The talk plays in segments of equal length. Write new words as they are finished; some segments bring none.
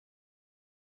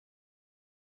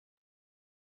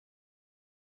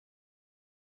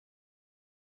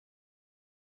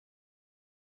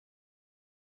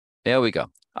There we go.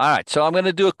 All right. So I'm going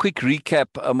to do a quick recap,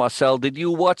 Marcel. Did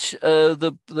you watch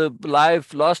the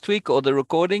live last week or the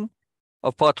recording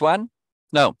of part one?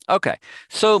 No. Okay.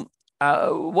 So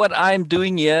what I'm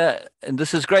doing here, and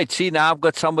this is great. See, now I've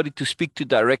got somebody to speak to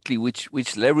directly, which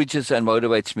leverages and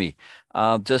motivates me.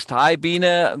 Just hi,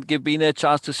 Bina. Give Bina a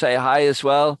chance to say hi as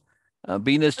well.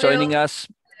 Bina's Hello. joining us.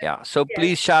 Yeah. So Yes.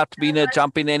 please shout, Hello, Bina. Marcel.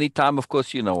 Jump in anytime. Of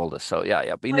course, you know all this. So yeah,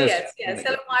 yeah. Oh, Bina's. yes, yes. Yeah.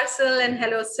 Hello, Marcel, and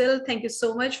hello, Sil. Thank you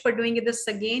so much for doing this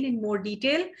again in more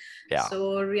detail. Yeah.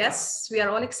 So, yes, we are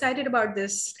all excited about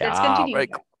this. Let's Yeah, continue. very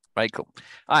cool. Very cool.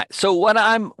 All right. So what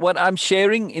I'm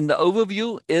sharing in the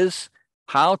overview is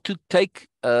how to take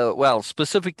well,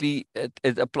 specifically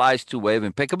it applies to Way of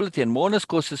Impeccability and Mourner's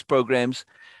courses programs,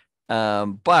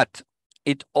 but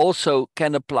it also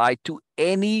can apply to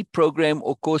any program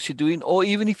or course you're doing, or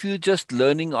even if you're just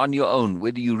learning on your own,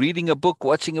 whether you're reading a book,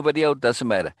 watching a video, doesn't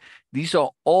matter. These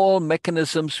are all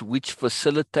mechanisms which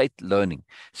facilitate learning.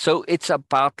 So it's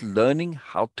about learning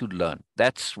how to learn.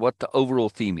 That's what the overall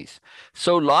theme is.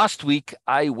 So last week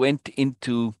I went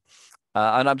into,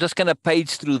 and I'm just going to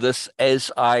page through this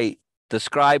as I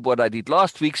describe what I did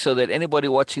last week so that anybody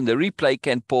watching the replay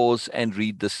can pause and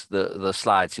read the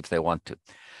slides if they want to.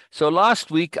 So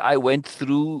last week I went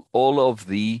through all of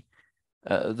the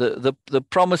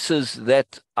promises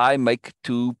that I make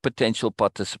to potential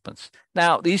participants.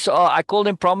 Now, these are, I call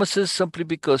them promises simply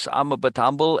because I'm a bit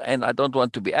humble and I don't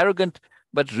want to be arrogant.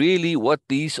 But really, what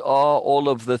these are, all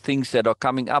of the things that are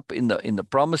coming up in the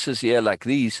promises here, like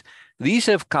these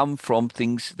have come from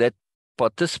things that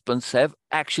participants have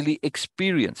actually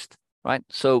experienced, right?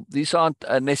 So these aren't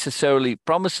necessarily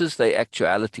promises; they're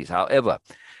actualities. However,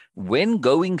 when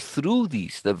going through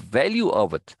these, the value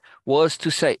of it was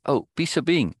to say, oh, piece of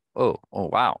being. Oh,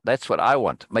 wow, that's what I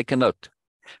want. Make a note.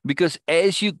 Because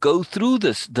as you go through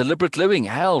this deliberate living,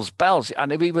 hells, bells, I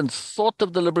never even thought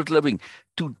of deliberate living.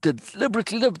 To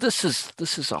deliberately live, this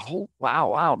is a whole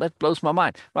wow, that blows my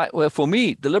mind. Right. Well, for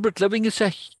me, deliberate living is a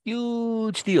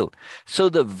huge deal. So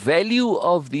the value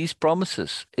of these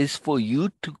promises is for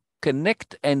you to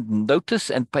connect and notice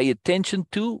and pay attention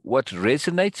to what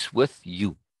resonates with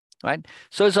you. Right.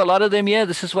 So there's a lot of them here.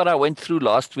 This is what I went through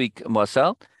last week,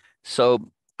 Marcel. So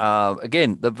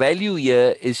again, the value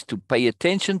here is to pay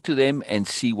attention to them and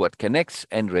see what connects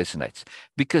and resonates,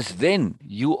 because then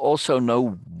you also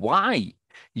know why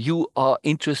you are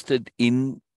interested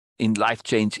in life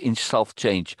change, in self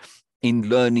change, in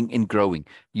learning, in growing.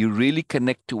 You really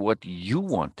connect to what you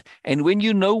want, and when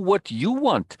you know what you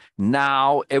want,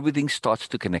 now everything starts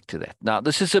to connect to that. Now,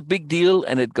 this is a big deal,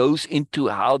 and it goes into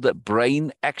how the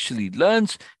brain actually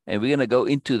learns, and we're going to go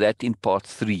into that in part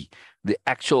three, the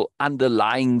actual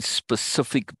underlying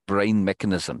specific brain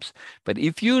mechanisms. But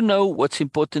if you know what's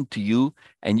important to you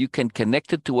and you can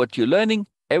connect it to what you're learning,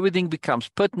 everything becomes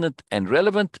pertinent and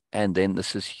relevant. And then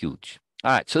this is huge.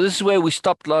 All right. So this is where we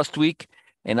stopped last week.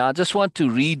 And I just want to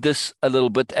read this a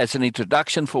little bit as an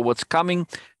introduction for what's coming.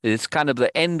 It's kind of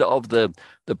the end of the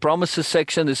promises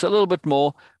section. There's a little bit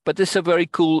more, but this is a very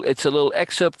cool, it's a little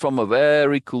excerpt from a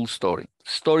very cool story.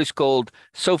 The story's called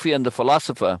Sophie and the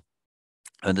Philosopher.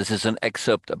 And this is an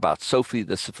excerpt about Sophie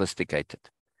the Sophisticated.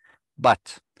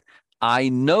 But I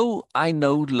know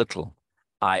little.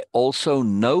 I also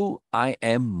know I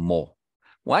am more.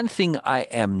 One thing I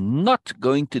am not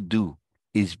going to do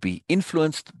is be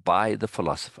influenced by the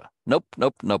philosopher. Nope,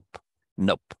 nope, nope,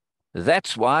 nope.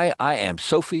 That's why I am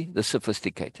Sophie the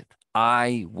Sophisticated.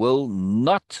 I will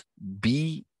not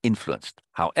be influenced.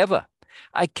 However,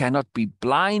 I cannot be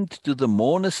blind to the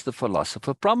moreness the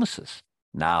philosopher promises.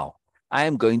 Now, I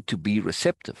am going to be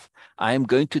receptive. I am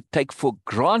going to take for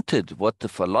granted what the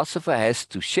philosopher has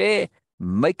to share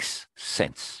makes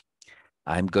sense.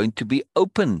 I'm going to be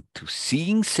open to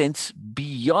seeing sense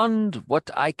beyond what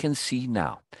I can see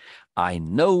now. I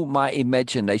know my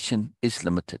imagination is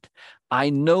limited. I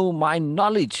know my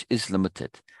knowledge is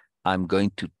limited. I'm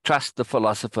going to trust the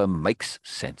philosopher makes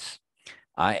sense.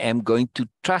 I am going to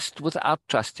trust without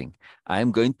trusting. I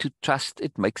am going to trust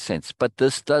it makes sense. But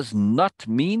this does not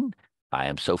mean I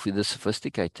am Sophie the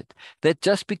Sophisticated. That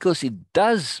just because it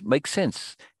does make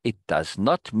sense, it does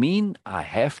not mean I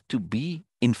have to be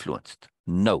influenced.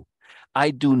 No,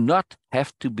 I do not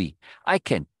have to be. I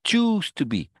can choose to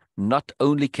be. Not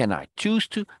only can I choose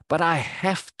to, but I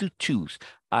have to choose.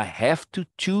 I have to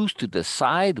choose to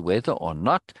decide whether or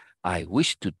not I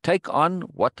wish to take on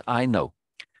what I know.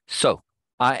 So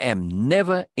I am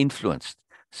never influenced,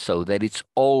 so that it's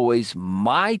always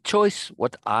my choice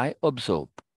what I absorb,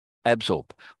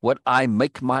 what I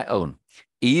make my own.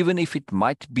 Even if it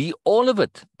might be all of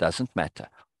it, doesn't matter.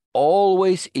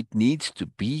 Always it needs to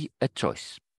be a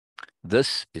choice.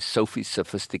 This is Sophie's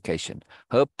sophistication,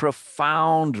 her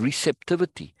profound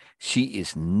receptivity. She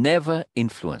is never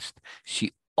influenced.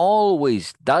 She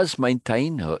always does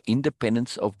maintain her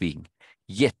independence of being.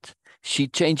 Yet, she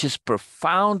changes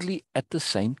profoundly at the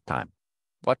same time.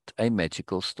 What a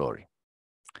magical story.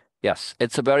 Yes,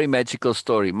 it's a very magical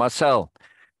story. Marcel,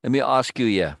 let me ask you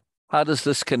here, how does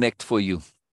this connect for you?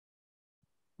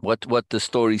 What the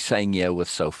story's saying here with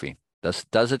Sophie?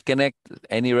 Does it connect?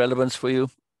 Any relevance for you?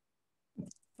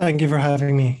 Thank you for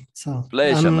having me. So,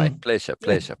 Pleasure, mate. Pleasure.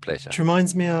 It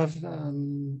reminds me of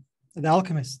The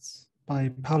Alchemists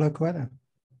by Paulo Coelho.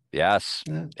 Yes,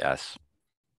 Yeah. yes.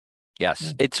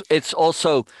 Yes, it's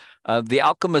also The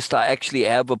Alchemist. I actually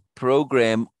have a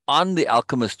program on The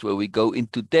Alchemist where we go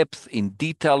into depth, in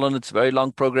detail on it. It's a very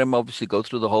long program, obviously, go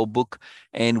through the whole book,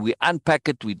 and we unpack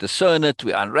it, we discern it,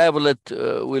 we unravel it,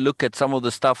 we look at some of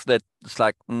the stuff that it's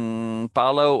like,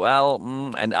 Paulo,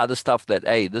 well, and other stuff that,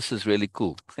 hey, this is really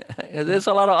cool. There's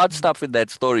a lot of odd stuff in that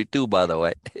story too, by the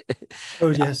way. Oh,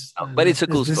 yes. But it's a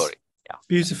cool story.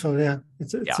 Beautiful, yeah.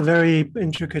 It's a very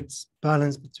intricate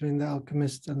balance between The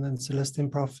Alchemist and then Celestine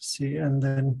Prophecy and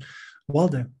then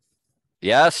Waldo.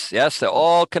 Yes, they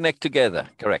all connect together.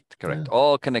 Correct. Yeah.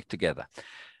 All connect together.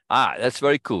 That's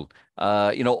very cool.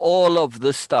 All of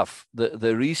this stuff,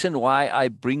 the reason why I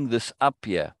bring this up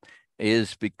here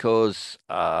is because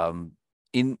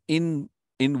in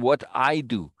what I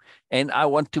do, and I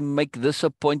want to make this a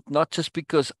point, not just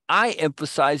because I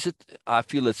emphasize it, I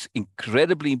feel it's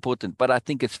incredibly important, but I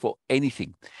think it's for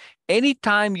anything.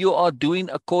 Anytime you are doing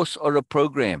a course or a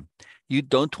program, you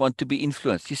don't want to be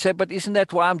influenced. You say, but isn't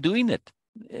that why I'm doing it?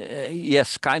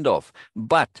 Yes, kind of.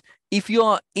 But if you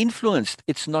are influenced,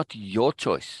 it's not your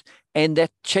choice. And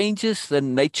that changes the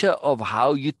nature of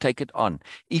how you take it on.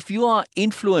 If you are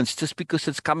influenced just because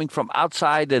it's coming from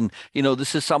outside and,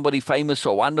 this is somebody famous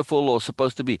or wonderful or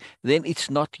supposed to be, then it's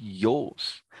not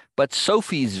yours. But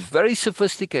Sophie is very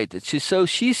sophisticated. So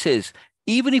she says,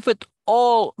 even if it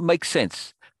all makes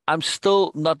sense, I'm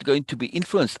still not going to be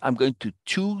influenced. I'm going to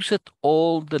choose it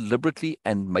all deliberately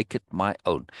and make it my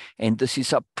own. And this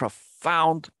is a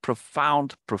profound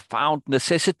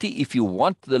necessity if you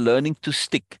want the learning to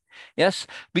stick. Yes,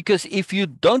 because if you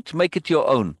don't make it your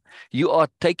own, you are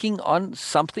taking on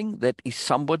something that is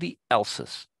somebody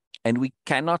else's. And we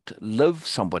cannot live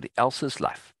somebody else's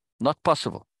life. Not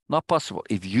possible. Not possible.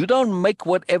 If you don't make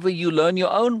whatever you learn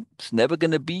your own, it's never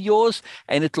going to be yours,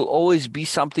 and it'll always be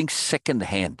something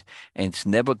secondhand, and it's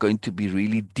never going to be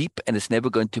really deep, and it's never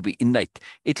going to be innate.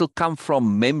 It'll come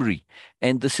from memory,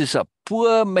 and this is a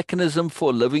poor mechanism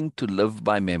for living, to live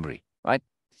by memory, right?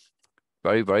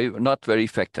 Not very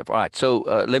effective. All right, so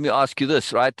let me ask you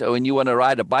this, right? When you want to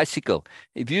ride a bicycle,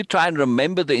 if you try and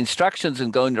remember the instructions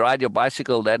and go and ride your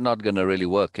bicycle, that's not going to really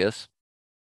work, yes?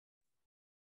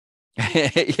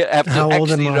 You have to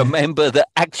actually remember the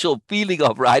actual feeling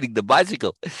of riding the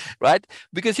bicycle, right?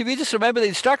 Because if you just remember the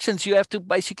instructions, you have to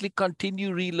basically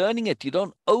continue relearning it. You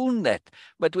don't own that.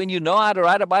 But when you know how to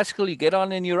ride a bicycle, you get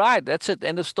on and you ride. That's it.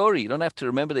 End of story. You don't have to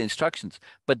remember the instructions.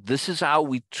 But this is how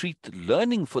we treat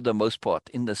learning for the most part,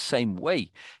 in the same way.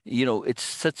 It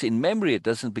sits in memory. It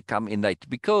doesn't become innate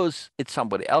because it's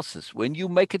somebody else's. When you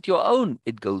make it your own,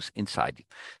 it goes inside you.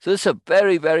 So this is a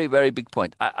very, very, very big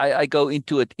point. I go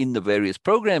into it in the various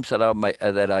programs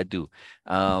that I do.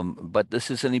 But this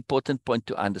is an important point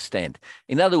to understand.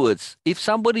 In other words, if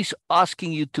somebody's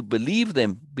asking you to believe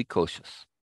them, be cautious.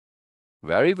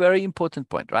 Very, very important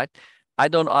point, right? I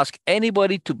don't ask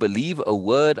anybody to believe a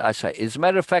word I say. As a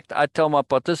matter of fact, I tell my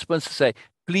participants to say,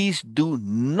 please do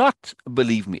not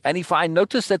believe me. And if I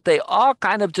notice that they are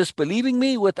kind of just believing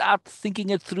me without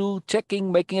thinking it through,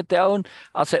 checking, making it their own,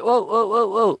 I'll say,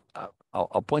 whoa.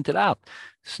 I'll point it out.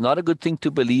 It's not a good thing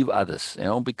to believe others,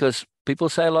 because people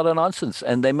say a lot of nonsense,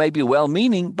 and they may be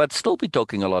well-meaning, but still be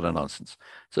talking a lot of nonsense.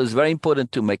 So it's very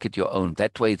important to make it your own.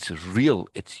 That way it's real.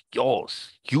 It's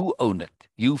yours. You own it.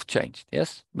 You've changed.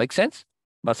 Yes? Make sense,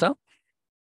 Marcel?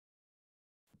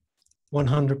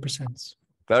 100%.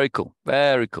 Very cool.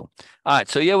 Very cool. All right.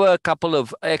 So here were a couple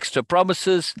of extra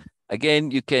promises. Again,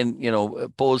 you can,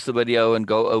 pause the video and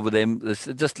go over them. This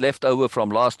is just left over from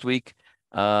last week.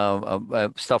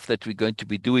 Stuff that we're going to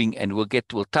be doing, and we'll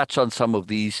touch on some of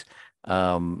these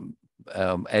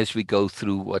as we go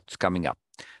through what's coming up.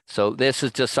 So this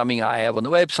is just something I have on the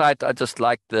website. I just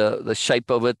like the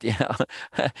shape of it.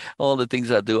 All the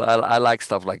things I do. I like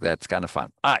stuff like that. It's kind of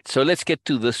fun. All right, so let's get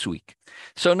to this week.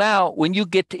 So now when you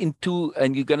get into,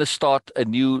 and you're going to start a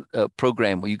new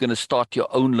program, or you're going to start your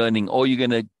own learning, or you're going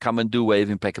to come and do Way of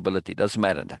Impeccability, doesn't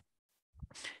matter.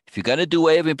 If you're going to do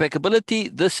Way of Impeccability,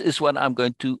 this is what I'm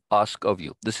going to ask of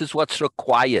you. This is what's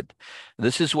required.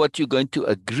 This is what you're going to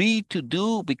agree to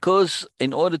do, because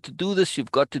in order to do this,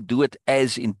 you've got to do it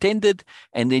as intended,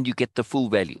 and then you get the full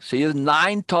value. So you have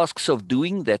 9 tasks of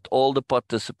doing that all the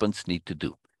participants need to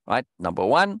do, right? Number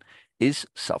 1 is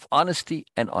self-honesty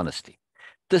and honesty.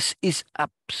 This is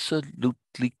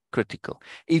absolutely critical.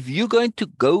 If you're going to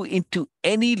go into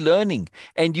any learning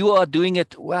and you are doing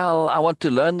it, well, I want to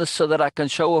learn this so that I can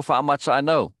show off how much I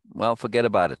know. Well, forget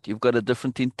about it. You've got a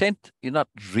different intent. You're not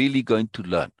really going to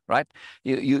learn, right?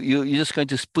 You're just going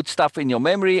to put stuff in your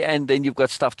memory, and then you've got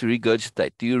stuff to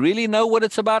regurgitate. Do you really know what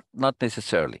it's about? Not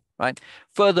necessarily, right?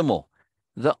 Furthermore,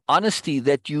 the honesty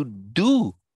that you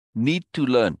do need to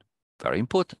learn, very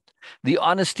important. The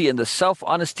honesty and the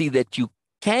self-honesty that you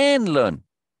can learn,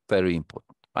 very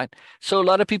important, right? So a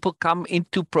lot of people come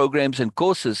into programs and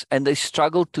courses and they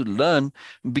struggle to learn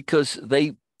because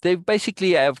they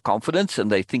basically have confidence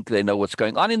and they think they know what's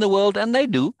going on in the world, and they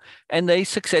do, and they're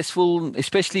successful,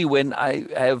 especially when I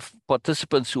have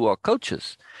participants who are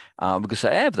coaches, because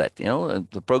I have that,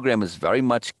 the program is very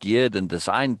much geared and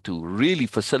designed to really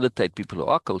facilitate people who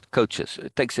are coaches.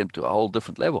 It takes them to a whole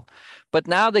different level. But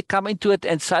now they come into it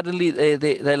and suddenly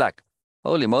they're like,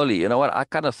 holy moly, you know what? I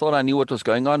kind of thought I knew what was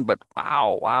going on, but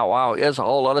wow. Here's a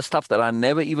whole lot of stuff that I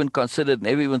never even considered,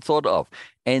 never even thought of.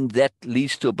 And that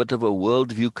leads to a bit of a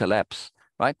worldview collapse,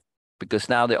 right? Because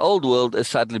now the old world has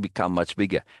suddenly become much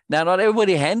bigger. Now, not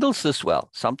everybody handles this well.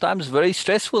 Sometimes very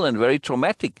stressful and very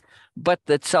traumatic. But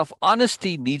that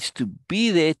self-honesty needs to be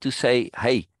there to say,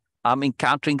 hey, I'm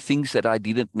encountering things that I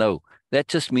didn't know. That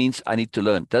just means I need to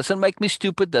learn. Doesn't make me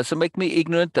stupid, doesn't make me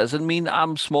ignorant, doesn't mean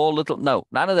I'm small, little. No,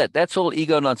 none of that. That's all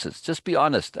ego nonsense. Just be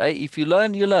honest. Hey, if you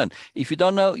learn, you learn. If you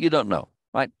don't know, you don't know.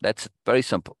 Right? That's very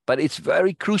simple. But it's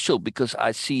very crucial because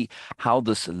I see how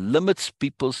this limits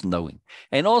people's knowing.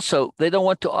 And also, they don't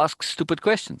want to ask stupid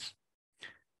questions,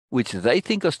 which they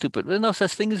think are stupid. There's no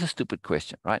such thing as a stupid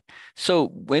question, right? So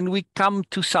when we come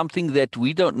to something that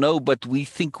we don't know, but we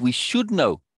think we should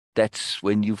know, that's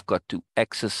when you've got to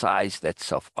exercise that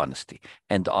self-honesty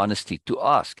and honesty to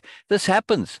ask. This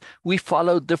happens. We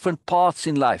follow different paths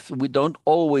in life. We don't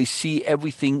always see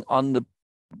everything on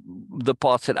the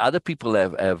paths that other people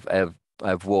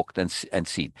have walked and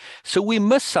seen. So we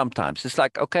miss sometimes. It's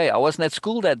like, okay, I wasn't at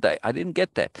school that day. I didn't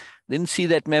get that. Didn't see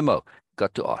that memo.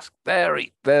 Got to ask.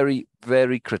 Very, very,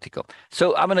 very critical.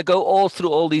 So I'm going to go all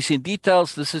through all these in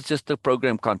details. This is just the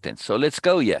program content. So let's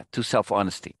go here to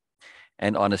self-honesty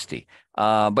and honesty.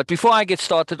 But before I get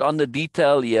started on the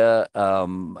detail here,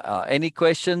 any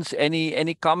questions,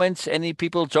 any comments, any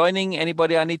people joining,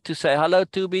 anybody I need to say hello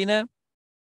to, Bina?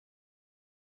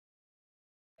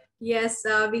 Yes,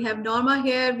 we have Norma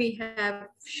here, we have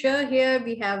Cher here,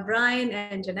 we have Brian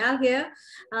and Janelle here.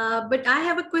 But I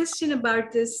have a question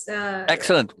about this.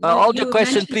 Excellent. Hold your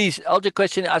question, please. Hold your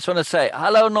question. I just want to say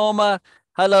hello, Norma.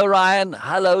 Hello, Ryan.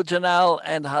 Hello, Janelle.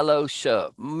 And hello, Cher.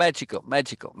 Magical.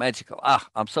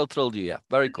 I'm so thrilled you're here.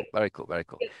 Very cool. Very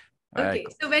cool. Okay,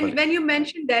 so when you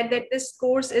mentioned that this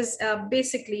course is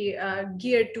basically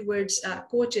geared towards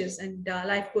coaches and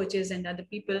life coaches and other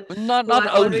people not who are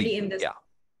only already in this. Yeah.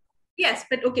 Yes,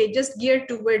 but okay, just geared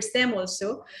towards them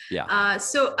also. Yeah.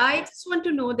 So I just want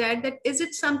to know that is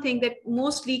it something that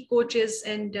mostly coaches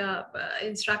and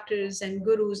instructors and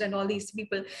gurus and all these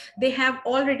people, they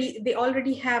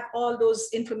already have all those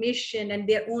information and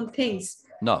their own things?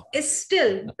 No. Is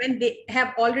still when they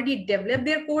have already developed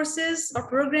their courses or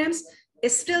programs,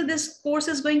 is still this course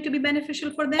is going to be beneficial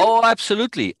for them? Oh,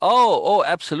 absolutely. Oh,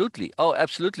 absolutely. Oh,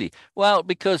 absolutely. Well,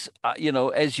 because,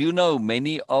 as you know,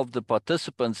 many of the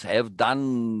participants have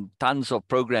done tons of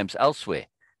programs elsewhere.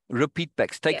 Repeat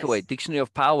backs, takeaway, yes. Dictionary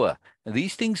of power.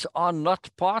 These things are not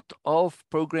part of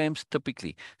programs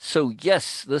typically. So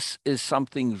yes, this is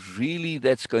something really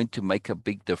that's going to make a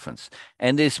big difference.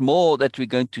 And there's more that we're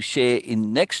going to share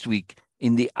in next week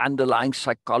in the underlying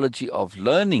psychology of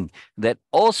learning that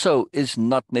also is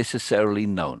not necessarily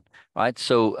known, right?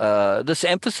 So this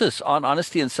emphasis on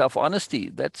honesty and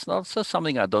self-honesty, that's not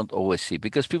something I don't always see,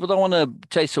 because people don't want to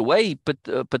chase away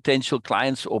potential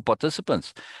clients or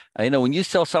participants. When you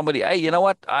tell somebody, hey, you know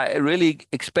what, I really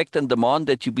expect and demand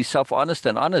that you be self-honest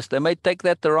and honest, they may take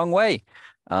that the wrong way.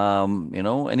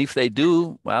 And if they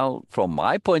do, well, from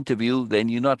my point of view, then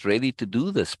you're not ready to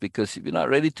do this, because if you're not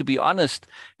ready to be honest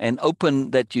and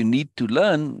open that you need to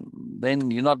learn, then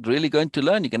you're not really going to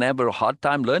learn. You're going to have a hard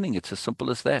time learning. It's as simple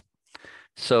as that.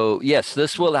 So yes,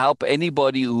 this will help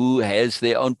anybody who has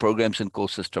their own programs and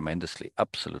courses tremendously.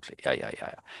 Absolutely.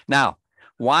 Yeah. Now,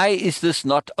 why is this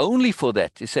not only for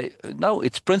that? You say, no,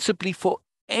 it's principally for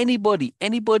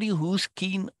anybody who's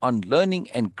keen on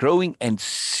learning and growing and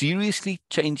seriously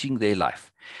changing their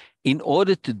life. In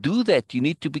order to do that, you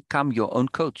need to become your own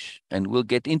coach. And we'll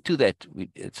get into that.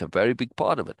 It's a very big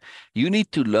part of it. You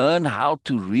need to learn how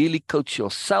to really coach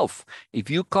yourself.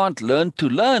 If you can't learn to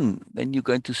learn, then you're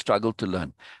going to struggle to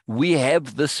learn. We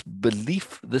have this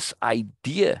belief, this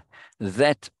idea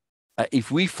that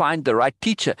if we find the right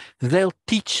teacher, they'll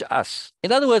teach us.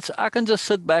 In other words, I can just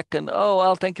sit back and, oh,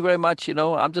 well, thank you very much.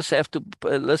 I'm just have to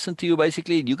listen to you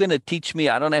basically. You're going to teach me.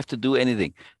 I don't have to do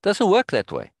anything. It doesn't work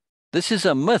that way. This is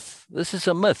a myth. This is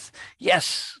a myth.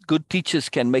 Yes, good teachers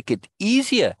can make it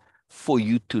easier for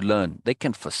you to learn. They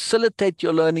can facilitate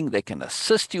your learning. They can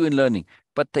assist you in learning,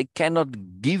 but they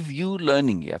cannot give you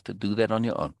learning. You have to do that on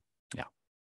your own. Yeah,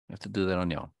 you have to do that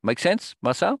on your own. Make sense,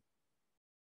 Marcel?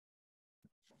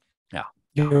 Yeah.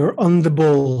 You're on the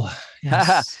ball.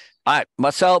 Yes. All right,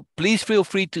 Marcel, please feel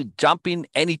free to jump in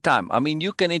anytime. I mean,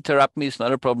 you can interrupt me. It's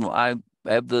not a problem. I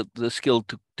have the skill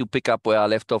to pick up where I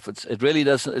left off. It really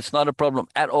doesn't. It's not a problem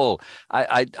at all.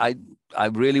 I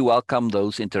really welcome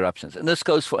those interruptions, and this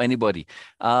goes for anybody.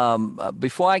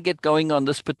 Before I get going on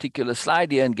this particular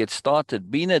slide here and get started,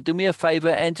 Bina, do me a favor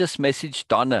and just message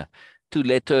Donna to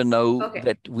let her know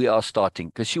that we are starting,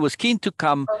 because she was keen to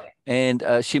come, and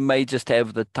she may just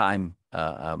have the time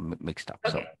mixed up.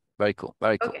 So very cool,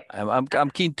 very cool. I'm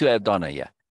keen to have Donna here.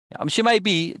 She may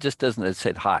be, just doesn't have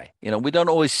said hi. We don't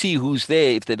always see who's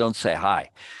there if they don't say hi.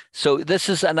 So this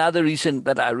is another reason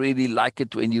that I really like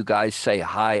it when you guys say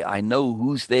hi. I know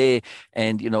who's there,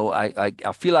 and I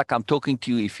feel like I'm talking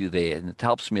to you if you're there, and it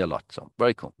helps me a lot. So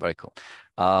very cool, very cool.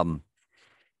 I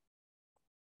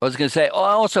was going to say,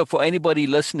 also for anybody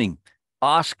listening,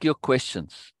 ask your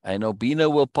questions. I know Bina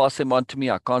will pass them on to me.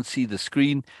 I can't see the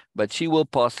screen, but she will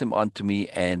pass them on to me,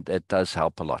 and it does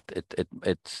help a lot.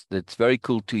 It's very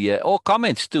cool to hear, or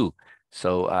comments too.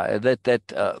 So that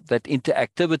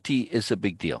interactivity is a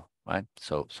big deal, right?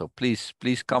 So please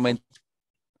comment,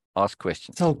 ask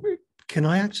questions. So can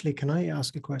I ask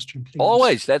a question, please?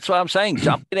 Always. That's what I'm saying.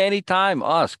 Jump in any time.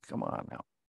 Ask. Come on now.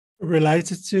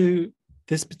 Related to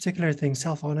this particular thing,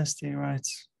 self-honesty, right?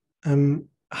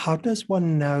 How does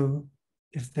one know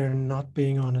if they're not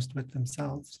being honest with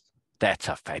themselves? That's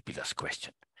a fabulous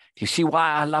question. You see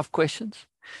why I love questions?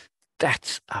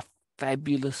 That's a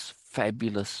fabulous,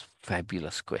 fabulous,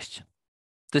 fabulous question.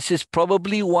 This is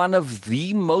probably one of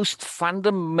the most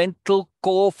fundamental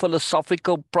core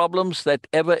philosophical problems that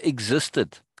ever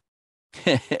existed.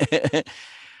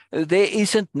 There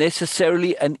isn't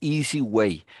necessarily an easy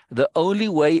way. The only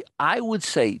way I would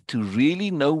say to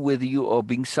really know whether you are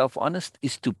being self-honest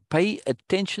is to pay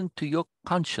attention to your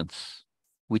conscience,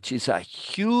 which is a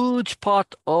huge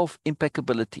part of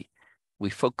impeccability. We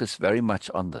focus very much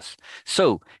on this.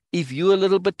 So if you're a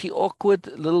little bit awkward,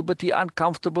 a little bit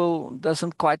uncomfortable,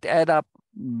 doesn't quite add up,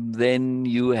 then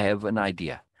you have an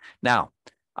idea. Now,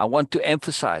 I want to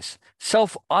emphasize,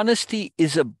 self-honesty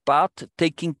is about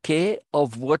taking care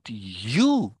of what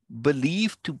you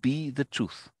believe to be the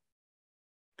truth.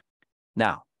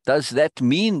 Now, does that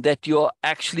mean that you're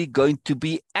actually going to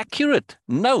be accurate?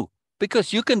 No,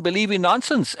 because you can believe in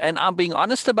nonsense, and I'm being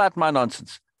honest about my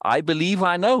nonsense. I believe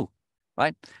I know,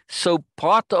 right? So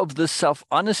part of this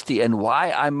self-honesty, and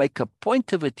why I make a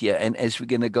point of it here, and as we're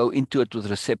going to go into it with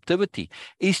receptivity,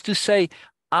 is to say,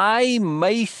 I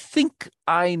may think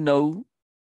I know,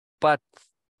 but,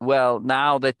 well,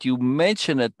 now that you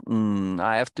mention it,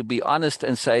 I have to be honest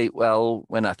and say, well,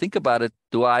 when I think about it,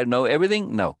 do I know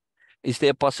everything? No. Is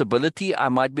there a possibility I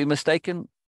might be mistaken?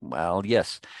 Well,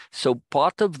 yes. So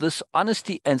part of this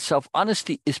honesty and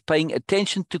self-honesty is paying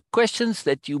attention to questions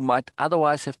that you might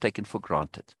otherwise have taken for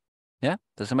granted. Yeah?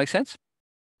 Does that make sense?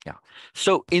 Yeah.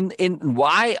 So in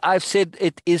why I've said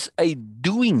it is a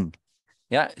doing.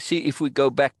 Yeah, see, if we go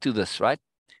back to this, right?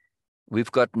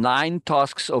 We've got 9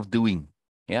 tasks of doing.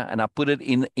 Yeah, and I put it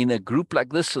in a group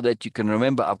like this so that you can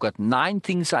remember I've got 9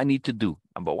 things I need to do.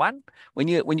 Number 1, when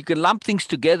you can lump things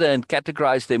together and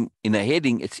categorize them in a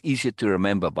heading, it's easier to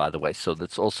remember, by the way. So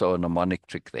that's also a mnemonic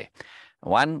trick there.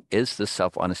 1 is the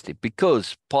self-honesty,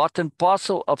 because part and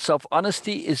parcel of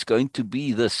self-honesty is going to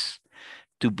be this: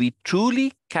 to be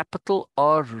truly, capital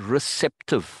R,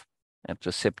 receptive. And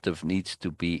receptive needs to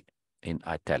be in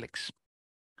italics.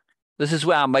 This is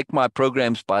where I make my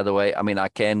programs, by the way. I mean, I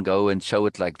can go and show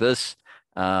it like this,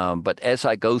 but as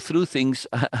I go through things,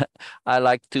 I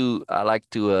like to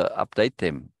update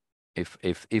them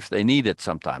if they need it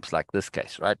sometimes, like this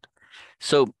case, right?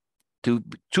 So to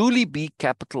truly be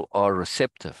capital R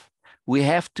receptive, we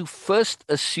have to first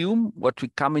assume what we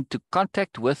come into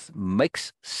contact with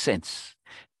makes sense.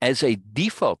 As a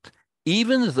default,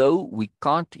 even though we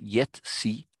can't yet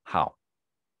see how.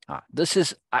 This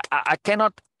is, I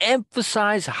cannot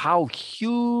emphasize how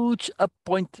huge a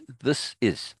point this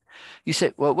is. You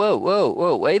say, well,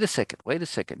 whoa, wait a second.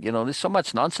 You know, there's so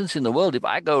much nonsense in the world. If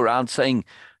I go around saying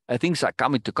things I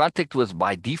come into contact with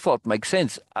by default make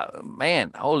sense,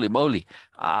 man, holy moly,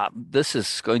 this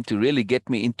is going to really get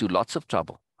me into lots of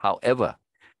trouble. However,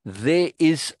 there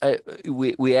is,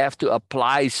 we have to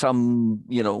apply some,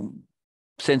 you know,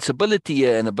 sensibility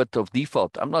here and a bit of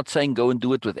default. I'm not saying go and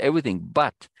do it with everything,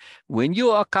 but when you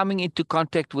are coming into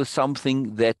contact with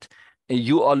something that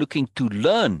you are looking to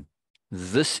learn,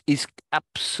 this is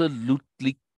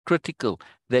absolutely critical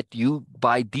that you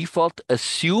by default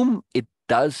assume it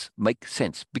does make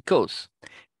sense. Because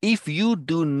if you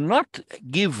do not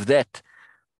give that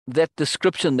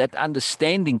description, that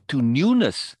understanding to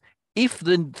newness, if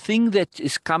the thing that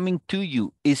is coming to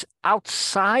you is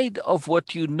outside of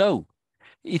what you know,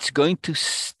 it's going to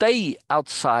stay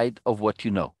outside of what you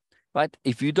know, right?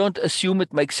 If you don't assume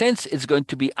it makes sense, it's going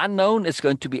to be unknown, it's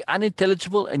going to be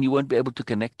unintelligible, and you won't be able to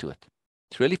connect to it.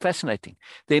 It's really fascinating.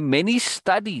 There are many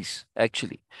studies,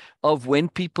 actually, of when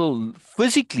people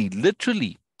physically,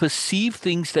 literally perceive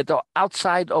things that are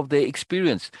outside of their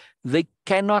experience. They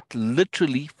cannot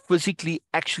literally, physically,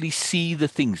 actually see the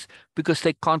things because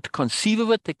they can't conceive of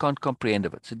it, they can't comprehend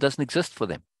of it. So it doesn't exist for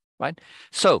them, right?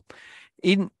 So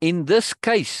in this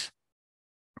case,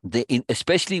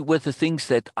 especially with the things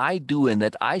that I do and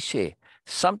that I share,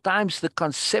 sometimes the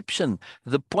conception,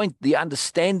 the point, the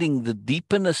understanding, the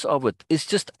deepness of it is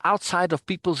just outside of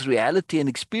people's reality and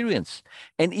experience.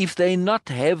 And if they not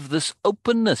have this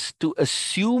openness to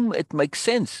assume it makes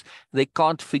sense, they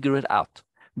can't figure it out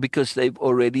because they've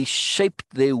already shaped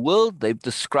their world. They've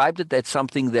described it as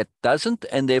something that doesn't,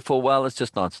 and therefore, well, it's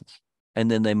just nonsense.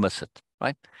 And then they miss it,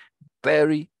 right?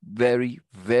 Very, very,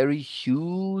 very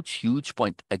huge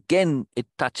point. Again, it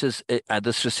touches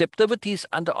this receptivity is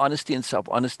under honesty and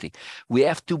self-honesty. We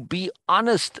have to be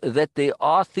honest that there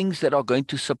are things that are going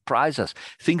to surprise us,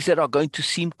 things that are going to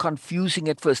seem confusing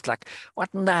at first, like, what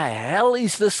in the hell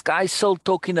is this guy still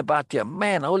talking about here?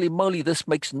 Man, holy moly, this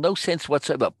makes no sense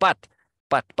whatsoever. But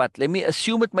let me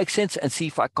assume it makes sense and see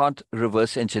if I can't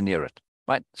reverse engineer it,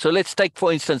 right? So let's take,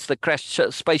 for instance, the crashed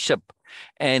spaceship.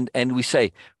 And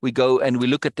we go and we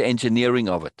look at the engineering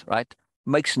of it, right?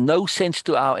 Makes no sense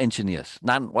to our engineers,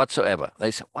 none whatsoever.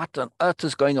 They say, what on earth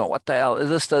is going on? What the hell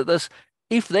is this?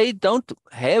 If they don't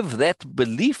have that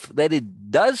belief that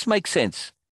it does make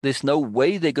sense, there's no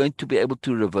way they're going to be able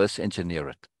to reverse engineer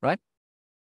it, right?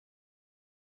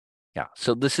 Yeah,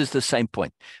 so this is the same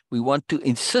point. We want to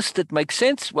insist it makes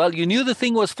sense. Well, you knew the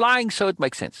thing was flying, so it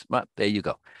makes sense. Well, there you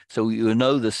go. So you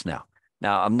know this now.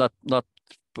 Now, I'm not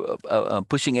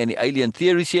pushing any alien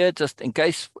theories here, just in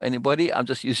case anybody. I'm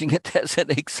just using it as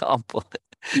an example.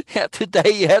 Yeah,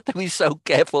 today you have to be so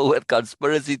careful with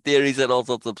conspiracy theories and all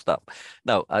sorts of stuff.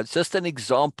 No, it's just an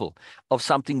example of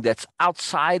something that's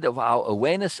outside of our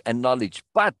awareness and knowledge,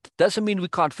 but doesn't mean we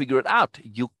can't figure it out.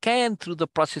 You can through the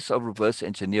process of reverse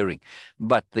engineering.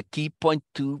 But the key point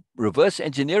to reverse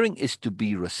engineering is to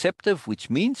be receptive, which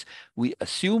means we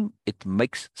assume it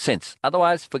makes sense.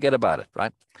 Otherwise, forget about it,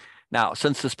 right? Now,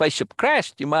 since the spaceship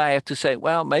crashed, you might have to say,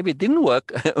 well, maybe it didn't work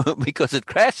because it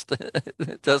crashed,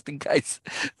 just in case,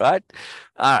 right?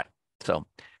 All right. So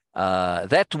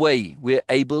that way, we're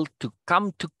able to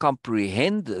come to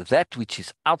comprehend that which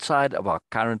is outside of our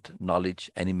current knowledge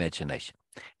and imagination.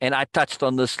 And I touched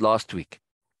on this last week.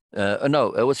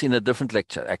 No, it was in a different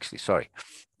lecture, actually, sorry.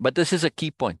 But this is a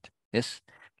key point, yes?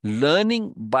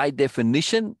 Learning, by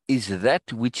definition, is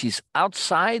that which is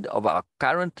outside of our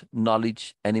current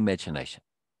knowledge and imagination.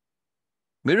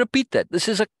 Let me repeat that. This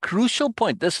is a crucial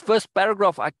point. This first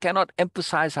paragraph, I cannot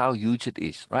emphasize how huge it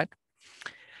is, right?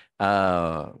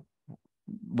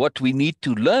 What we need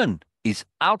to learn is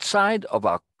outside of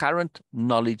our current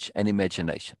knowledge and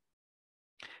imagination.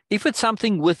 If it's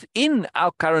something within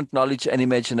our current knowledge and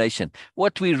imagination,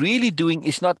 what we're really doing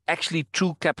is not actually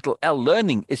true capital L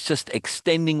learning. It's just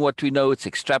extending what we know. It's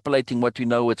extrapolating what we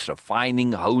know. It's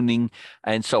refining, honing,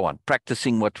 and so on,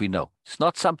 practicing what we know. It's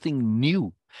not something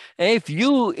new. If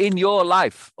you in your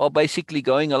life are basically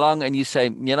going along and you say,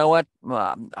 you know what,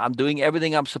 I'm doing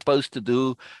everything I'm supposed to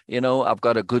do, I've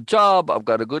got a good job, I've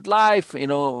got a good life,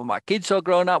 my kids are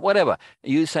grown up, whatever.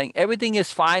 You're saying everything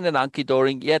is fine and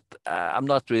hunky-dory, yet I'm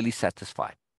not really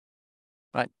satisfied,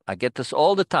 right? I get this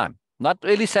all the time. Not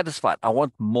really satisfied. I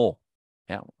want more.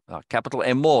 Yeah, capital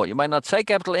M more. You might not say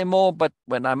capital M more, but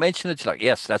when I mention it, it's like,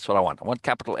 yes, that's what I want. I want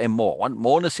capital M more. I want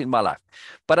moreness in my life.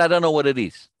 But I don't know what it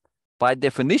is. By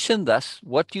definition, thus,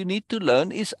 what you need to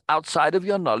learn is outside of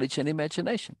your knowledge and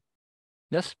imagination.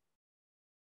 Yes?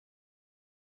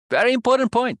 Very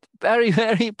important point. Very,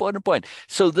 very important point.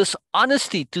 So this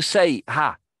honesty to say,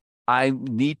 I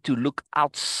need to look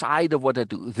outside of what I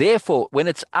do. Therefore, when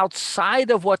it's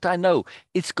outside of what I know,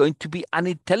 it's going to be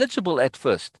unintelligible at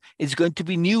first. It's going to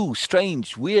be new,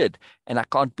 strange, weird, and I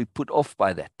can't be put off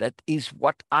by that. That is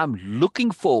what I'm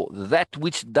looking for, that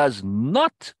which does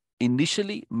not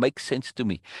initially make sense to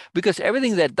me. Because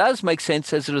everything that does make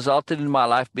sense has resulted in my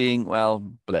life being, well,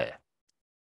 blah.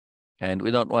 And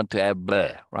we don't want to have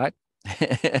blah, right?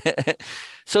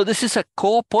 So this is a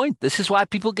core point. This is why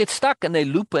people get stuck and they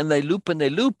loop and they loop and they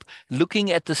loop,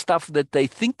 looking at the stuff that they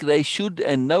think they should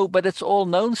and know, but it's all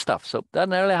known stuff. So it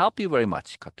doesn't really help you very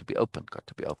much. Got to be open, got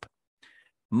to be open.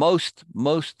 Most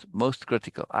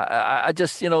critical. I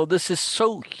just, this is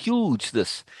so huge,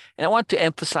 this. And I want to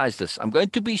emphasize this. I'm going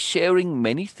to be sharing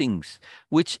many things,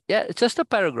 which, it's just a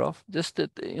paragraph, just,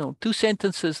 2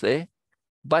 sentences there.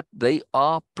 But they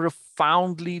are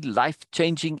profoundly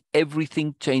life-changing,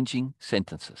 everything-changing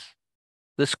sentences.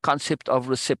 This concept of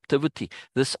receptivity,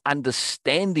 this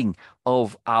understanding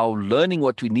of our learning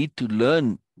what we need to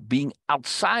learn, being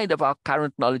outside of our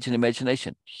current knowledge and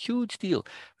imagination, huge deal.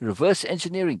 Reverse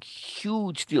engineering,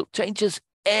 huge deal. Changes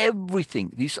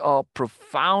everything. These are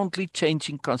profoundly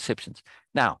changing conceptions.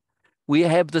 Now, we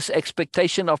have this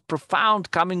expectation of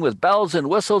profound coming with bells and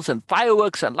whistles and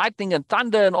fireworks and lightning and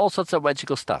thunder and all sorts of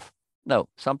magical stuff. No,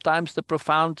 sometimes the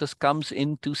profound just comes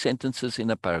in 2 sentences in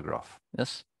a paragraph.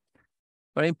 Yes,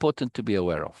 very important to be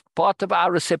aware of. Part of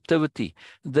our receptivity,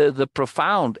 the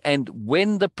profound, and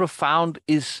when the profound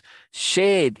is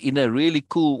shared in a really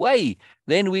cool way,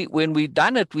 then when we've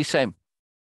done it, we say,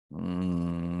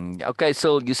 okay,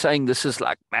 so you're saying this is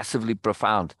like massively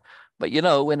profound. But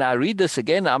when I read this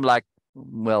again, I'm like,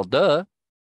 well, duh.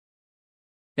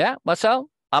 Yeah, Marcel?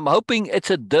 I'm hoping it's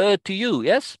a duh to you,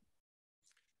 yes?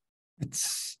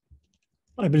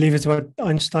 I believe it's what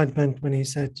Einstein meant when he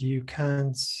said you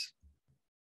can't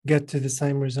get to the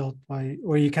same result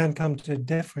or you can't come to a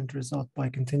different result by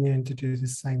continuing to do the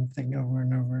same thing over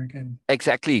and over again.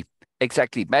 Exactly.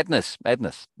 Madness.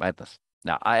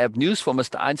 Now, I have news for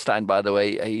Mr. Einstein, by the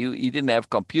way. He didn't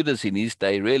have computers in his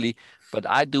day, really, but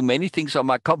I do many things on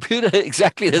my computer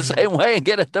exactly the same way and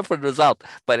get a different result.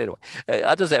 But anyway,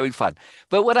 I'm just having fun.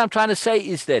 But what I'm trying to say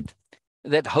is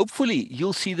that hopefully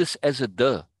you'll see this as a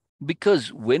duh,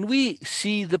 because when we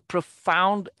see the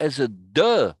profound as a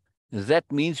duh,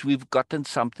 that means we've gotten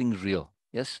something real.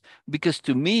 Yes, because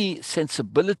to me,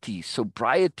 sensibility,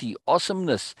 sobriety,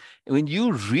 awesomeness, when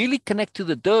you really connect to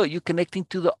the duh, you're connecting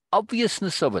to the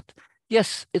obviousness of it.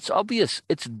 Yes, it's obvious.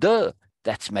 It's duh.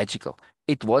 That's magical.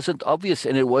 It wasn't obvious,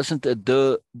 and it wasn't a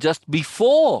duh just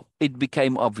before it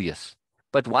became obvious.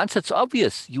 But once it's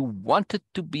obvious, you want it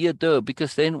to be a duh,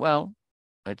 because then, well,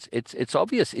 it's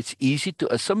obvious. It's easy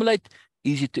to assimilate,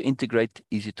 easy to integrate,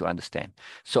 easy to understand.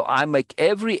 So I make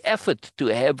every effort to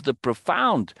have the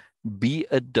profound be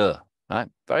a duh. Right?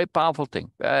 Very powerful thing.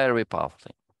 Very powerful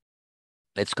thing.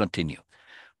 Let's continue.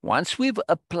 Once we've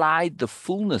applied the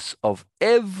fullness of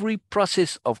every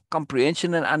process of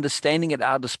comprehension and understanding at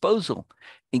our disposal,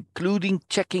 including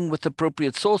checking with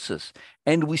appropriate sources,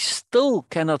 and we still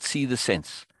cannot see the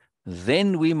sense,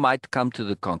 then we might come to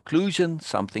the conclusion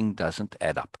something doesn't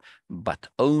add up, but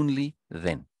only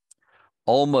then.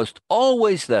 Almost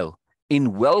always, though,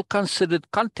 in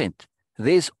well-considered content,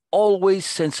 there's always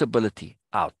sensibility.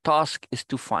 Our task is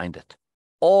to find it.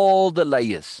 All the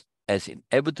layers, as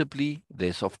inevitably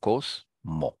there's, of course,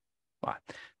 more. Right.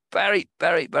 Very,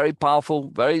 very, very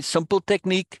powerful, very simple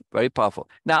technique, very powerful.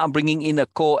 Now I'm bringing in a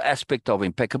core aspect of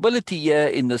impeccability here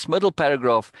in this middle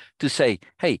paragraph to say,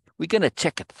 hey, we're going to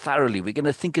check it thoroughly. We're going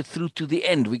to think it through to the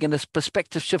end. We're going to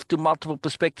perspective shift to multiple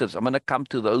perspectives. I'm going to come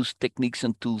to those techniques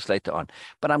and tools later on,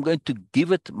 but I'm going to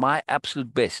give it my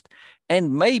absolute best.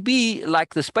 And maybe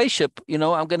like the spaceship,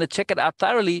 I'm going to check it out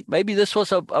thoroughly. Maybe this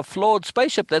was a flawed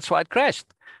spaceship. That's why it crashed.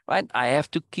 Right? I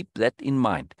have to keep that in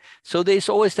mind. So there's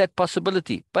always that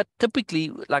possibility. But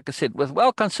typically, like I said, with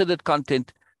well-considered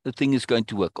content, the thing is going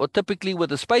to work. Or typically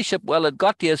with a spaceship, well, it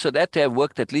got here, so that had to have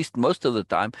worked at least most of the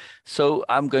time. So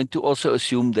I'm going to also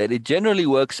assume that it generally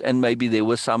works, and maybe there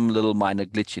was some little minor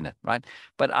glitch in it, right?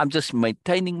 But I'm just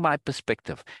maintaining my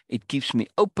perspective. It keeps me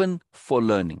open for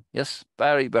learning. Yes,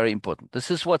 very, very important.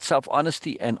 This is what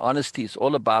self-honesty and honesty is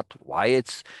all about, why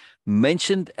it's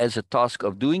mentioned as a task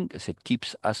of doing, as it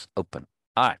keeps us open.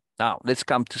 All right, now let's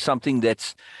come to something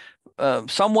that's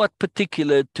somewhat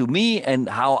particular to me and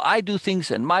how I do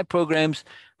things in my programs,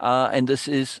 and this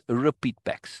is repeat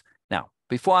backs. Now,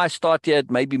 before I start here, it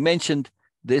may be mentioned,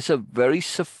 there's a very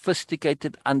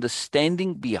sophisticated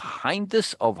understanding behind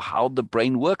this of how the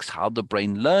brain works, how the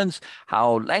brain learns,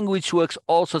 how language works,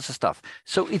 all sorts of stuff.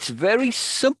 So it's very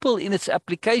simple in its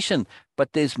application,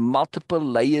 but there's multiple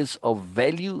layers of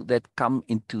value that come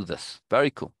into this.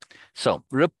 Very cool. So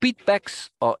repeat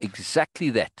backs are exactly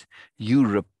that. You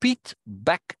repeat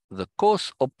back the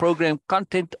course or program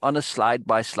content on a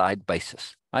slide-by-slide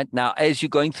basis. Right? Now, as you're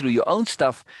going through your own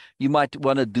stuff, you might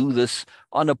want to do this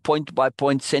on a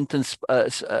point-by-point, sentence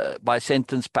by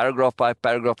sentence, paragraph by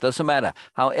paragraph, doesn't matter.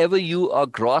 However you are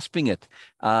grasping it,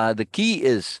 the key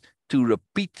is to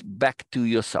repeat back to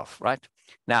yourself, right?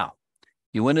 Now,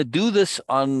 you want to do this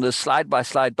on the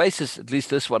slide-by-slide basis. At least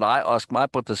this is what I ask my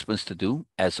participants to do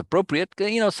as appropriate.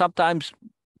 You know, sometimes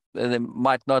they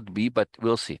might not be, but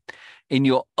we'll see. In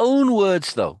your own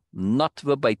words, though, not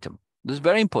verbatim. This is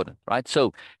very important, right?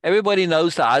 So everybody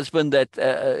knows the husband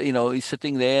that, you know, he's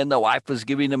sitting there and the wife is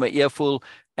giving him an earful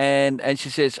and she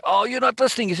says, oh, you're not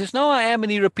listening. He says, no, I am.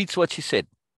 And he repeats what she said.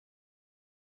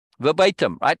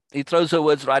 Verbatim, right? He throws her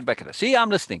words right back at her. See, I'm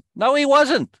listening. No, he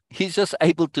wasn't. He's just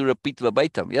able to repeat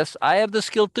verbatim. Yes, I have the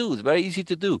skill too. It's very easy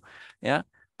to do. Yeah.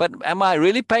 But am I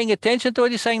really paying attention to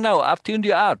what he's saying? No, I've tuned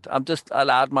you out. I'm just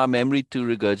allowed my memory to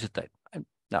regurgitate.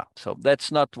 No, so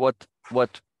that's not what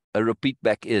a repeat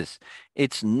back is.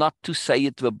 It's not to say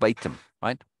it verbatim,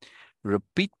 right?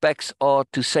 Repeat backs are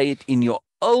to say it in your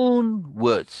own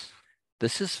words.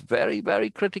 This is very, very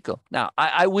critical. Now,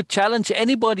 I would challenge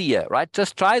anybody here, right?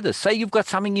 Just try this. Say you've got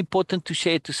something important to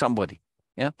share to somebody,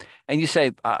 yeah? And you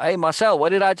say, hey, Marcel, what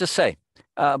did I just say?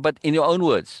 But in your own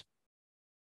words.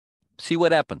 See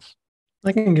what happens.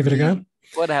 I can give it a go.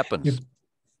 What happens?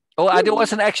 Oh, I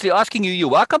wasn't actually asking you. You're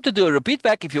welcome to do a repeat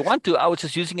back if you want to. I was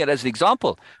just using it as an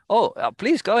example. Oh,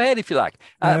 please go ahead if you like.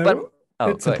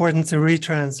 It's important to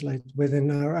retranslate within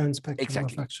our own spectrum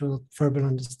of actual verbal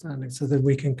understanding so that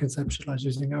we can conceptualize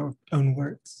using our own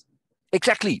words.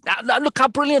 Exactly. Now look how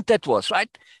brilliant that was, right?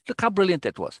 Look how brilliant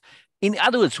that was. In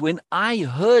other words, when I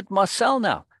heard Marcel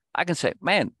now, I can say,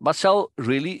 man, Marcel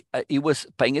really, he was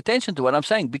paying attention to what I'm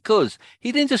saying because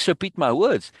he didn't just repeat my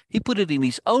words. He put it in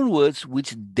his own words,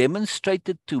 which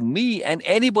demonstrated to me and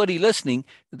anybody listening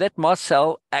that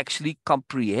Marcel actually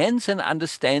comprehends and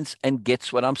understands and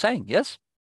gets what I'm saying. Yes?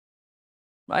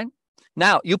 Right?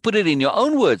 Now, you put it in your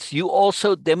own words. You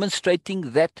also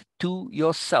demonstrating that to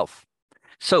yourself.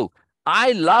 So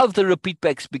I love the repeat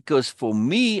backs because for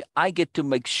me, I get to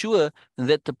make sure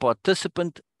that the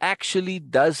participant actually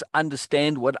does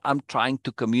understand what I'm trying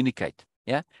to communicate.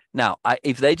 Yeah. Now,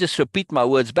 if they just repeat my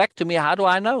words back to me, how do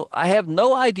I know? I have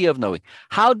no idea of knowing.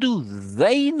 How do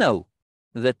they know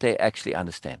that they actually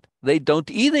understand? They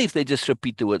don't either if they just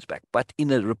repeat the words back. But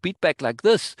in a repeat back like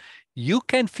this, you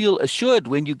can feel assured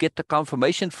when you get the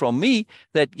confirmation from me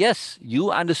that, yes,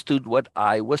 you understood what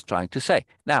I was trying to say.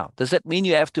 Now, does that mean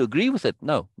you have to agree with it?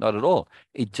 No, not at all.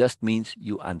 It just means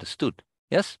you understood.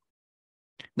 Yes?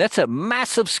 That's a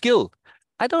massive skill.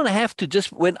 I don't have to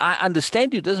just, when I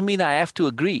understand you, doesn't mean I have to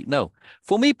agree. No.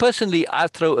 For me personally, I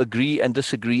throw agree and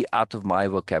disagree out of my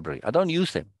vocabulary. I don't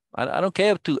use them. I don't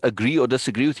care to agree or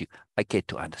disagree with you. I care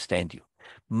to understand you.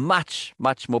 Much,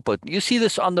 much more potent. You see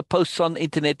this on the posts on the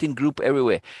internet, in group,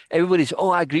 everywhere. Everybody's, oh,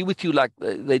 I agree with you, like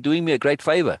they're doing me a great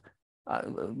favor.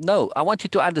 No, I want you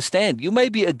to understand. You may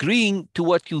be agreeing to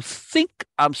what you think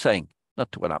I'm saying,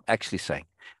 not to what I'm actually saying.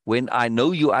 When I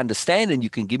know you understand and you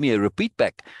can give me a repeat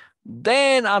back,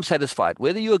 then I'm satisfied.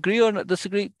 Whether you agree or not,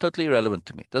 disagree, totally irrelevant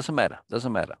to me. Doesn't matter.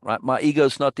 Doesn't matter, right? My ego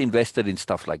is not invested in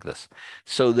stuff like this.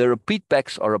 So the repeat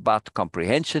backs are about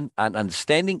comprehension and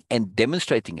understanding and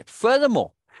demonstrating it.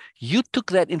 Furthermore, you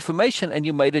took that information and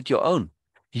you made it your own.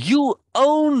 You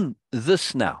own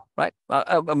this now, right?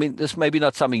 I mean, this may be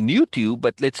not something new to you,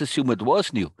 but let's assume it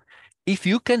was new. If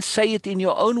you can say it in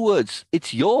your own words,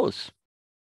 it's yours.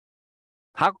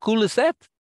 How cool is that?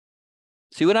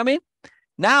 See what I mean?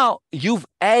 Now you've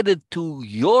added to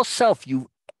yourself.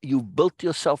 You've built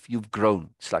yourself. You've grown.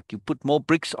 It's like you put more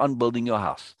bricks on building your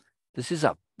house. This is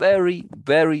a very,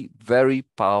 very, very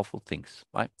powerful things,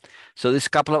 right? So there's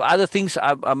a couple of other things.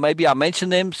 Maybe I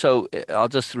mentioned them, so I'll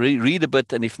just read a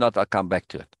bit, and if not, I'll come back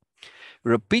to it.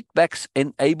 Repeat backs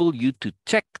enable you to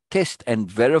check, test,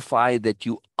 and verify that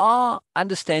you are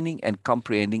understanding and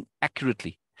comprehending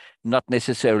accurately, not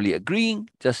necessarily agreeing,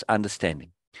 just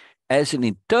understanding. As an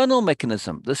internal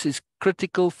mechanism, this is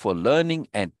critical for learning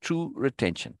and true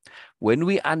retention. When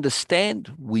we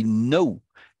understand, we know.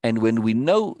 And when we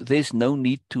know, there's no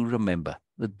need to remember.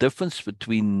 The difference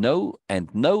between know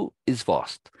and know is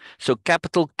vast. So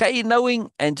capital K knowing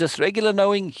and just regular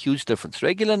knowing, huge difference.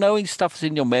 Regular knowing, stuff's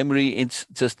in your memory, it's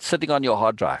just sitting on your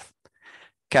hard drive.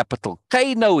 Capital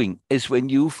K knowing is when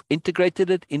you've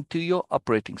integrated it into your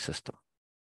operating system.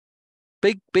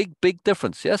 Big, big, big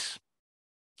difference, yes?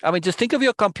 I mean, just think of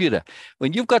your computer.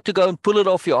 When you've got to go and pull it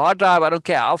off your hard drive, I don't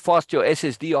care how fast your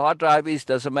SSD or hard drive is,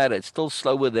 doesn't matter. It's still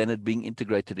slower than it being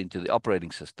integrated into the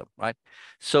operating system, right?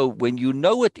 So when you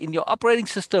know it in your operating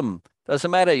system,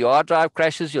 doesn't matter. Your hard drive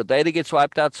crashes, your data gets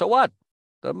wiped out, so what?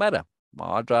 Doesn't matter. My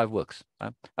hard drive works.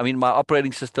 Right? I mean, my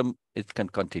operating system, it can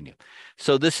continue.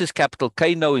 So this is capital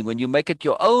K knowing. When you make it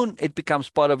your own, it becomes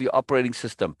part of your operating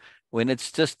system. When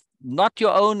it's just not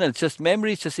your own, and it's just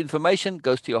memory, it's just information,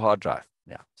 goes to your hard drive.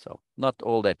 Yeah, so not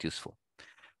all that useful.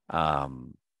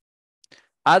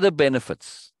 Other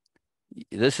benefits.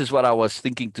 This is what I was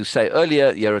thinking to say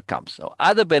earlier. Here it comes. So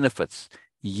other benefits.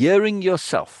 Hearing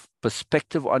yourself,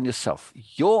 perspective on yourself,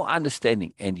 your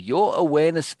understanding and your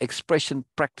awareness, expression,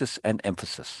 practice, and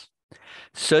emphasis.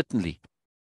 Certainly,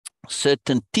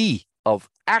 certainty of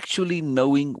actually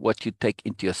knowing what you take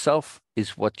into yourself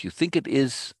is what you think it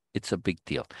is. It's a big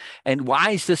deal. And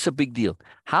why is this a big deal?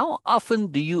 How often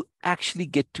do you actually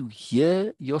get to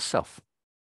hear yourself?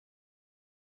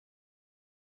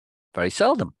 Very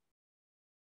seldom.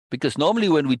 Because normally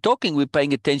when we're talking, we're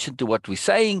paying attention to what we're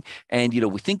saying, and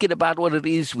we're thinking about what it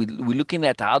is. We're looking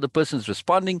at how the person's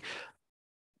responding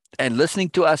and listening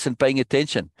to us and paying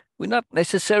attention. We're not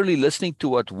necessarily listening to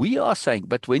what we are saying,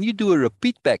 but when you do a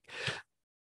repeat back,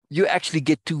 you actually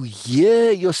get to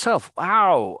hear yourself.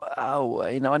 Wow,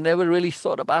 I never really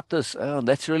thought about this. Oh,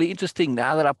 that's really interesting.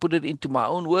 Now that I put it into my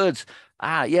own words,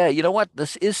 yeah, you know what?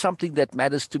 This is something that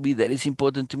matters to me, that is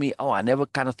important to me. Oh, I never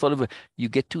kind of thought of it. You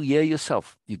get to hear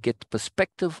yourself. You get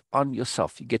perspective on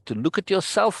yourself. You get to look at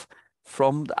yourself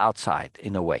from the outside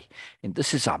in a way. And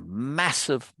this is a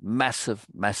massive, massive,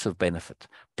 massive benefit.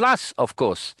 Plus, of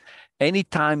course,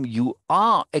 anytime you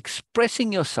are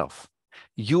expressing yourself,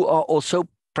 you are also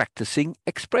practicing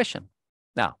expression.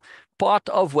 Now, part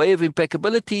of Way of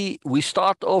Impeccability, we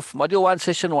start off, Module 1,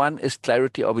 Session 1 is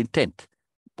clarity of intent.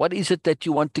 What is it that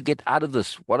you want to get out of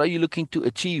this? What are you looking to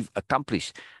achieve,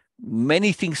 accomplish?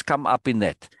 Many things come up in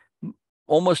that.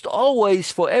 Almost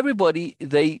always for everybody,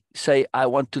 they say, I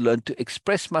want to learn to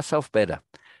express myself better.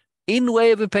 In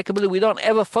Way of Impeccability, we don't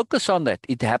ever focus on that.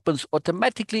 It happens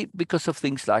automatically because of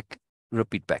things like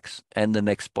repeat backs and the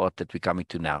next part that we're coming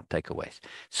to now, takeaways.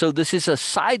 So this is a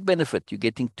side benefit. You're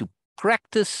getting to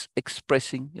practice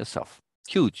expressing yourself.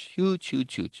 Huge, huge,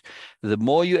 huge, huge. The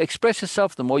more you express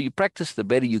yourself, the more you practice, the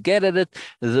better you get at it,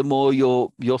 the more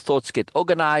your thoughts get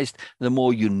organized, the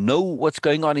more you know what's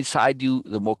going on inside you,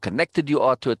 the more connected you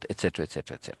are to it, etc.,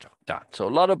 etc., etc. Yeah. So a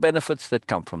lot of benefits that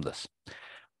come from this.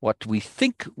 What we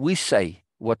think we say,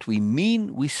 what we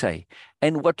mean we say,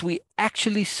 and what we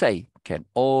actually say can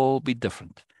all be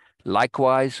different.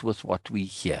 Likewise with what we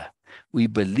hear. We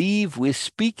believe we're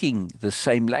speaking the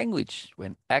same language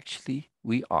when actually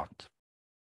we aren't.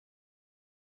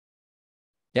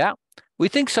 Yeah, we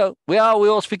think so. We're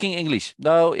all speaking English.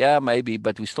 No, yeah, maybe,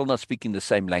 but we're still not speaking the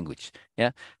same language.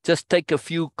 Yeah, just take a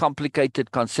few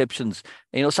complicated conceptions,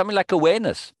 something like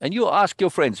awareness. And you ask your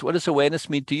friends, what does awareness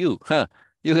mean to you? Huh?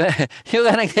 You're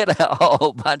going to get a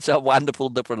whole bunch of wonderful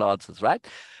different answers, right?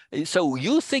 So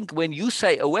you think when you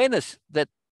say awareness that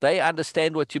they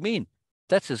understand what you mean.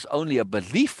 That's just only a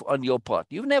belief on your part.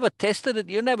 You've never tested it.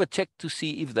 You never checked to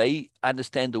see if they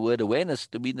understand the word awareness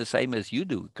to mean the same as you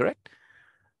do, correct?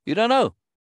 You don't know.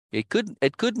 It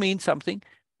could mean something,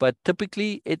 but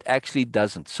typically it actually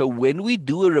doesn't. So when we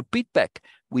do a repeat back,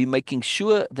 we're making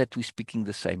sure that we're speaking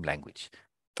the same language.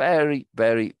 Very,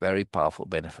 very, very powerful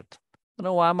benefit. I don't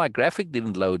know why my graphic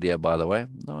didn't load here, by the way.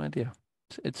 No idea.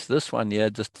 It's this one here,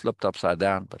 just flipped upside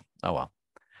down, but oh well.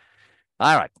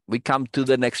 All right, we come to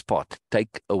the next part,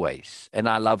 takeaways. And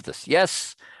I love this.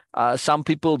 Yes, some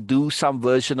people do some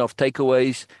version of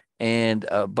takeaways,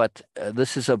 but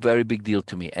this is a very big deal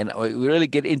to me. And we really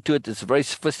get into it. It's a very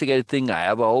sophisticated thing. I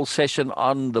have a whole session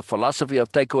on the philosophy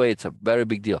of takeaway. It's a very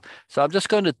big deal. So I'm just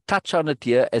going to touch on it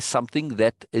here as something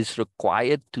that is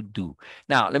required to do.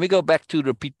 Now, let me go back to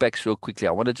repeat backs real quickly.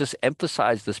 I want to just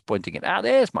emphasize this point again.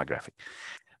 There's my graphic.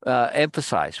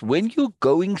 Emphasize when you're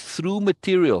going through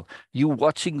material, you're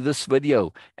watching this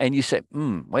video and you say,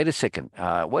 wait a second,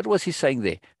 what was he saying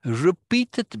there?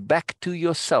 Repeat it back to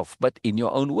yourself, but in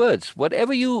your own words.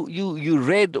 Whatever you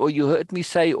read or you heard me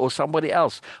say or somebody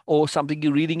else or something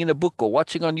you're reading in a book or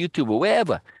watching on YouTube or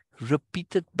wherever,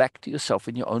 repeat it back to yourself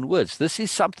in your own words. This is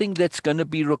something that's going to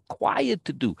be required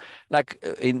to do. Like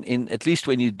in at least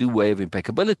when you do Way of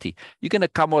Impeccability, you're going to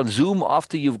come on Zoom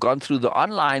after you've gone through the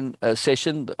online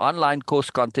session, the online course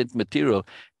content material,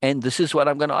 and this is what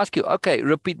I'm going to ask you. Okay,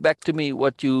 repeat back to me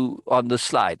what you on the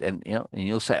slide, and and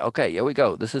you'll say, okay, here we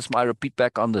go. This is my repeat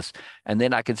back on this, and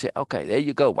then I can say, okay, there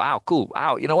you go. Wow, cool.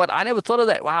 Wow, you know what? I never thought of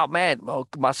that. Wow, man, well,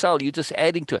 Marcel, you're just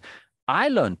adding to it. I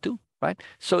learned too. Right.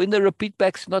 So in the repeat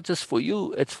backs, not just for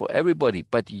you, it's for everybody,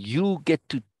 but you get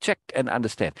to check and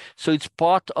understand. So it's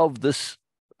part of this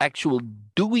actual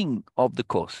doing of the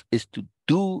course is to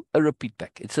do a repeat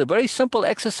back. It's a very simple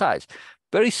exercise,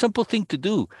 very simple thing to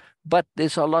do, but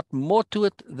there's a lot more to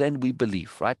it than we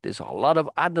believe, right? There's a lot of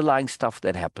underlying stuff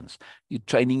that happens. You're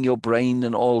training your brain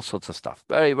and all sorts of stuff.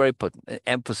 Very, very potent.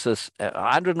 Emphasis,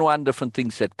 101 different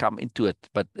things that come into it,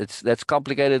 but that's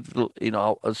complicated.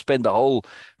 I'll spend the whole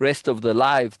rest of the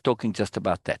live talking just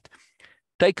about that.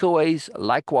 Takeaways,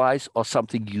 likewise, are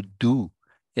something you do.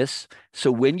 Yes.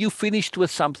 So when you finished with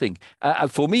something,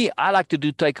 for me, I like to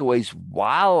do takeaways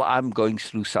while I'm going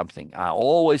through something. I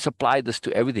always apply this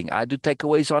to everything. I do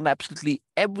takeaways on absolutely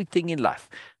everything in life.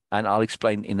 And I'll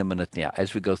explain in a minute now.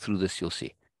 As we go through this, you'll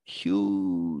see.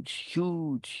 Huge,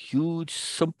 huge, huge,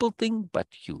 simple thing, but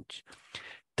huge.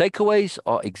 Takeaways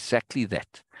are exactly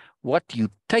that. What you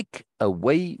take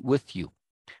away with you,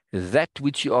 that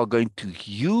which you are going to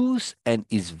use and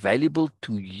is valuable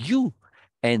to you,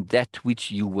 and that which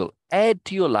you will add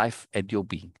to your life and your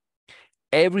being.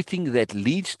 Everything that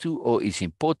leads to or is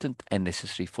important and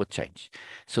necessary for change.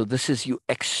 So this is you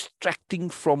extracting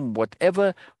from what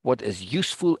is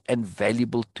useful and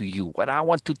valuable to you. What I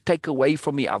want to take away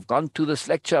from me. I've gone to this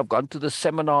lecture, I've gone to this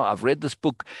seminar, I've read this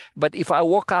book, but if I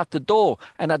walk out the door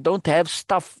and I don't have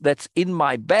stuff that's in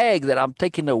my bag that I'm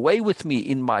taking away with me,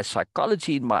 in my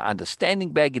psychology, in my understanding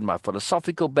bag, in my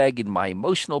philosophical bag, in my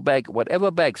emotional bag, whatever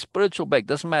bag, spiritual bag,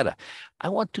 doesn't matter. I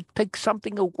want to take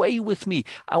something away with me.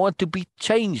 I want to be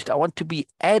changed. I want to be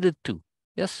added to.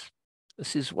 Yes,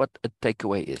 this is what a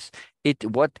takeaway is.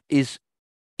 What is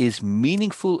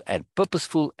meaningful and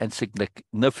purposeful and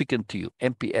significant to you.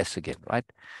 MPS again, right?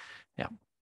 Yeah.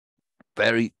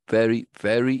 Very, very,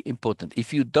 very important.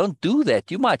 If you don't do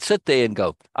that, you might sit there and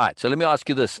go, all right, so let me ask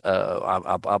you this.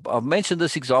 I've mentioned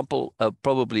this example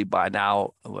probably by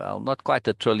now, well, not quite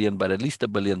 1 trillion, but at least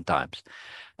 1 billion times.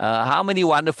 How many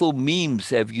wonderful memes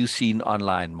have you seen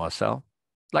online, Marcel?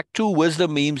 Like true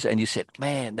wisdom memes, and you said,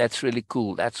 man, that's really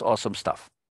cool. That's awesome stuff.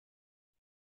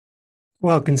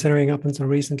 Well, considering up until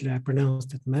recently, I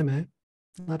pronounced it meme,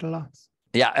 not a lot.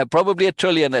 Yeah, probably 1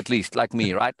 trillion at least, like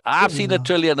me, right? I've seen 1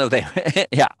 trillion of them.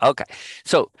 Yeah, okay.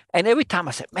 So, and every time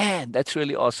I said, man, that's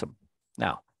really awesome.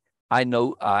 Now, I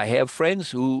know I have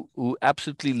friends who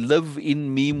absolutely live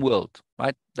in meme world,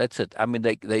 right? That's it. I mean,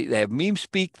 they have meme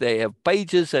speak, they have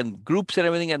pages and groups and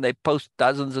everything, and they post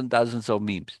dozens and dozens of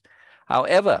memes.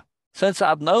 However, since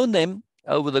I've known them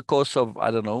over the course of,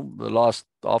 I don't know, the last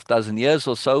half dozen years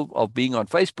or so of being on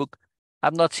Facebook,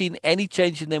 I've not seen any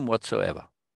change in them whatsoever.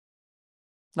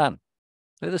 None.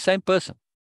 They're the same person,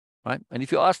 right? And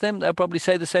if you ask them, they'll probably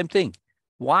say the same thing.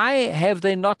 Why have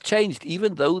they not changed,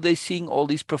 even though they're seeing all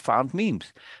these profound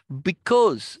memes?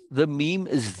 Because the meme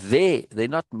is there. They're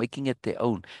not making it their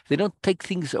own. They don't take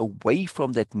things away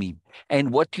from that meme. And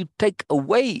what you take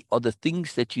away are the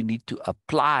things that you need to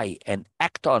apply and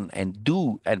act on and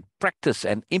do and practice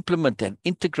and implement and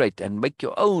integrate and make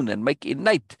your own and make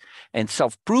innate and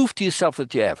self-prove to yourself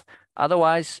that you have.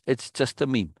 Otherwise, it's just a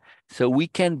meme. So we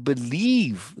can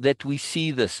believe that we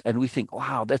see this and we think,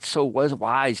 wow, that's so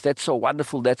wise, that's so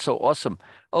wonderful, that's so awesome.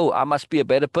 Oh, I must be a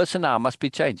better person now, I must be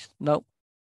changed. No.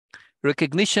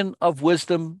 Recognition of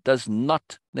wisdom does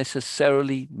not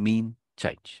necessarily mean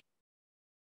change.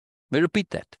 Let me repeat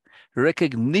that.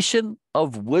 Recognition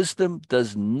of wisdom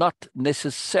does not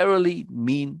necessarily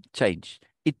mean change.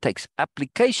 It takes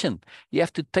application. You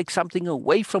have to take something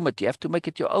away from it. You have to make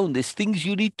it your own. There's things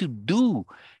you need to do.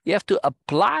 You have to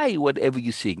apply whatever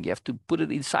you're seeing. You have to put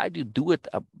it inside you, do it,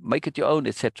 make it your own,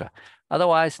 etc.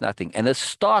 Otherwise, nothing. And it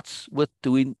starts with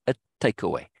doing a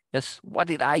takeaway. Yes, what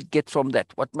did I get from that?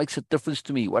 What makes a difference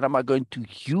to me? What am I going to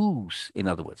use, in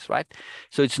other words, right?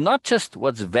 So it's not just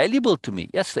what's valuable to me.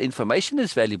 Yes, the information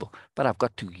is valuable, but I've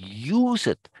got to use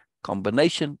it.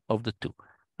 Combination of the two.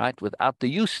 Right? Without the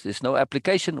use, there's no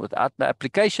application. Without the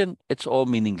application, it's all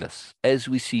meaningless, as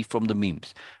we see from the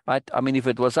memes. Right? I mean, if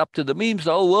it was up to the memes,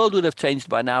 the whole world would have changed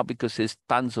by now because there's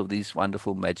tons of these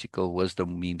wonderful, magical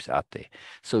wisdom memes out there.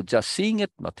 So just seeing it,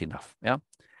 not enough. Yeah.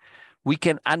 We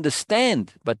can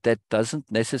understand, but that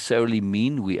doesn't necessarily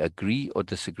mean we agree or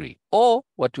disagree. Or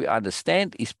what we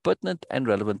understand is pertinent and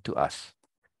relevant to us.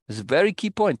 It's a very key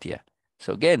point here.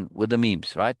 So again, with the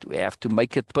memes, right? We have to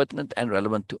make it pertinent and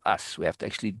relevant to us. We have to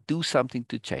actually do something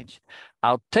to change.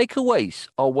 Our takeaways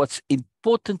are what's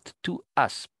important to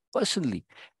us personally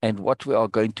and what we are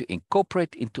going to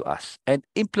incorporate into us and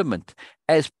implement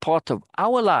as part of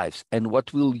our lives and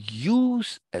what we'll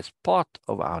use as part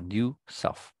of our new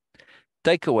self.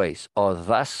 Takeaways are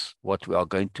thus what we are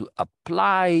going to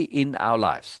apply in our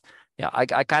lives. Yeah, I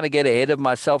kind of get ahead of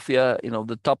myself here.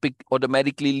 The topic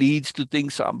automatically leads to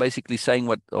things. So I'm basically saying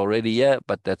what already here,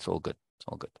 but that's all good. It's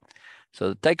all good. So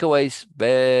the takeaways,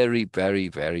 very, very,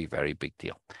 very, very big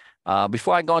deal.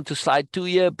 Before I go on to slide 2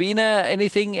 here, Bina,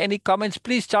 any comments?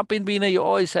 Please jump in, Bina. You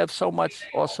always have so much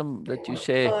awesome that you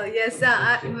share. Oh yes,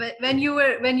 when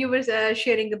you were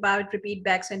sharing about repeat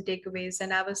backs and takeaways,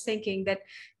 and I was thinking that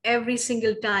every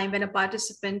single time when a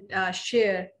participant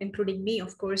share, including me,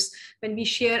 of course, when we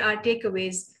share our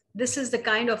takeaways, this is the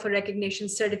kind of a recognition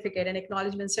certificate and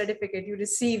acknowledgement certificate you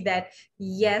receive, that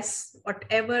yes,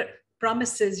 whatever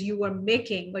promises you were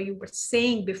making or you were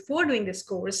saying before doing this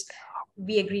course,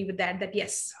 we agree with that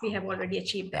yes, we have already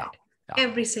achieved that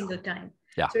every single time.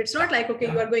 Yeah. So it's not like,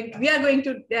 okay, we are going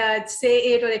to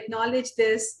say it or acknowledge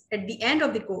this at the end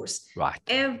of the course. Right.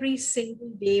 Every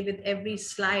single day with every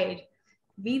slide,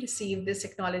 we receive this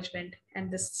acknowledgement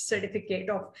and this certificate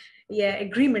of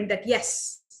agreement that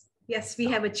yes, we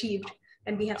have achieved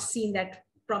and we have seen that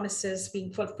promises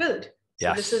being fulfilled.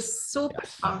 So this is so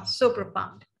profound, so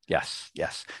profound. Yes,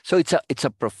 yes. So it's a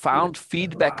profound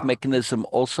feedback mechanism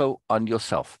also on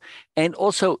yourself. And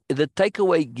also the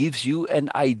takeaway gives you an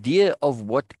idea of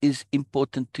what is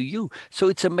important to you. So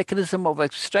it's a mechanism of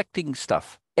extracting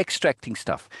stuff.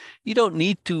 You don't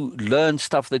need to learn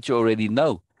stuff that you already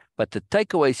know. But the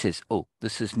takeaway says, oh,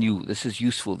 this is new, this is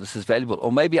useful, this is valuable.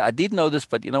 Or maybe I did know this,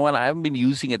 but you know what, I haven't been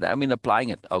using it, I haven't been applying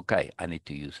it. Okay, I need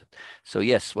to use it. So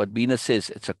yes, what Bina says,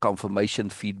 it's a confirmation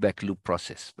feedback loop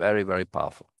process. Very, very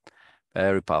powerful.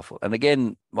 Very powerful. And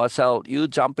again, Marcel, you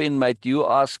jump in, mate. You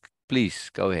ask, please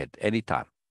go ahead. Anytime.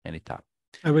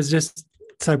 I was just,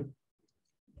 so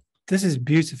this is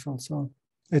beautiful. So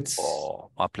it's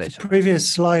my pleasure. The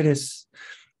previous slide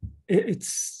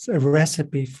it's a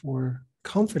recipe for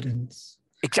confidence.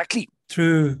 Exactly.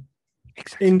 Through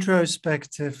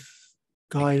introspective,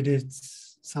 guided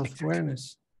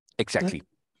self-awareness. Exactly.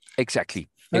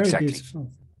 Very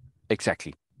beautiful.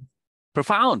 Exactly.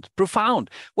 Profound.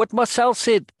 What Marcel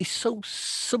said is so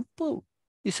simple.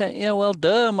 You say, yeah, well,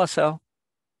 duh, Marcel.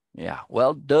 Yeah,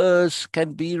 well, does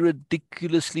can be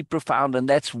ridiculously profound, and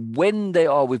that's when they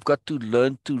are. We've got to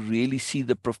learn to really see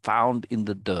the profound in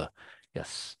the duh.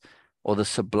 Yes. Or the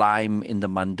sublime in the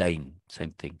mundane.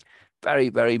 Same thing. Very,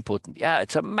 very important. Yeah,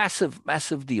 it's a massive,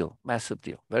 massive deal.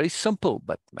 Very simple,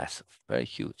 but massive. Very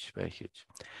huge.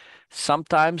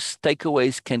 Sometimes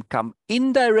takeaways can come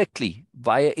indirectly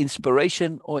via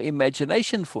inspiration or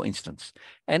imagination, for instance,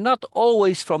 and not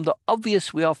always from the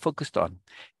obvious we are focused on.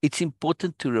 It's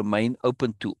important to remain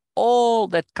open to all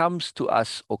that comes to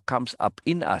us or comes up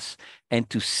in us, and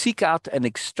to seek out and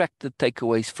extract the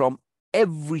takeaways from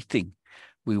everything.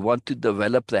 We want to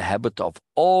develop the habit of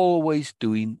always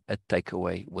doing a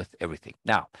takeaway with everything.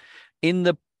 Now,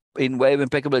 in Way of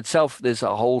Impeccable itself, there's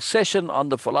a whole session on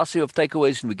the philosophy of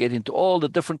takeaways, and we get into all the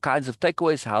different kinds of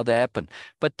takeaways, how they happen.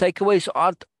 But takeaways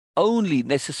aren't only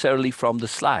necessarily from the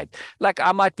slide. Like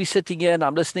I might be sitting here and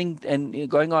I'm listening and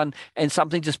going on, and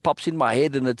something just pops in my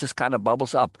head and it just kind of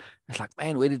bubbles up. It's like,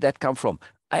 man, where did that come from?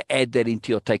 I add that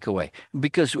into your takeaway,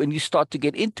 because when you start to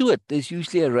get into it, there's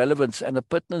usually a relevance and a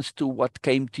pertinence to what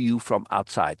came to you from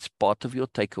outside. It's part of your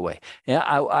takeaway. Yeah,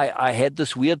 I had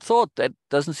this weird thought that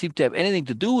doesn't seem to have anything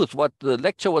to do with what the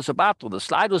lecture was about, or the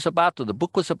slide was about, or the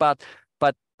book was about.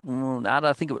 But now that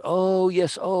I think of it, oh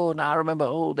yes, now I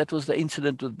remember, that was the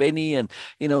incident with Benny, and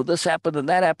this happened and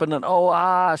that happened, and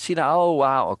see now, oh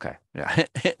wow, okay. Yeah.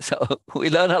 So we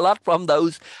learn a lot from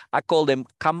those. I call them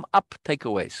come up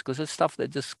takeaways, because it's stuff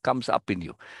that just comes up in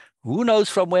you. Who knows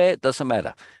from where? It doesn't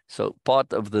matter. So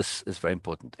part of this is very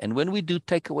important. And when we do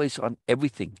takeaways on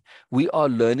everything, we are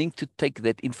learning to take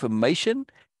that information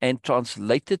and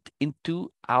translate it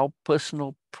into our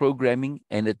personal programming.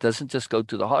 And it doesn't just go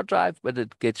to the hard drive, but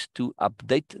it gets to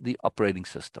update the operating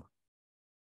system.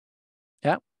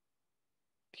 Yeah.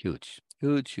 Huge.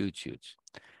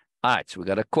 All right, so we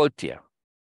got a quote here.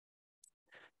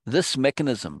 This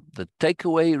mechanism, the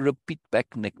takeaway repeat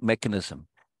back mechanism,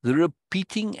 the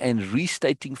repeating and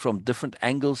restating from different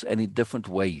angles and in different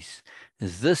ways,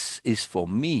 this is for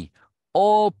me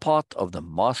all part of the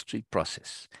mastery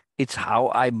process. It's how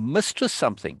I mistress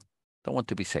something. Don't want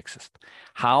to be sexist.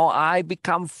 How I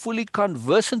become fully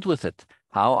conversant with it.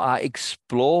 how I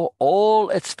explore all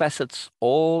its facets,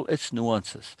 all its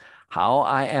nuances, how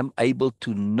I am able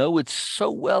to know it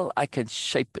so well I can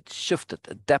shape it, shift it,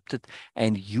 adapt it,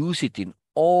 and use it in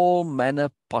all manner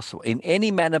possible, in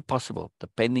any manner possible,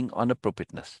 depending on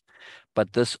appropriateness.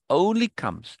 But this only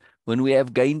comes when we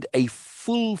have gained a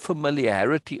full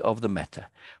familiarity of the matter,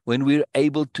 when we're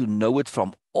able to know it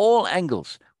from all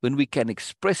angles, when we can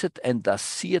express it and thus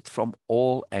see it from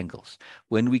all angles,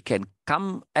 when we can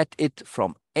come at it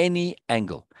from any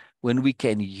angle, when we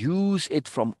can use it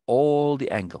from all the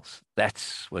angles.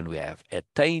 That's when we have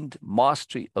attained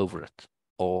mastery over it,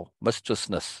 or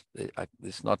mistressness.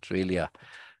 It's not really a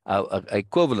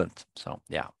equivalent. So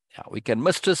yeah, we can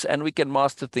mistress and we can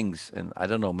master things. And I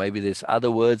don't know, maybe there's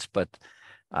other words, but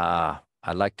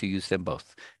I like to use them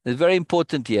both. It's very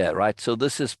important here, right? So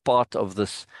this is part of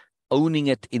this owning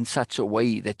it in such a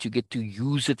way that you get to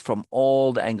use it from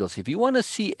all the angles. If you want to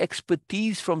see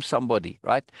expertise from somebody,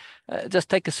 right, just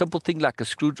take a simple thing like a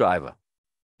screwdriver.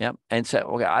 Yeah, and say,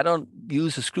 okay, I don't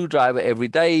use a screwdriver every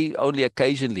day, only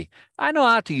occasionally. I know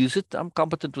how to use it. I'm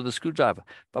competent with a screwdriver.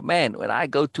 But man, when I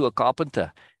go to a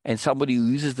carpenter and somebody who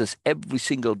uses this every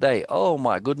single day, oh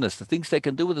my goodness, the things they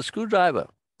can do with a screwdriver,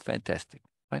 fantastic,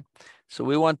 right? So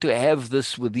we want to have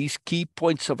this with these key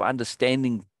points of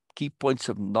understanding, key points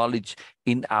of knowledge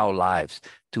in our lives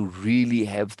to really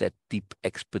have that deep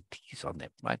expertise on them,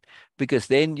 right? Because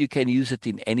then you can use it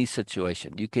in any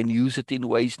situation. You can use it in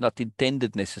ways not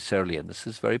intended necessarily, and this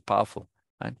is very powerful,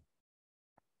 right?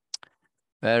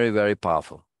 Very, very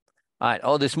powerful. All right.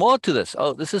 Oh, there's more to this.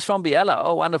 Oh, this is from Biella.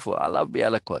 Oh, wonderful. I love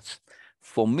Biella quotes.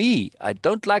 For me, I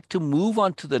don't like to move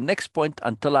on to the next point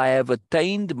until I have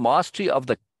attained mastery of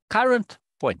the current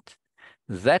point.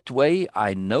 That way,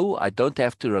 I know I don't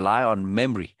have to rely on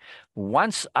memory.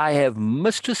 Once I have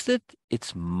mistressed it,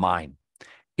 it's mine.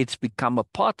 It's become a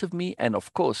part of me. And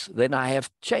of course, then I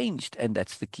have changed. And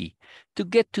that's the key. To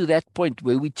get to that point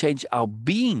where we change our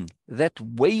being, that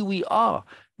way we are,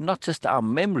 not just our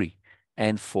memory.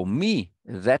 And for me,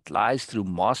 that lies through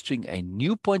mastering a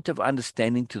new point of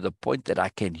understanding to the point that I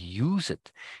can use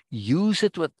it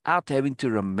without having to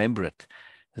remember it.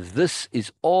 This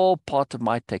is all part of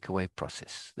my takeaway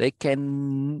process. There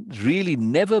can really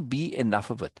never be enough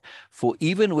of it. For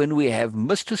even when we have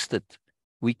mistressed it,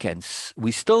 we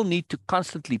still need to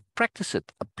constantly practice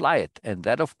it, apply it, and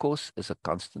that, of course, is a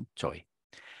constant joy.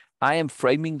 I am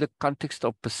framing the context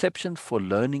of perception for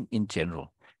learning in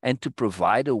general, and to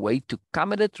provide a way to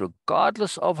come at it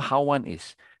regardless of how one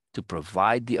is, to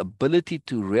provide the ability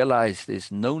to realize there's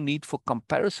no need for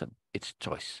comparison. It's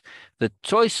choice. The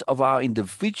choice of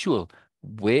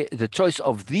the choice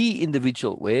of the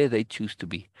individual where they choose to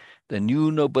be. The new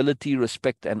nobility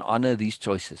respect and honor these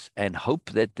choices and hope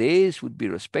that theirs would be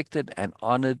respected and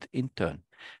honored in turn.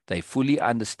 They fully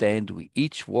understand we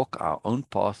each walk our own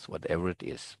path, whatever it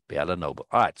is. Biella Noble.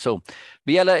 All right, so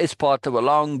Biella is part of a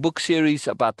long book series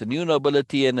about the new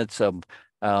nobility, and it's a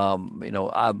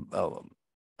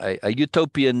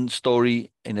utopian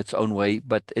story in its own way,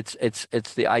 but it's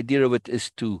the idea of it is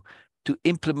to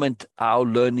implement our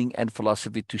learning and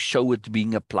philosophy to show it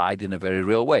being applied in a very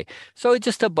real way. So it's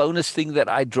just a bonus thing that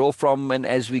I draw from, and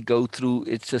as we go through,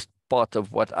 it's just part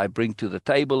of what I bring to the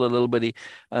table a little bit.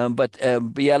 But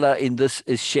Biella in this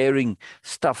is sharing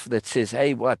stuff that says,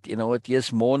 hey,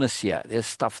 here's moreness here. There's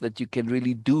stuff that you can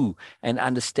really do and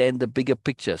understand the bigger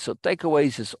picture. So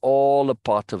takeaways is all a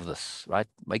part of this, right?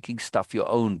 Making stuff your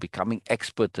own, becoming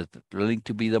expert at it, learning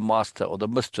to be the master or the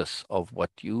mistress of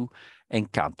what you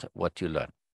encounter, what you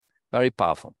learn. Very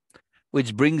powerful.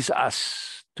 Which brings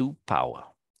us to power.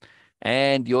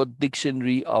 And your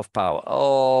dictionary of power.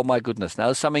 Oh my goodness.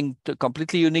 Now something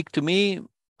completely unique to me.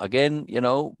 Again,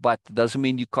 but doesn't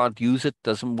mean you can't use it.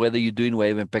 Doesn't whether you're doing Way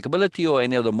of Impeccability or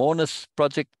any of the Mourners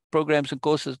project programs and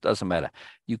courses, doesn't matter.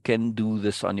 You can do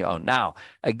this on your own. Now,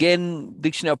 again,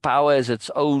 Dictionary of Power is its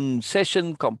own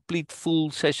session, complete full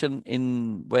session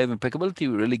in Way of Impeccability.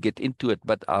 We really get into it,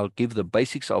 but I'll give the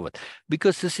basics of it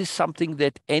because this is something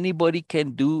that anybody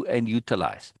can do and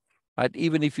utilize. Right?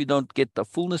 Even if you don't get the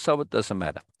fullness of it, doesn't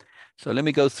matter. So let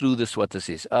me go through what this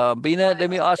is. Bina, let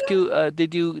me ask you,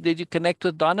 did you connect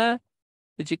with Donna?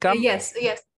 Did she come? Yes.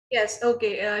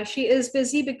 Okay. She is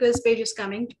busy because Paige is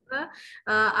coming to her.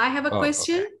 I have a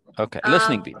question. Okay.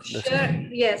 Listening, Bina.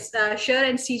 Yes. Sher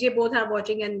and CJ both are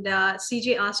watching, and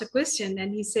CJ asked a question,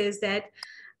 and he says that,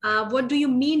 what do you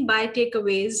mean by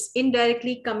takeaways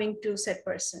indirectly coming to said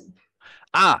person?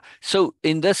 So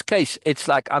in this case, it's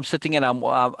like I'm sitting and I'm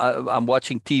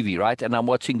watching TV, right? And I'm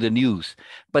watching the news.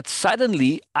 But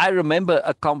suddenly I remember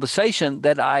a conversation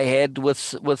that I had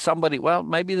with somebody. Well,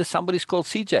 maybe the somebody's called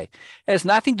CJ. It has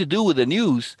nothing to do with the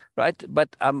news, right?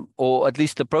 But or at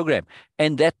least the program.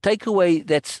 And that takeaway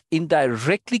that's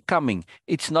indirectly coming,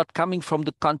 it's not coming from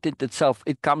the content itself.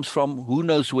 It comes from who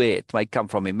knows where. It might come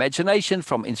from imagination,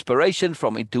 from inspiration,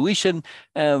 from intuition,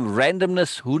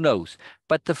 randomness, who knows.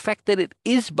 But the fact that it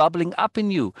is bubbling up in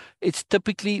you, it's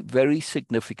typically very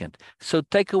significant. So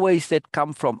takeaways that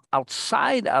come from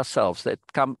outside ourselves, that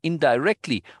come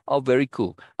indirectly, are very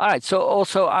cool. All right. So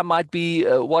also I might be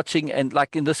watching, and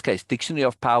like in this case, Dictionary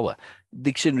of Power.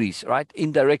 Dictionaries, right?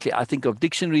 Indirectly, I think of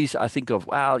dictionaries. I think of,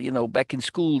 well, back in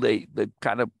school, they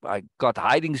kind of, I got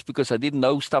hidings because I didn't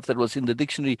know stuff that was in the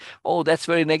dictionary. Oh, that's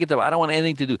very negative. I don't want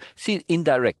anything to do. See,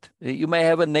 indirect. You may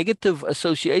have a negative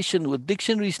association with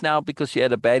dictionaries now because you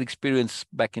had a bad experience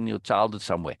back in your childhood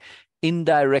somewhere.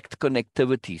 Indirect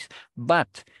connectivities.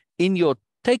 But in your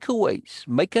takeaways,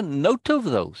 make a note of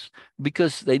those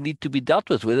because they need to be dealt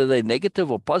with, whether they're negative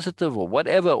or positive or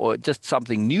whatever, or just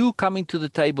something new coming to the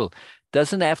table.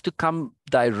 Doesn't have to come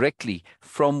directly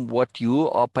from what you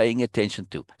are paying attention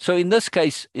to. So in this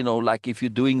case, like if you're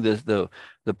doing the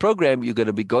program, you're going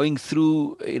to be going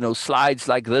through, slides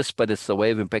like this, but it's the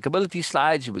Way of Impeccability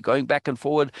slides. You'll be going back and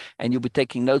forward and you'll be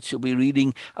taking notes. You'll be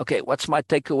reading, okay, what's my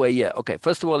takeaway here? Okay,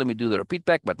 first of all, let me do the repeat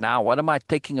back. But now what am I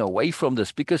taking away from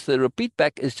this? Because the repeat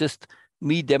back is just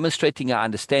me demonstrating I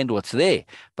understand what's there.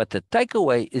 But the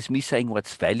takeaway is me saying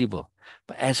what's valuable.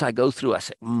 But as I go through, I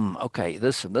say, okay,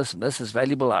 this and this and this is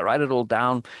valuable. I write it all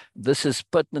down. This is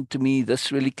pertinent to me.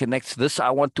 This really connects. This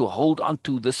I want to hold on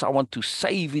to. This I want to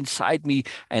save inside me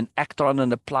and act on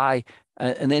and apply.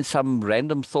 And then some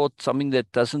random thought, something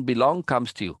that doesn't belong,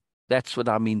 comes to you. That's what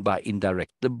I mean by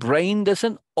indirect. The brain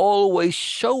doesn't always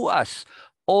show us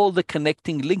all the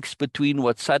connecting links between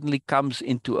what suddenly comes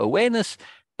into awareness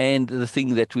and the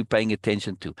thing that we're paying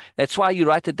attention to. That's why you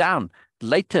write it down.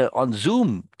 Later on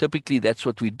Zoom, typically that's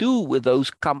what we do with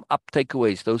those come up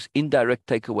takeaways, those indirect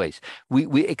takeaways.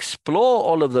 We explore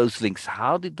all of those links.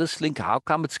 How did this link, how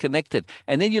come it's connected?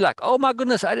 And then you're like, oh my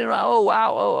goodness, I didn't know. Oh,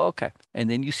 wow. Oh, okay.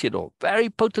 And then you see it all. Very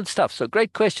potent stuff. So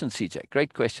great question, CJ.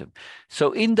 Great question.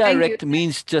 So indirect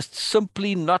means just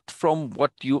simply not from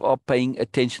what you are paying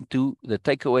attention to. The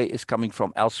takeaway is coming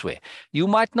from elsewhere. You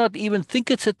might not even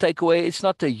think it's a takeaway. It's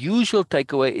not a usual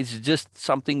takeaway. It's just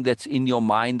something that's in your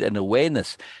mind and awareness.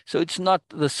 So it's not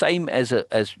the same as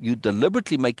you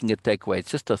deliberately making a takeaway.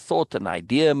 It's just a thought, an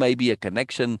idea, maybe a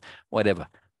connection, whatever.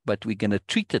 But we're going to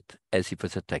treat it as if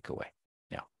it's a takeaway.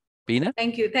 Yeah. Bina?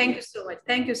 Thank you so much.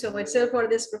 Thank you so much, sir, for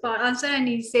this profound answer. And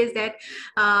he says that,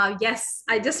 yes,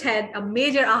 I just had a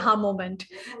major aha moment.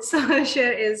 So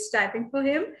Cher is typing for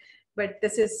him. But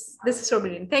this is so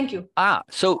brilliant. Thank you.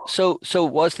 So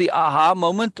was the aha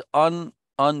moment on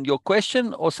your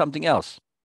question or something else?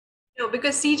 No,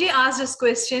 because CJ asked this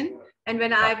question, and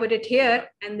when I put it here,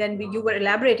 and then you were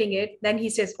elaborating it, then he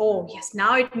says, "Oh, yes,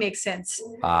 now it makes sense."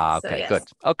 Okay, so, yes. Good.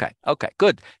 Okay,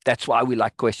 good. That's why we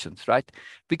like questions, right?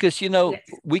 Because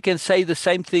we can say the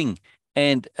same thing,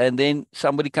 and then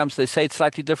somebody comes, they say it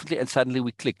slightly differently, and suddenly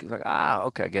we click. It's like,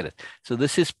 okay, I get it. So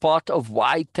this is part of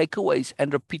why takeaways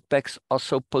and repeat backs are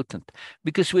so potent.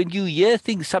 Because when you hear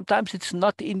things, sometimes it's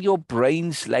not in your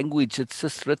brain's language. It's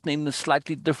just written in a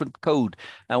slightly different code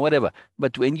and whatever.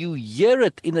 But when you hear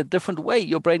it in a different way,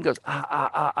 your brain goes,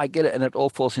 I get it, and it all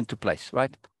falls into place,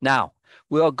 right? Now,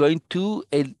 we are going to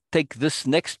take this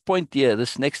next point here,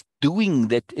 this next doing,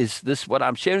 that is this, what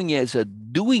I'm sharing here is a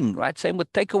doing, right? Same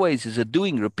with takeaways is a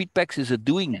doing, repeat backs is a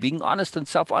doing, being honest and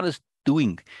self-honest,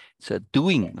 doing. It's a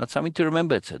doing, not something to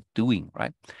remember, it's a doing,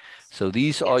 right? So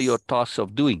these are your tasks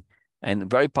of doing. And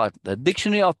very part, the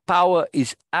Dictionary of Power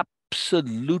is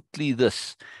absolutely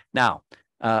this. Now,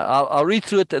 I'll read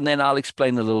through it and then I'll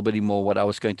explain a little bit more what I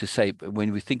was going to say. But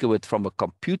when we think of it from a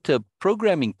computer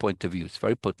programming point of view, it's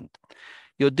very potent.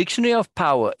 Your Dictionary of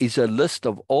Power is a list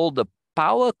of all the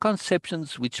power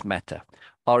conceptions which matter,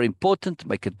 are important,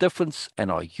 make a difference, and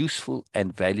are useful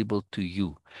and valuable to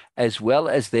you, as well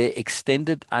as their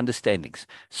extended understandings.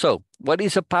 So, what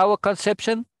is a power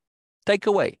conception?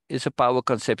 Takeaway is a power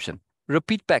conception.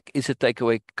 Repeat back is a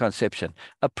takeaway conception.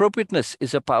 Appropriateness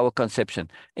is a power conception.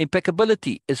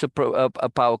 Impeccability is a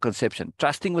power conception.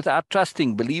 Trusting without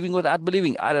trusting, believing without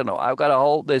believing. I don't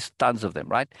know. There's tons of them,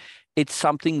 right? It's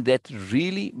something that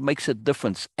really makes a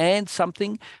difference and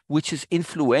something which is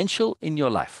influential in your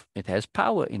life. It has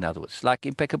power, in other words, like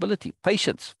impeccability,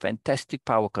 patience, fantastic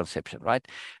power conception, right?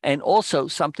 And also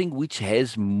something which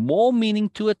has more meaning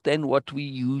to it than what we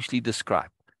usually describe.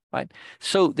 right?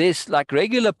 So there's like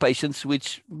regular patience,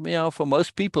 which, for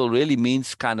most people really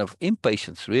means kind of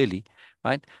impatience, really,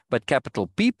 right? But capital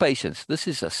P patience, this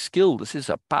is a skill, this is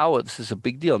a power, this is a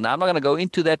big deal. Now, I'm not going to go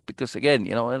into that because, again,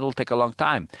 it'll take a long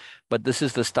time. But this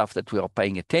is the stuff that we are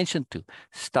paying attention to,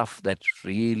 stuff that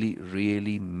really,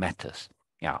 really matters.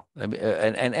 Yeah,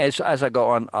 and as I go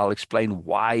on, I'll explain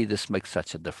why this makes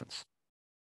such a difference.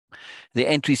 The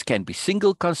entries can be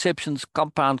single conceptions,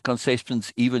 compound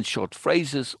conceptions, even short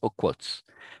phrases or quotes.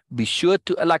 Be sure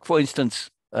to, like for instance,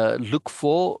 look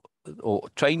for or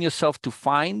train yourself to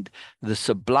find the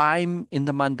sublime in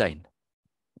the mundane.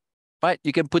 Right?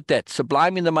 You can put that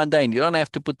sublime in the mundane. You don't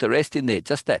have to put the rest in there,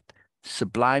 just that.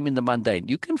 Sublime in the mundane.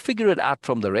 You can figure it out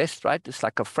from the rest, right? It's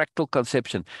like a fractal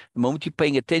conception. The moment you're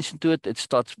paying attention to it, it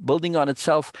starts building on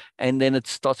itself, and then it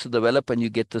starts to develop, and you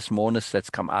get this moreness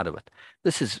that's come out of it.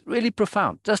 This is really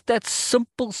profound. Just that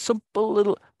simple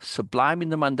little sublime in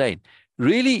the mundane.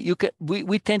 Really,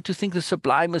 we tend to think the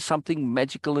sublime is something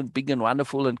magical and big and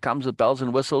wonderful and comes with bells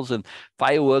and whistles and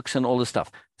fireworks and all this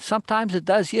stuff. Sometimes it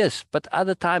does, yes, but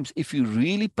other times, if you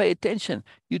really pay attention,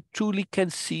 you truly can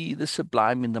see the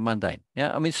sublime in the mundane.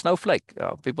 Yeah, I mean, snowflake.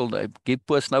 People give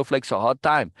poor snowflakes a hard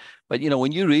time, but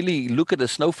when you really look at a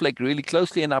snowflake really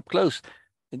closely and up close,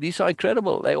 these are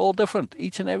incredible. They're all different,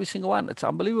 each and every single one. It's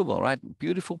unbelievable, right?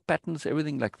 Beautiful patterns,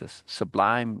 everything like this.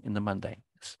 Sublime in the mundane.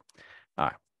 Yes. All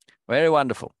right. Very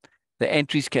wonderful. The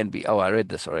entries can be, I read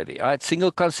this already. All right,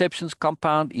 single conceptions,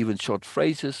 compound, even short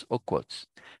phrases or quotes.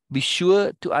 Be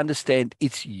sure to understand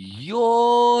it's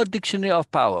your dictionary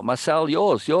of power. Marcel,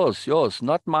 yours,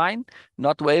 not mine,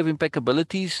 not Way of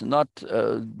Impeccabilities, not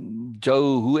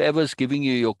Joe, whoever's giving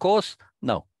you your course.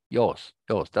 No, yours.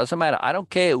 Doesn't matter. I don't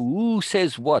care who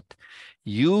says what.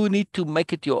 You need to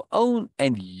make it your own,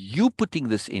 and you putting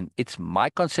this in. It's my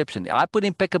conception. I put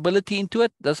impeccability into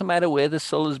it. Doesn't matter where the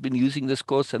soul has been using this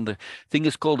course, and the thing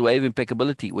is called Way of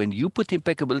Impeccability. When you put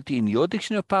impeccability in your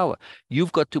dictionary of power,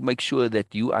 you've got to make sure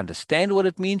that you understand what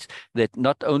it means, that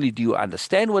not only do you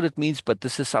understand what it means, but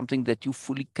this is something that you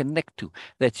fully connect to.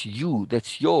 That's you,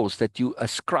 that's yours, that you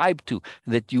ascribe to,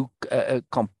 that you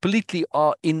completely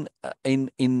are in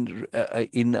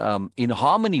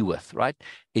harmony with, right?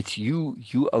 It's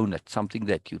you own it, something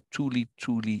that you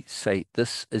truly say,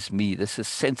 this is me, this is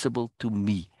sensible to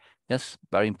me. Yes,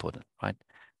 very important, right?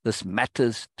 This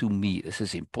matters to me, this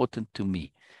is important to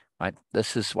me, right?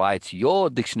 This is why it's your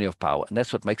dictionary of power, and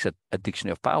that's what makes it a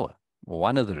dictionary of power,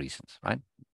 one of the reasons, right?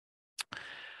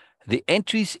 The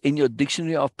entries in your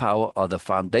dictionary of power are the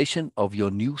foundation of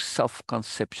your new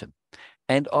self-conception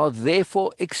and are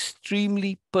therefore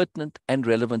extremely pertinent and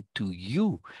relevant to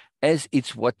you, as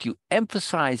it's what you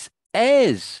emphasize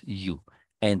as you,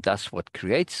 and thus what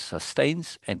creates,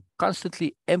 sustains, and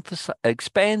constantly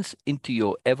expands into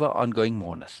your ever ongoing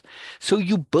moreness. So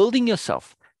you're building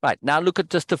yourself. Right, now look at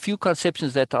just a few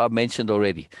conceptions that are mentioned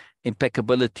already.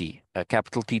 Impeccability,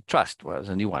 capital T, trust was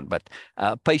a new one, but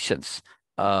patience,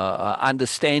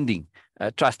 understanding,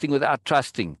 trusting without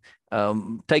trusting,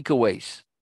 takeaways,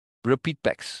 repeat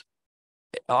backs,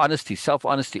 honesty,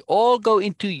 self-honesty, all go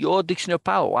into your dictionary of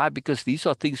power. Why? Because these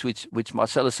are things which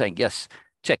Marcel is saying, yes,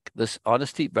 check this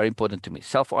honesty, very important to me.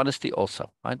 Self-honesty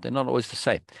also, right? They're not always the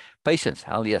same. Patience,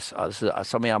 hell yes, this is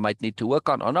something I might need to work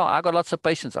on. Oh no, I got lots of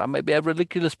patience. I maybe have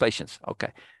ridiculous patience.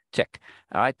 Okay, check.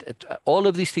 All right, all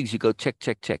of these things you go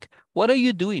check. What are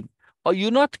you doing? Are you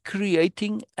not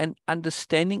creating and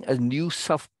understanding a new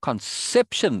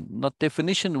self-conception? Not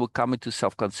definition will come into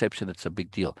self-conception. It's a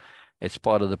big deal. It's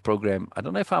part of the program. I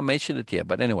don't know if I mentioned it here,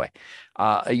 but anyway,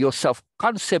 your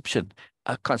self-conception.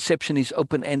 Conception is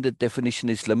open-ended. Definition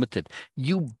is limited.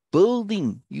 You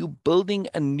building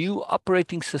a new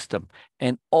operating system,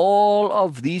 and all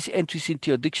of these entries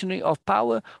into your dictionary of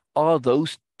power are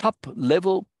those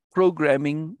top-level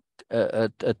programming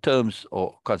terms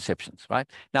or conceptions, right?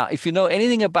 Now, if you know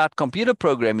anything about computer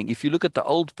programming, if you look at the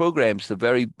old programs, the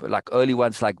very early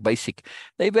ones like BASIC,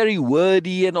 they're very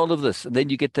wordy and all of this. And then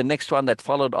you get the next one that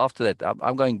followed after that.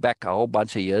 I'm going back a whole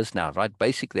bunch of years now, right?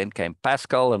 BASIC, then came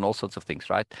Pascal and all sorts of things,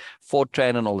 right?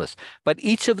 Fortran and all this. But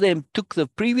each of them took the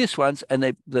previous ones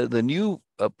and the new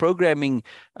programming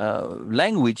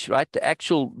language, right? The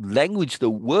actual language, the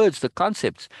words, the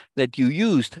concepts that you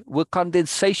used were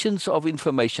condensations of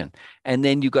information. And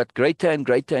then you got greater and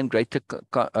greater and greater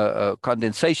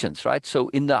condensations, right? So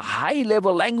in the high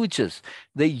level languages,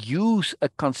 they use a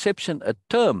conception, a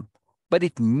term but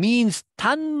it means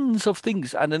tons of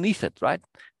things underneath it, right?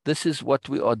 This is what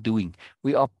we are doing.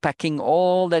 We are packing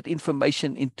all that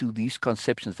information into these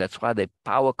conceptions. That's why they're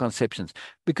power conceptions,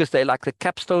 because they're like the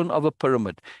capstone of a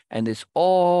pyramid. And there's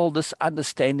all this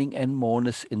understanding and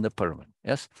moreness in the pyramid.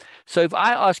 Yes. So if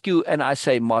I ask you and I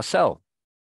say Marcel,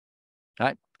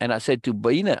 right? And I say to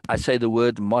Bina, I say the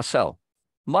word Marcel.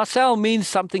 Marcel means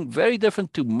something very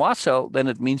different to Marcel than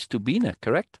it means to Bina,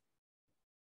 correct?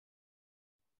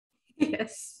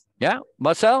 Yes. Yeah,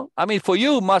 Marcel. I mean, for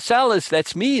you, Marcel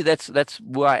that's me. That's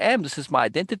who I am. This is my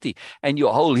identity, and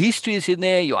your whole history is in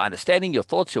there. Your understanding, your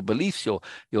thoughts, your beliefs, your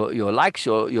likes,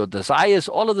 your desires,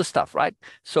 all of the stuff, right?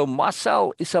 So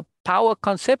Marcel is a power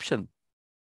conception.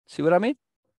 See what I mean?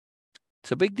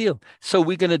 It's a big deal. So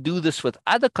we're going to do this with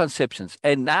other conceptions.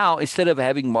 And now, instead of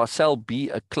having Marcel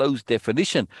be a closed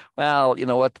definition, well, you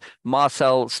know what?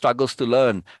 Marcel struggles to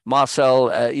learn. Marcel,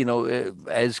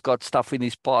 has got stuff in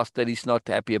his past that he's not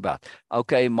happy about.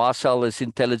 Okay, Marcel is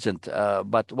intelligent,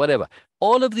 but whatever.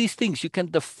 All of these things, you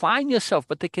can define yourself,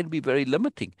 but they can be very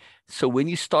limiting. So when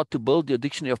you start to build your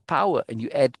dictionary of power and you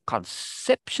add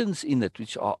conceptions in it,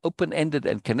 which are open-ended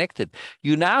and connected,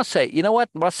 you now say, you know what,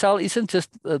 Marcel isn't just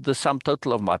the sum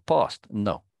total of my past.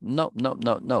 No.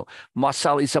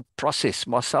 Marcel is a process.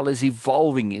 Marcel is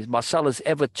evolving. Marcel is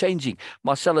ever changing.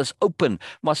 Marcel is open.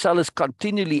 Marcel is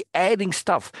continually adding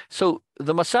stuff. So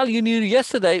the Marcel you knew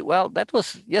yesterday, well, that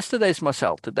was yesterday's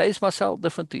Marcel. Today's Marcel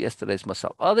different to yesterday's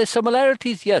Marcel. Are there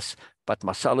similarities? Yes. But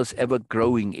Marcel is ever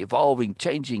growing, evolving,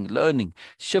 changing, learning,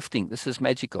 shifting. This is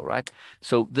magical, right?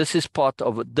 So this is part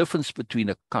of a difference between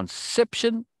a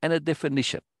conception and a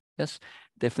definition. Yes.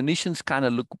 Definitions kind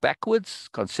of look backwards.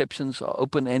 Conceptions are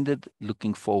open-ended,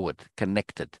 looking forward,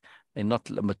 connected. They're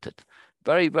not limited.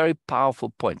 Very, very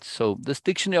powerful point. So this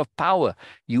dictionary of power,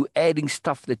 you adding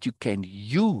stuff that you can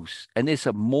use, and there's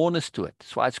a moreness to it.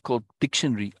 That's why it's called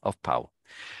dictionary of power.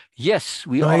 Yes,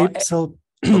 we are. So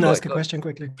ask a question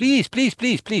quickly.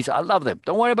 Please. I love them.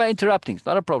 Don't worry about interrupting. It's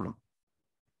not a problem.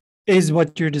 Is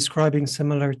what you're describing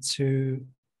similar to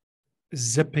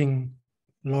zipping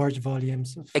large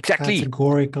volumes of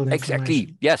categorical information?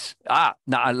 Exactly. Yes. Now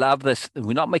I love this.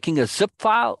 We're not making a zip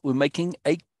file. We're making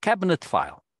a cabinet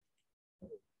file.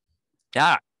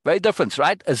 Yeah. Very different,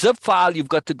 right? A zip file, you've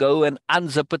got to go and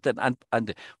unzip it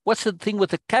and what's the thing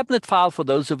with a cabinet file, for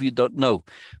those of you who don't know?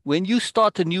 When you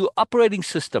start a new operating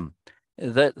system,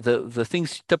 the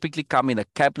things typically come in a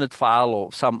cabinet file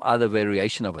or some other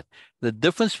variation of it. The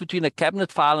difference between a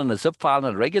cabinet file and a zip file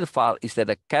and a regular file is that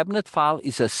a cabinet file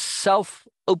is a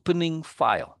self-opening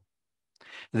file.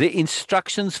 The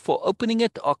instructions for opening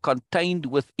it are contained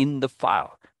within the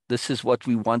file. This is what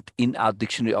we want in our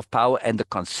dictionary of power and the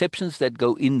conceptions that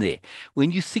go in there.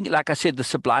 When you think, like I said, the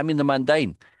sublime and the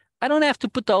mundane, I don't have to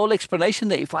put the whole explanation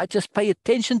there. If I just pay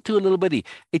attention to a little bit,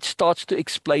 it starts to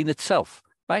explain itself.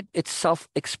 Right? It's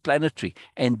self-explanatory,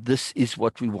 and this is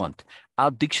what we want.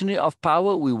 Our dictionary of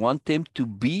power, we want them to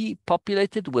be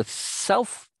populated with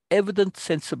self-evident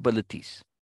sensibilities.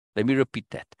 Let me repeat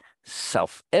that.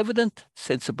 Self-evident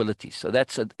sensibilities. So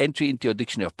that's an entry into your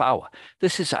dictionary of power.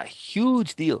 This is a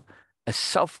huge deal, a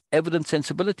self-evident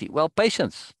sensibility. Well,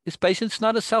 patience. Is patience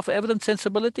not a self-evident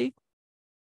sensibility?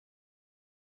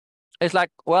 It's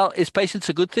like, well, is patience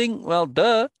a good thing? Well,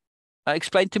 duh.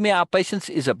 Explain to me how patience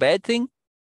is a bad thing.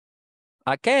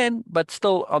 I can, but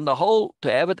still, on the whole,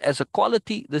 to have it as a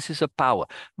quality, this is a power.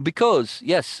 Because,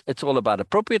 yes, it's all about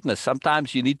appropriateness.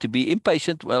 Sometimes you need to be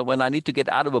impatient. Well, when I need to get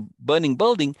out of a burning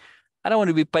building, I don't want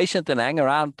to be patient and hang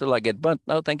around till I get burnt.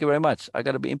 No, thank you very much. I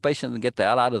got to be impatient and get the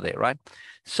hell out of there, right?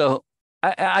 So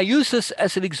I use this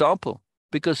as an example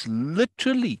because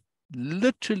literally,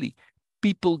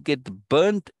 people get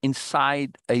burnt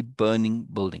inside a burning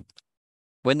building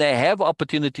when they have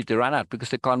opportunity to run out because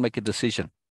they can't make a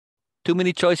decision. Too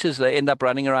many choices, they end up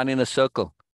running around in a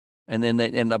circle, and then they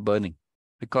end up burning.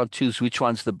 They can't choose which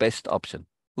one's the best option.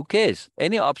 Who cares?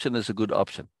 Any option is a good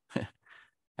option.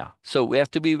 Yeah. So we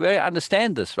have to be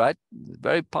understand this, right?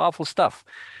 Very powerful stuff.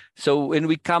 So when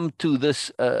we come to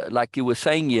this, like you were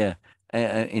saying here,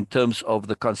 in terms of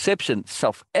the conception,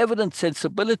 self-evident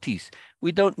sensibilities,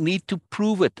 we don't need to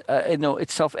prove it.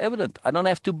 It's self-evident. I don't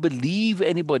have to believe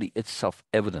anybody. It's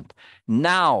self-evident.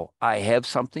 Now I have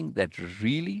something that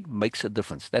really makes a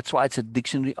difference. That's why it's a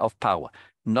dictionary of power,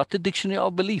 not a dictionary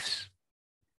of beliefs.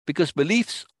 Because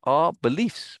beliefs are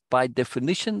beliefs. By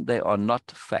definition, they are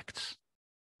not facts.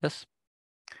 Yes?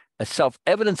 A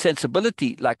self-evident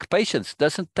sensibility, like patience,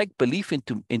 doesn't take belief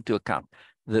into account.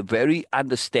 The very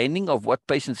understanding of what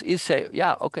patience is, say,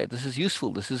 yeah, okay, this is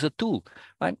useful. This is a tool,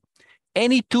 right?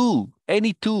 Any tool,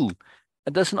 it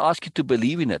doesn't ask you to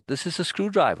believe in it. This is a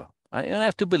screwdriver. I don't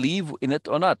have to believe in it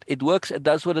or not. It works. It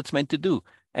does what it's meant to do.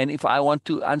 And if I want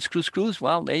to unscrew screws,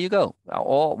 well, there you go.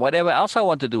 Or whatever else I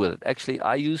want to do with it. Actually,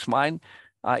 I use mine.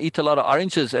 I eat a lot of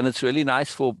oranges, and it's really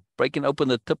nice for breaking open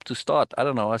the tip to start. I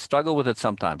don't know. I struggle with it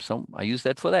sometimes. So I use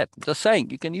that for that. Just saying,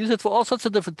 you can use it for all sorts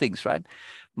of different things, right?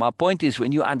 My point is,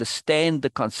 when you understand the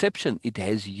conception, it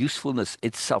has usefulness.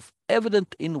 It's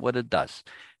self-evident in what it does.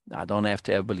 I don't have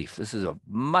to have belief. This is a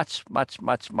much, much,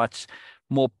 much, much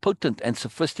more potent and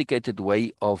sophisticated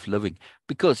way of living.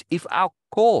 Because if our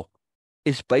core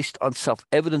is based on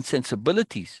self-evident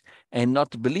sensibilities and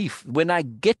not belief, when I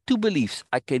get to beliefs,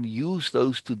 I can use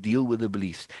those to deal with the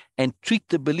beliefs and treat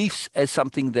the beliefs as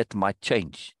something that might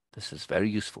change. This is very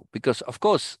useful because, of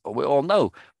course, we all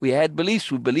know we had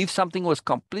beliefs. We believed something was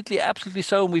completely, absolutely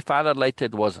so, and we found out later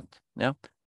it wasn't. Yeah,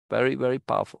 very, very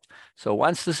powerful. So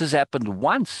once this has happened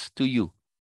once to you,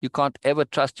 you can't ever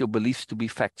trust your beliefs to be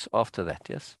facts after that,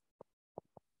 yes?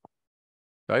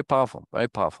 Very powerful, very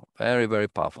powerful, very, very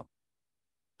powerful.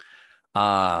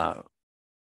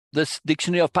 This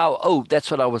dictionary of power, oh,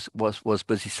 that's what I was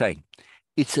busy saying.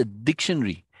 It's a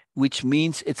dictionary, which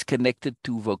means it's connected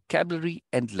to vocabulary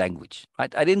and language,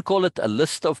 right? I didn't call it a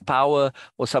list of power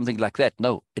or something like that.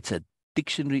 No, it's a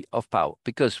dictionary of power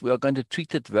because we are going to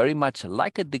treat it very much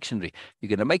like a dictionary. You're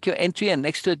going to make your entry and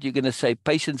next to it, you're going to say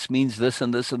patience means this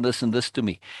and this and this and this to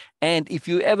me. And if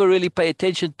you ever really pay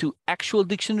attention to actual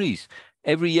dictionaries,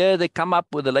 every year they come up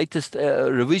with the latest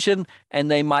revision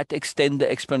and they might extend the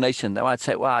explanation. They might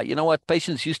say, wow, you know what?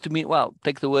 Patience used to mean, well,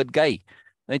 take the word gay.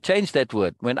 They changed that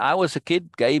word. When I was a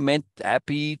kid, gay meant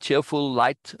happy, cheerful,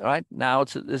 light, right? Now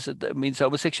it means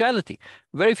homosexuality.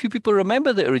 Very few people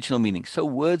remember the original meaning. So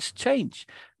words change.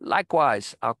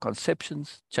 Likewise, our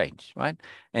conceptions change, right?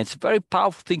 And it's a very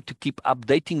powerful thing to keep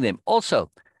updating them.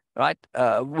 Also, right,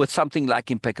 with something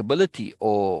like impeccability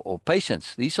or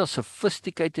patience, these are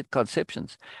sophisticated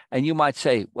conceptions. And you might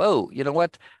say, whoa, you know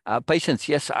what? Patience,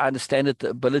 yes, I understand it, the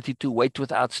ability to wait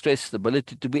without stress, the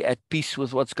ability to be at peace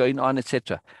with what's going on,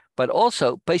 etc. But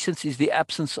also, patience is the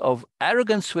absence of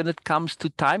arrogance when it comes to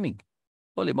timing.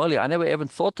 Holy moly, I never even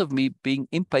thought of me being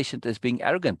impatient as being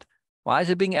arrogant. Why is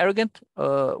it being arrogant?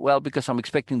 Well, because I'm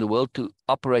expecting the world to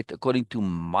operate according to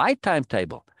my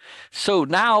timetable. So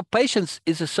now patience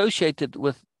is associated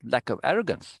with lack of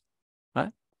arrogance,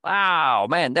 right? Wow,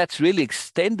 man, that's really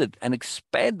extended and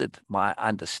expanded my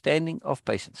understanding of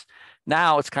patience.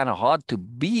 Now it's kind of hard to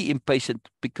be impatient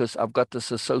because I've got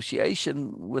this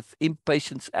association with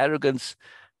impatience, arrogance.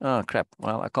 Oh, crap.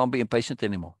 Well, I can't be impatient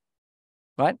anymore,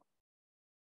 right?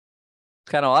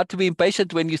 It's kind of hard to be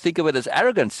impatient when you think of it as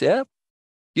arrogance, yeah?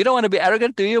 You don't want to be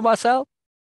arrogant, do you, Marcel?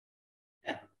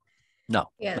 No,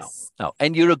 Yes. no.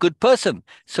 And you're a good person.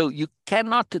 So you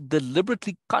cannot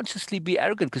deliberately, consciously be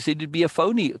arrogant because it'd be a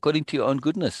phony according to your own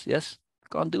goodness. Yes?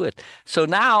 Can't do it. So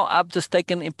now I've just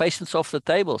taken impatience off the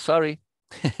table. Sorry.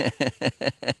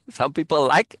 Some people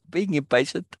like being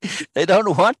impatient. They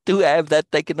don't want to have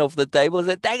that taken off the table.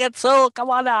 They say, dang it, so come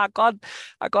on now.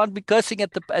 I can't be cursing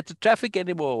at the traffic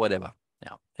anymore or whatever.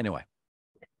 Yeah. Anyway.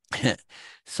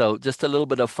 So just a little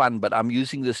bit of fun, but I'm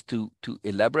using this to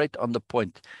elaborate on the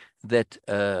point that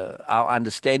our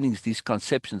understandings, these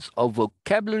conceptions of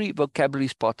vocabulary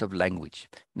is part of language.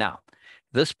 Now,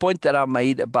 this point that I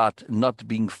made about not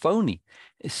being phony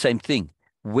is same thing.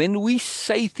 When we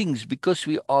say things because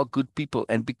we are good people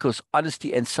and because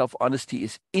honesty and self-honesty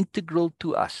is integral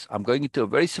to us, I'm going into a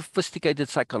very sophisticated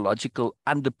psychological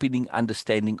underpinning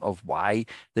understanding of why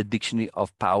the dictionary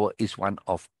of power is one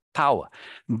of power.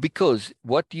 Because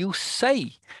what you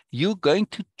say, you're going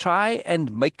to try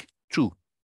and make true.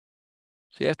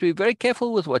 So you have to be very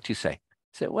careful with what you say.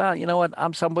 Say, well, you know what?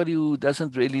 I'm somebody who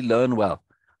doesn't really learn well.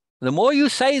 The more you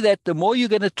say that, the more you're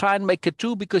going to try and make it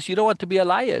true because you don't want to be a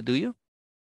liar, do you?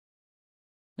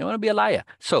 You don't want to be a liar.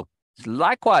 So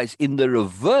likewise, in the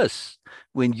reverse,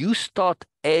 when you start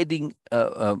adding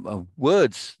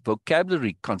words,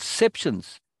 vocabulary,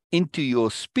 conceptions into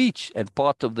your speech, and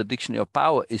part of the dictionary of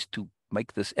power is to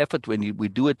make this effort when we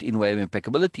do it in Way of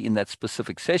Impeccability in that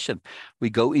specific session, we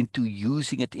go into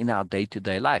using it in our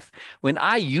day-to-day life. When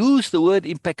I use the word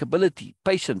impeccability,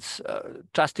 patience,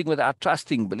 trusting without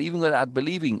trusting, believing without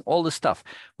believing, all the stuff,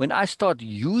 when I start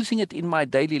using it in my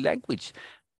daily language,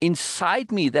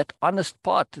 inside me, that honest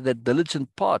part, that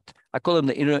diligent part, I call them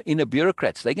the inner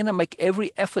bureaucrats, they're going to make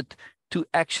every effort to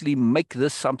actually make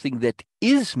this something that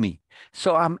is me.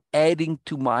 So I'm adding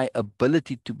to my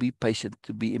ability to be patient,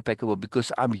 to be impeccable,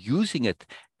 because I'm using it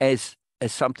as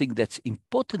as something that's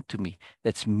important to me,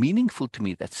 that's meaningful to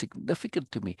me, that's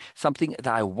significant to me, something that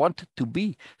I want it to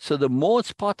be. So the more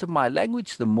it's part of my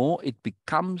language, the more it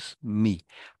becomes me.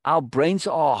 Our brains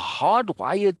are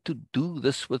hardwired to do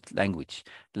this with language.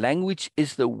 Language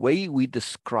is the way we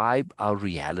describe our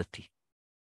reality.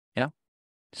 Yeah.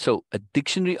 So a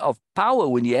dictionary of power,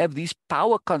 when you have these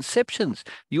power conceptions,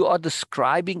 you are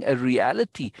describing a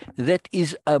reality that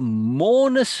is a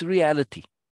moreness reality.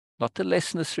 Not a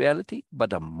lessness reality,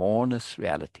 but a moreness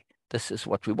reality. This is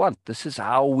what we want. This is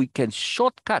how we can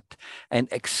shortcut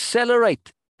and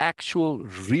accelerate actual,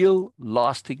 real,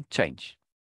 lasting change.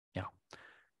 Yeah.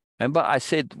 Remember, I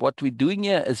said what we're doing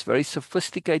here is very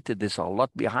sophisticated. There's a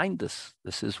lot behind this.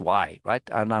 This is why, right?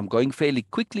 And I'm going fairly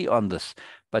quickly on this.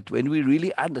 But when we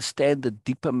really understand the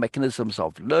deeper mechanisms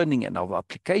of learning and of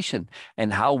application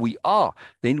and how we are,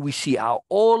 then we see how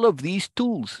all of these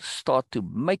tools start to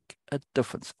make a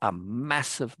difference, a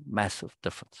massive, massive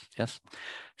difference. Yes.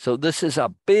 So this is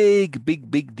a big,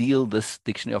 big, big deal, this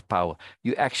dictionary of power.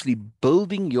 You're actually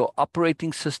building your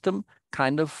operating system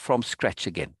kind of from scratch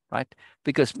again, right?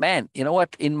 Because, man, you know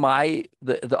what? In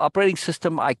the operating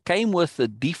system I came with, the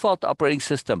default operating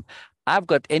system, I've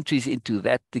got entries into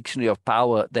that dictionary of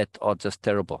power that are just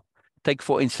terrible. Take,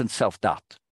 for instance,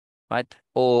 self-doubt, right?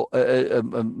 Or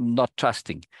not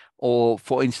trusting. Or,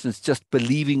 for instance, just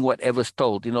believing whatever's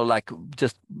told. You know, like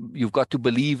just you've got to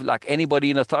believe like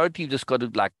anybody in authority. You've just got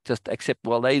to like just accept,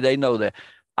 well, they know that.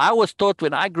 I was taught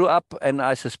when I grew up, and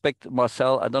I suspect,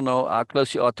 Marcel, I don't know how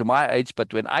close you are to my age,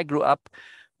 but when I grew up,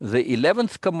 the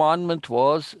 11th commandment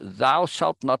was, thou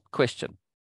shalt not question.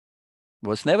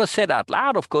 Was never said out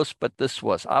loud, of course, but this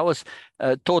was. I was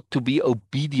taught to be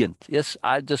obedient. Yes,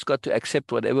 I just got to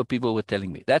accept whatever people were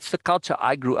telling me. That's the culture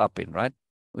I grew up in, right?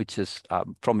 Which is,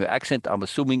 from your accent, I'm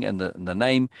assuming, and the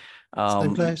name.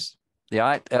 Same place.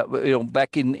 Yeah,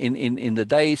 back in the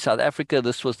day, South Africa,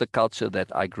 this was the culture that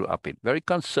I grew up in. Very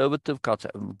conservative culture.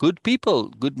 Good people,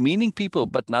 good meaning people,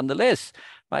 but nonetheless,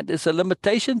 right, there's a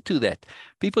limitation to that.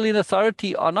 People in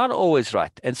authority are not always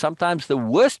right. And sometimes the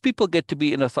worst people get to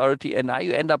be in authority, and now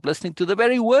you end up listening to the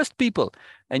very worst people.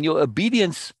 And your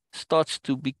obedience starts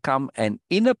to become an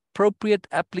inappropriate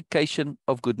application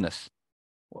of goodness.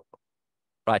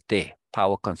 Right there,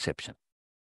 power conception.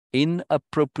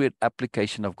 Inappropriate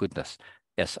application of goodness.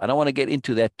 Yes, I don't want to get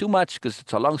into that too much because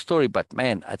it's a long story, but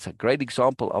man, it's a great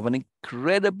example of an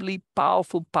incredibly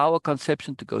powerful power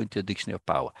conception to go into a dictionary of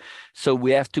power. So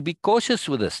we have to be cautious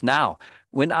with this. Now,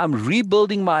 when I'm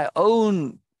rebuilding my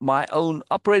own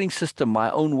operating system,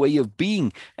 my own way of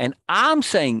being, and I'm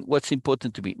saying what's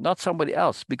important to me, not somebody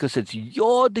else, because it's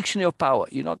your dictionary of power.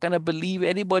 You're not going to believe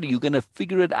anybody. You're going to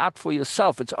figure it out for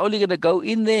yourself. It's only going to go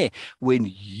in there when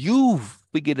you've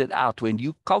figured it out, when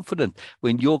you're confident,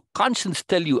 when your conscience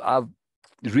tell you, I've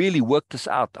really worked this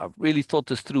out, I've really thought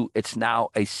this through. It's now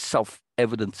a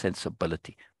self-evident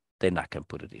sensibility. Then I can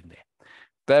put it in there.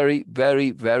 Very,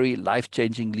 very, very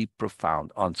life-changingly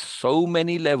profound on so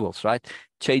many levels, right?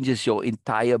 Changes your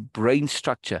entire brain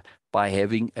structure by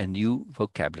having a new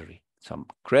vocabulary. Some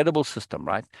incredible system,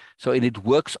 right? So, and it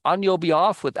works on your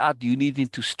behalf without you needing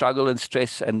to struggle and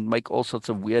stress and make all sorts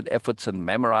of weird efforts and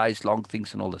memorize long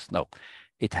things and all this. No,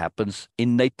 it happens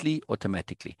innately,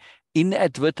 automatically.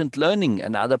 Inadvertent learning,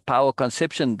 another power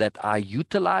conception that I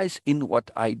utilize in what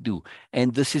I do.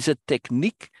 And this is a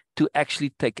technique to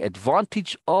actually take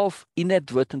advantage of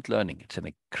inadvertent learning. It's an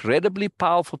incredibly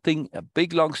powerful thing, a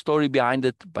big, long story behind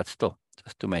it, but still,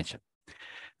 just to mention.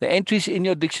 The entries in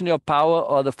your dictionary of power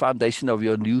are the foundation of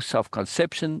your new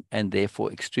self-conception and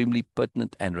therefore extremely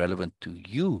pertinent and relevant to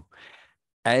you,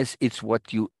 as it's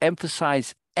what you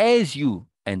emphasize as you,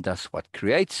 and thus what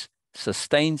creates,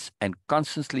 sustains, and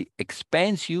constantly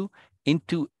expands you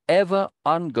into ever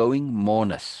ongoing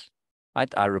moreness.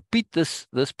 Right? I repeat this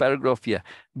paragraph here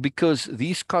because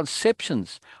these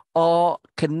conceptions are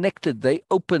connected. They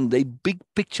open, they big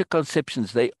picture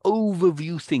conceptions. They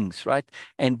overview things, right?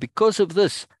 And because of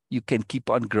this, you can keep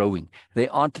on growing. They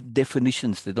aren't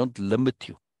definitions. They don't limit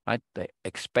you, right? They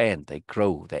expand, they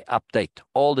grow, they update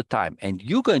all the time. And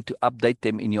you're going to update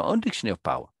them in your own dictionary of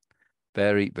power.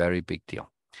 Very, very big deal.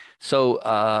 So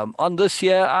on this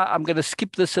here, I'm going to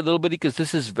skip this a little bit because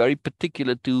this is very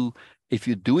particular to if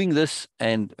you're doing this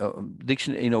and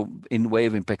dictionary, in way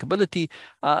of impeccability.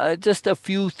 Just a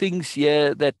few things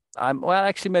here that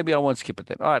actually, maybe I won't skip it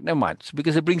then. All right, never mind,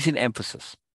 because it brings in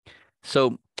emphasis.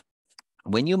 So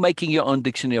when you're making your own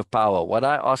dictionary of power, what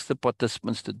I ask the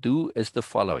participants to do is the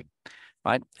following,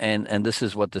 right? And this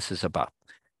is what this is about.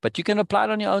 But you can apply it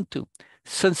on your own too.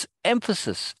 Since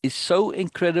emphasis is so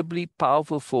incredibly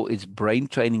powerful for its brain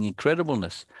training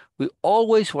incredibleness, we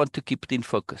always want to keep it in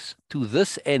focus. To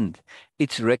this end,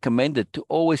 it's recommended to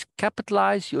always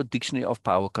capitalize your dictionary of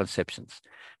power conceptions.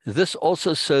 This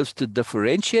also serves to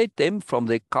differentiate them from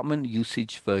their common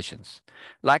usage versions,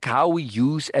 like how we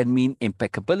use and mean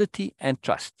impeccability and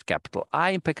trust. Capital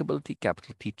I impeccability,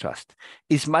 capital T trust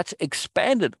is much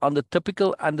expanded on the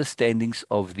typical understandings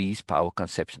of these power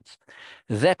conceptions.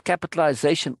 That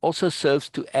capitalization also serves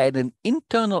to add an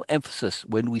internal emphasis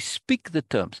when we speak the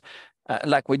terms.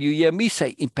 Like when you hear me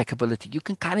say impeccability, you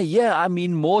can kind of hear I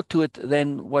mean more to it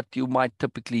than what you might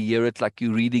typically hear it, like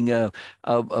you're reading a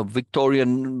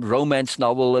Victorian romance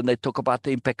novel and they talk about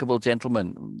the impeccable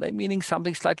gentleman. They're meaning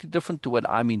something slightly different to what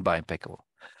I mean by impeccable.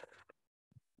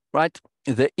 Right?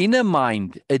 The inner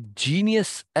mind, a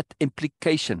genius at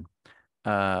implication,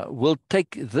 will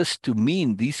take this to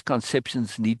mean these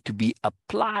conceptions need to be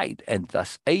applied and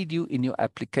thus aid you in your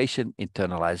application,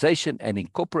 internalization, and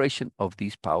incorporation of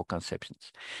these power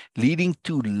conceptions, leading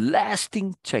to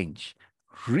lasting change,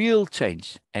 real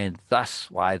change, and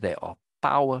thus why they are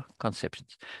power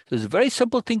conceptions. So it's a very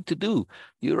simple thing to do.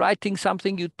 You're writing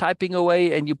something, you're typing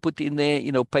away, and you put in there,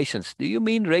 patience. Do you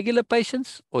mean regular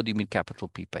patience or do you mean capital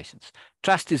P patience?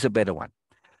 Trust is a better one.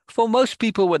 For most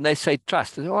people, when they say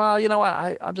trust, they say, well, you know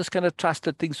what, I'm just going to trust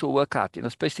that things will work out,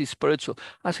 especially spiritual.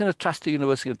 I'm just going to trust the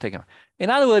universe is going to take them. In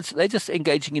other words, they're just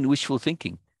engaging in wishful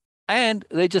thinking. And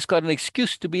they just got an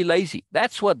excuse to be lazy.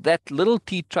 That's what that little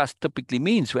T trust typically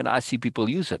means when I see people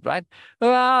use it, right?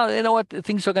 Well, you know what,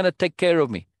 things are going to take care of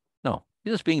me. No,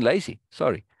 you're just being lazy.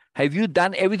 Sorry. Have you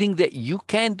done everything that you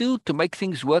can do to make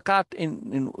things work out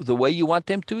in the way you want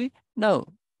them to be? No.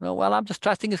 No, well, I'm just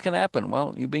trusting it's going to happen.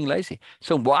 Well, you're being lazy.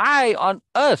 So why on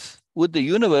earth would the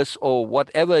universe or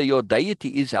whatever your deity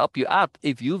is help you out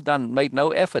if you've made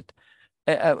no effort?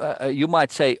 You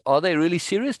might say, are they really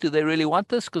serious? Do they really want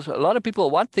this? Because a lot of people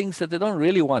want things that they don't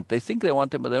really want. They think they want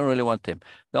them, but they don't really want them.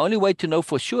 The only way to know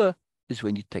for sure is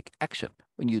when you take action,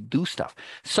 when you do stuff.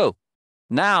 So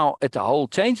now it whole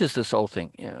changes this whole thing.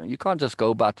 You can't just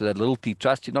go back to that little T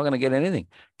trust. You're not going to get anything.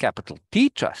 Capital T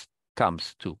trust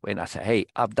comes to when I say, hey,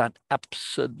 I've done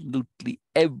absolutely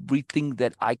everything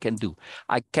that I can do.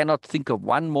 I cannot think of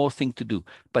one more thing to do,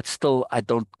 but still I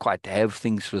don't quite have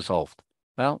things resolved.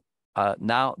 Well,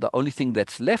 now the only thing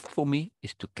that's left for me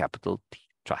is to capital T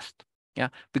trust. Yeah,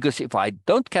 because if I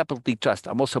don't capital T trust,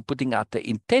 I'm also putting out the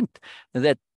intent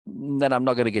that I'm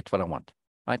not going to get what I want.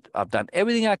 Right? I've done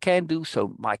everything I can do,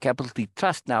 so my capital T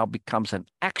trust now becomes an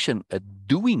action, a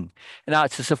doing. And now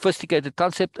it's a sophisticated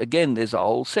concept. Again, there's a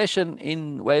whole session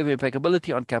in Way of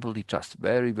Impeccability on capital T trust.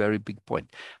 Very, very big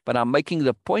point. But I'm making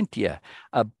the point here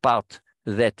about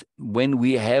that when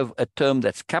we have a term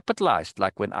that's capitalized,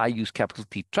 like when I use capital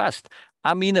T trust,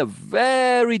 I mean a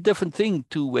very different thing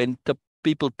to when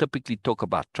people typically talk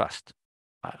about trust.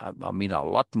 I mean a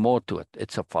lot more to it.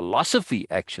 It's a philosophy,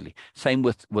 actually. Same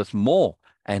with more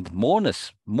and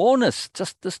moreness. Moreness,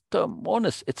 just this term,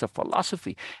 moreness, it's a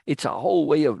philosophy. It's a whole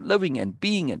way of living and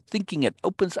being and thinking. It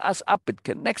opens us up. It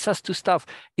connects us to stuff.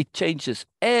 It changes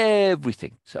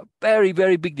everything. It's a very,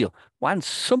 very big deal. One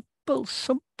simple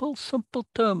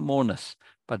term, moreness.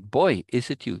 But boy, is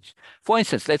it huge. For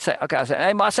instance, let's say, okay, I say,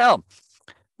 hey, Marcel,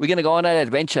 we're going to go on an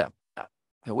adventure.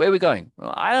 Where are we going?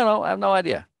 Well, I don't know. I have no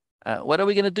idea. What are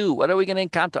we going to do? What are we going to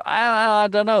encounter? I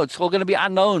don't know. It's all going to be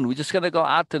unknown. We're just going to go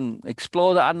out and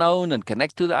explore the unknown and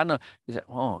connect to the unknown. You say,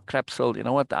 oh, crap, soul. You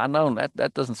know what? The unknown,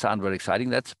 that doesn't sound very exciting.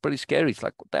 That's pretty scary. It's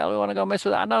like, what the hell? You want to go mess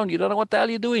with the unknown? You don't know what the hell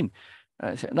you're doing.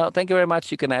 I say, no, thank you very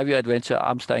much. You can have your adventure.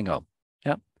 I'm staying home.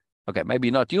 Yeah. Okay, maybe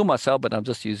not you, Marcel, but I'm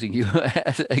just using you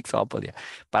as an example here.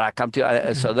 But I come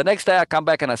to, so the next day I come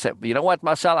back and I say, you know what,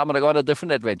 Marcel, I'm going to go on a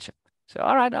different adventure. So,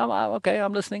 all right, I'm okay,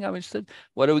 I'm listening, I'm interested.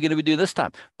 What are we going to do this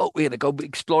time? Oh, we're going to go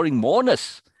exploring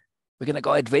moreness. We're going to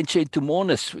go adventure into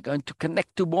moreness. We're going to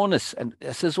connect to moreness. And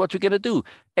this is what we're going to do.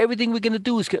 Everything we're going to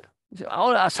do is,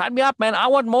 sign me up, man. I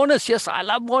want moreness. Yes, I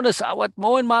love moreness. I want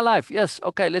more in my life. Yes,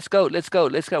 okay, let's go.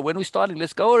 When we're starting,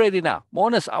 let's go already now.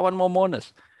 Moreness, I want more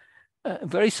moreness.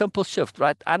 Very simple shift,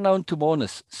 right? Unknown to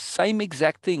moreness. Same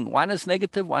exact thing. One is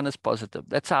negative, one is positive.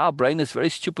 That's how our brain is very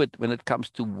stupid when it comes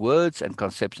to words and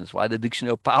conceptions. Why the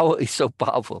dictionary of power is so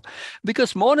powerful.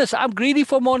 Because moreness, I'm greedy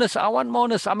for moreness. I want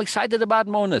moreness. I'm excited about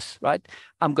moreness, right?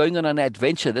 I'm going on an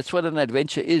adventure. That's what an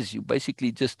adventure is. You're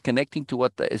basically just connecting to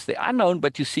what is the unknown,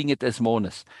 but you're seeing it as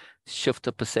moreness. Shift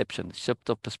of perception, shift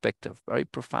of perspective. Very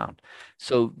profound.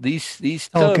 So these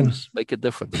terms make a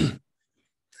difference.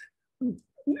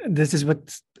 This is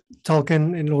what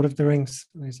Tolkien in Lord of the Rings,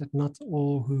 he said, not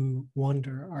all who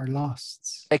wander are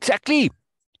lost. Exactly.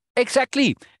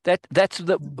 Exactly. That's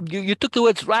you took the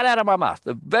words right out of my mouth.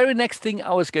 The very next thing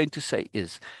I was going to say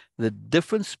is the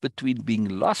difference between being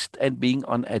lost and being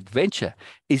on adventure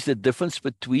is the difference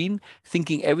between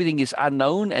thinking everything is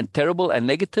unknown and terrible and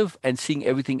negative and seeing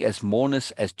everything as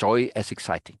moreness, as joy, as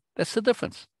exciting. That's the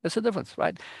difference. That's the difference,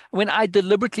 right? When I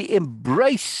deliberately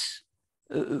embrace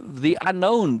the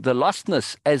unknown, the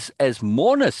lostness as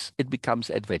moreness, it becomes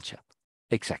adventure.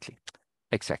 Exactly.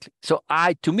 Exactly. So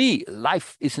to me,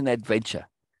 life is an adventure.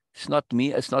 It's not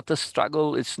me. It's not a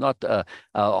struggle. It's not a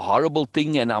horrible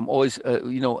thing. And I'm always,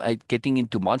 getting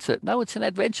into monster. No, it's an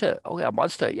adventure. Oh, a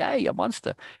monster. Yay, a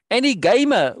monster. Any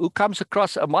gamer who comes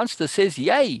across a monster says,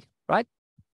 yay, right?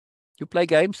 You play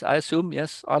games, I assume.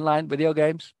 Yes. Online video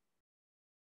games.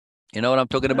 You know what I'm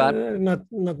talking about? Not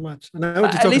much. I know what you're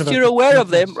At talking least about, you're but aware not of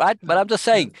them, much. right? But I'm just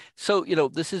saying. So,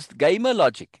 this is gamer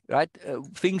logic, right?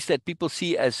 Things that people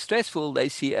see as stressful, they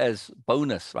see as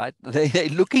bonus, right? They're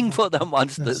looking for the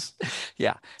monsters. Yes.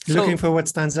 Yeah. Looking So, for what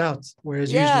stands out,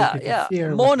 whereas usually yeah, people yeah. fear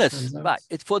what Moreness, stands out.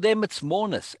 right. For them, it's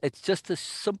moreness. It's just a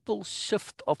simple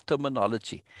shift of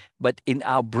terminology. But in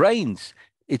our brains,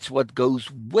 it's what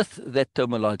goes with that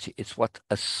terminology. It's what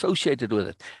associated with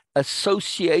it.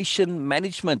 Association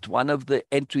management, one of the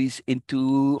entries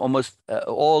into almost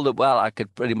I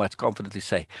could pretty much confidently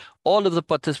say, all of the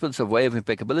participants of Way of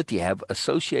Impeccability have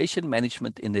association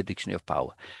management in their dictionary of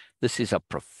power. This is a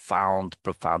profound,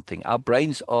 profound thing. Our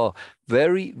brains are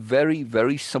very, very,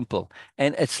 very simple.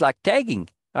 And it's like tagging,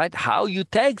 right? How you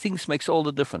tag things makes all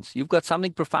the difference. You've got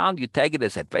something profound, you tag it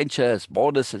as adventure, as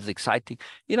bonus, as exciting.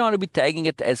 You don't want to be tagging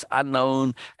it as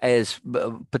unknown, as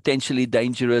potentially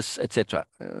dangerous, etc.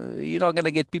 You're not going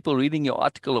to get people reading your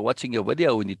article or watching your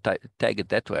video when you tag it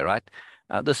that way, right?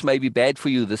 This may be bad for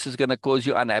you. This is going to cause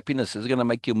you unhappiness. This is going to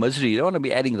make you misery. You don't want to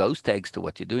be adding those tags to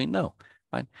what you're doing. No.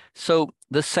 Right? So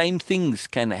the same things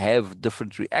can have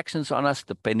different reactions on us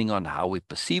depending on how we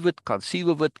perceive it, conceive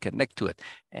of it, connect to it.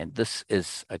 And this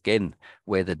is, again,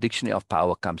 where the dictionary of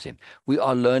power comes in. We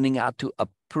are learning how to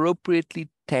appropriately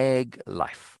tag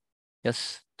life,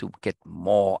 yes, to get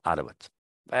more out of it.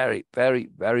 Very, very,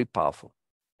 very powerful.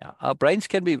 Yeah. Our brains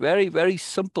can be very, very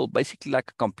simple, basically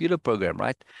like a computer program,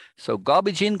 right? So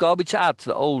garbage in, garbage out,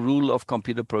 the old rule of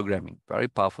computer programming. Very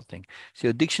powerful thing. So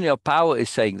your dictionary of power is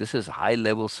saying this is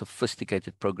high-level,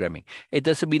 sophisticated programming. It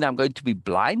doesn't mean I'm going to be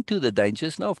blind to the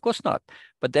dangers. No, of course not.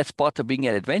 But that's part of being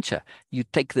an adventure. You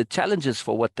take the challenges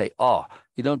for what they are.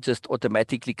 You don't just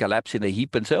automatically collapse in a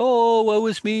heap and say, oh, woe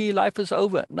is me, life is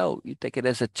over. No, you take it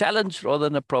as a challenge rather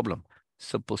than a problem.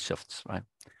 Simple shifts, right?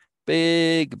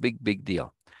 Big, big, big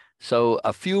deal. So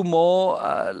a few more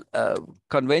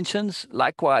conventions.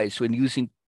 Likewise, when using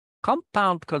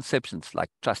compound conceptions like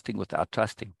trusting without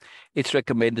trusting, it's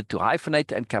recommended to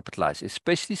hyphenate and capitalize,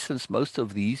 especially since most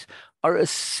of these are a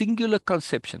singular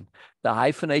conception. The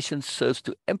hyphenation serves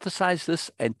to emphasize this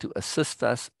and to assist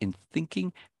us in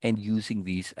thinking and using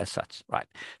these as such, right?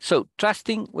 So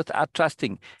trusting without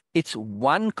trusting, it's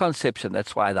one conception.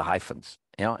 That's why the hyphens,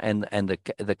 and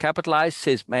the capitalized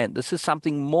says, man, this is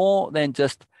something more than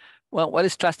just, well, what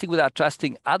is trusting without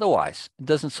trusting? Otherwise, it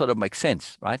doesn't sort of make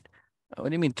sense, right? What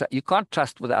do you mean? You can't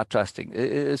trust without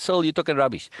trusting. So you're talking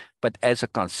rubbish. But as a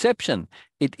conception,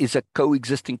 it is a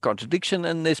coexisting contradiction,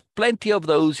 and there's plenty of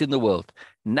those in the world.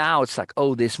 Now it's like,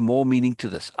 oh, there's more meaning to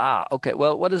this. Okay,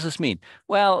 well, what does this mean?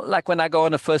 Well, like when I go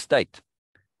on a first date,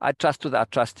 I trust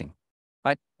without trusting,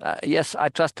 right? Yes, I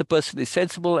trust the person is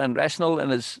sensible and rational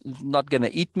and is not going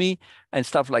to eat me and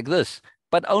stuff like this,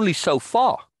 but only so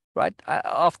far, right?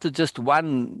 After just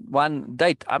one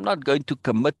date, I'm not going to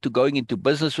commit to going into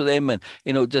business with them and,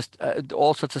 just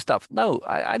all sorts of stuff. No,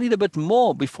 I need a bit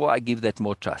more before I give that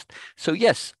more trust. So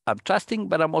yes, I'm trusting,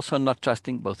 but I'm also not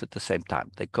trusting both at the same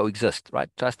time. They coexist, right?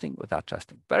 Trusting without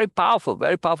trusting. Very powerful,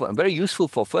 and very useful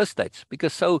for first dates,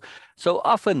 because so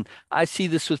often I see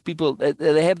this with people.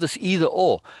 They have this either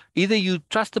or. Either you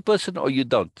trust the person or you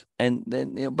don't. And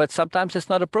then, but sometimes it's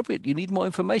not appropriate. You need more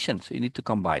information, so you need to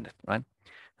combine it, right?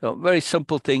 So very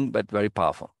simple thing, but very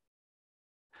powerful.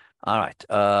 All right.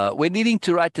 When needing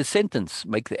to write a sentence,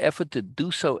 make the effort to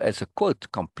do so as a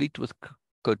quote, complete with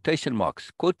quotation marks.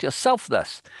 Quote yourself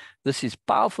thus. This is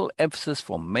powerful emphasis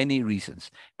for many reasons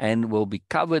and will be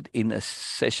covered in a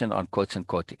session on quotes and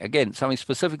quoting. Again, something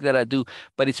specific that I do,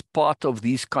 but it's part of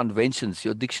these conventions,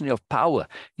 your dictionary of power.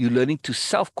 You're learning to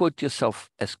self-quote yourself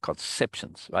as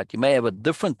conceptions, right? You may have a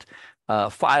different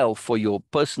file for your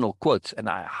personal quotes, and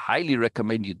I highly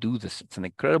recommend you do this. It's an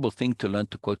incredible thing to learn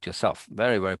to quote yourself.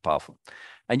 Very, very powerful.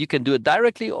 And you can do it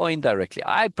directly or indirectly.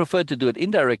 I prefer to do it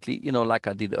indirectly, like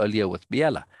I did earlier with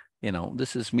Biela.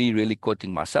 This is me really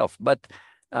quoting myself. But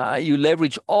You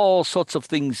leverage all sorts of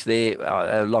things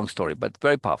there. Long story, but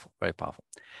very powerful, very powerful.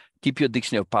 Keep your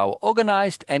dictionary of power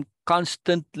organized and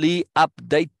constantly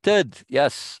updated.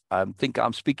 Yes, I think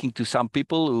I'm speaking to some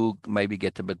people who maybe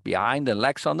get a bit behind and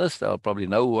lax on this. They'll probably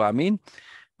know who I mean,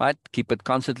 right? Keep it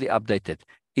constantly updated.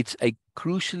 It's a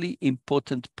crucially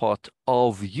important part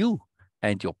of you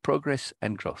and your progress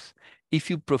and growth. If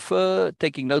you prefer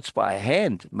taking notes by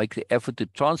hand, make the effort to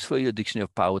transfer your dictionary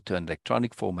of power to an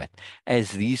electronic format,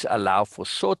 as these allow for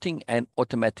sorting and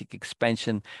automatic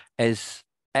expansion as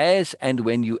and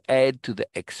when you add to the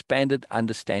expanded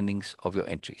understandings of your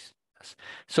entries.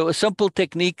 So a simple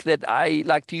technique that I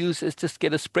like to use is just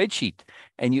get a spreadsheet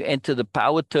and you enter the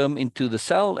power term into the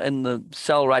cell, and the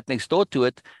cell right next door to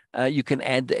it, you can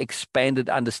add the expanded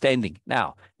understanding.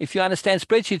 Now, if you understand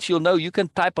spreadsheets, you'll know you can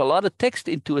type a lot of text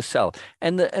into a cell,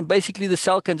 and basically the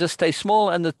cell can just stay small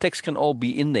and the text can all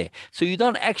be in there. So you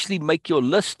don't actually make your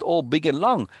list all big and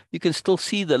long. You can still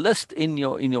see the list in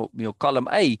your column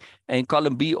A, and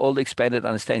column B, all the expanded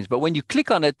understandings. But when you click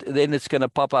on it, then it's going to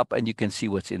pop up and you can see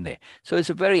what's in there. So it's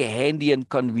a very handy and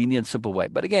convenient, simple way.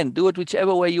 But again, do it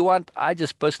whichever way you want. I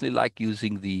just personally like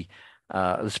using the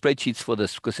spreadsheets for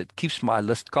this because it keeps my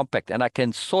list compact, and I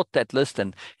can sort that list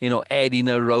and add in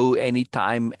a row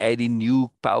anytime, add in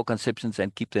new power conceptions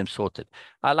and keep them sorted.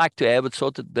 I like to have it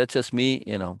sorted. That's just me,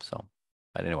 so.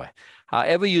 But anyway,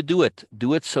 however you do it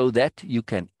so that you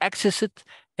can access it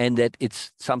and that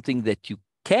it's something that you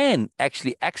can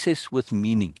actually access with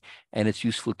meaning and it's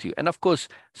useful to you. And of course,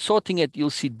 sorting it, you'll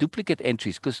see duplicate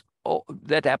entries because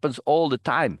that happens all the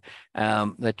time,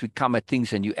 that we come at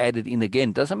things and you add it in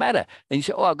again. Doesn't matter. And you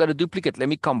say, oh, I've got a duplicate. Let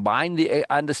me combine the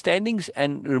understandings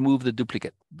and remove the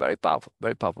duplicate. Very powerful,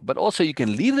 very powerful. But also you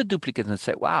can leave the duplicate and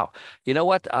say, wow, you know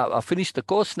what? I've finished the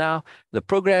course now, the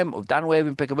program, I've done Way of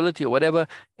Impeccability or whatever.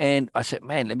 And I said,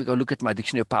 man, let me go look at my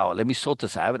dictionary of power. Let me sort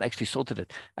this. I haven't actually sorted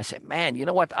it. I said, man, you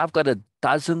know what? I've got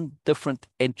 12 different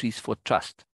entries for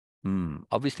trust.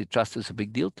 Obviously, trust is a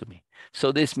big deal to me.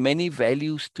 So there's many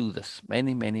values to this.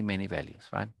 Many, many, many values,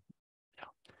 right? Yeah.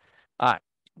 All right.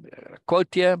 Quote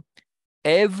here.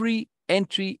 Every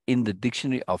entry in the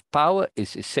dictionary of power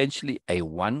is essentially a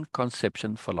one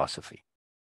conception philosophy.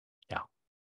 Yeah.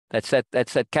 That's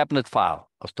that cabinet file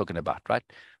I was talking about, right?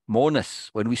 Moreness.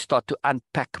 When we start to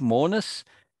unpack moreness,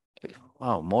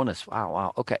 wow, moreness.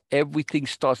 Wow. Okay. Everything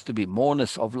starts to be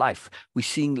moreness of life. We're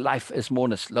seeing life as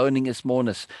moreness, learning as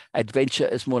moreness, adventure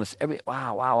as moreness.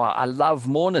 Wow. I love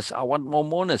moreness. I want more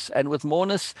moreness. And with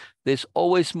moreness, there's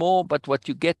always more, but what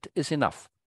you get is enough.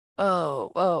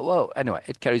 Whoa. Anyway,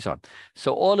 it carries on.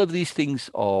 So all of these things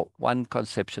are one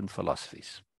conception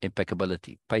philosophies: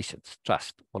 impeccability, patience,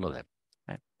 trust, all of them.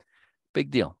 Right? Big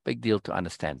deal to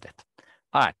understand that.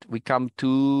 All right. We come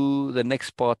to the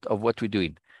next part of what we're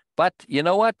doing. But you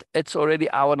know what? It's already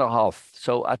an hour and a half.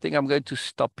 So I think I'm going to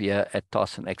stop here at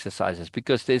tasks and exercises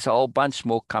because there's a whole bunch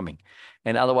more coming.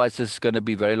 And otherwise, this is going to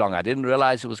be very long. I didn't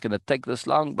realize it was going to take this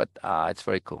long, but it's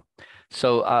very cool.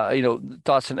 So,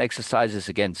 tasks and exercises,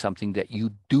 again, something that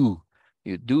you do.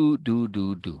 You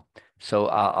do. So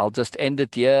I'll just end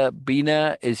it here.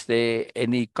 Bina, is there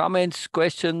any comments,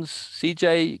 questions?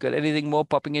 CJ, you got anything more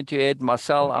popping into your head?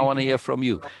 Marcel, I want to hear from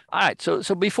you. All right. So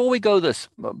before we go this,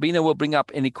 Bina will bring up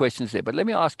any questions there. But let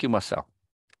me ask you, Marcel,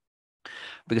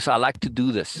 because I like to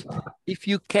do this. If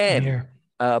you can,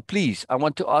 please, I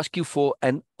want to ask you for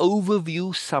an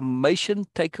overview, summation,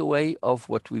 takeaway of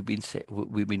what we've been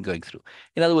going through.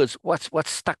 In other words, what's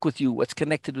stuck with you, what's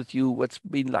connected with you, what's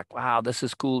been like, wow, this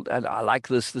is cool, and I like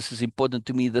this. This is important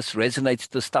to me. This resonates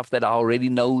to stuff that I already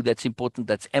know. That's important.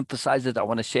 That's emphasized. I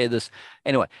want to share this.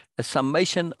 Anyway, a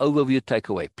summation, overview,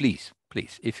 takeaway, please,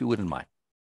 if you wouldn't mind.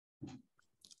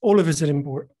 All of it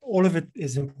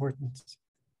is important.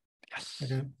 Yes.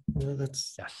 Okay.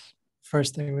 That's yes.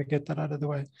 First thing, we get that out of the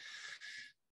way.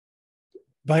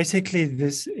 Basically,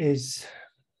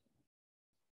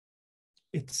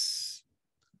 it's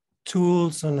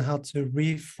tools on how to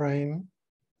reframe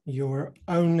your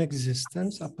own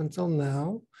existence up until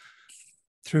now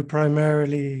through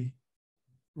primarily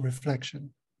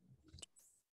reflection.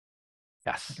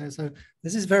 Yes. Okay, so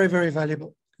this is very, very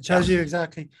valuable. It shows you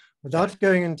exactly, without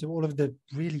going into all of the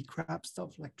really crap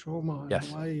stuff like trauma and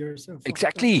why you're so fucked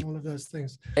up and all of those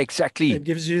things. Exactly. It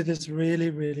gives you this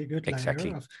really, really good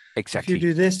layer of, if you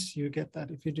do this, you get that.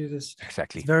 If you do this,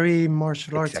 it's very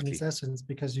martial arts in its essence,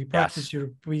 because you practice your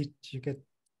beat, you get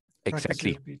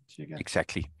Exactly.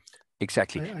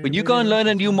 When I you go really and learn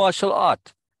a like new martial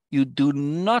art, you do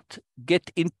not get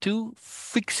into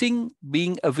fixing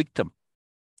being a victim.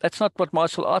 That's not what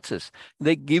martial arts is.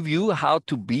 They give you how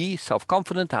to be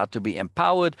self-confident, how to be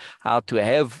empowered, how to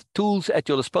have tools at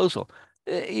your disposal.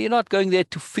 You're not going there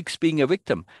to fix being a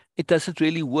victim. It doesn't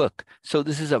really work. So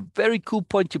this is a very cool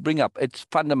point to bring up. It's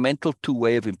fundamental to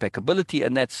way of impeccability,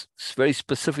 and that's very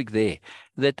specific there,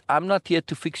 that I'm not here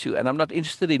to fix you, and I'm not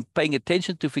interested in paying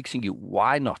attention to fixing you.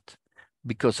 Why not?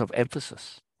 Because of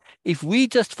emphasis. If we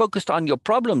just focused on your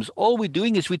problems, all we're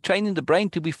doing is we're training the brain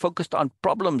to be focused on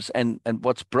problems and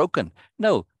what's broken.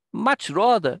 No, much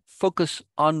rather focus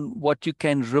on what you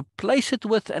can replace it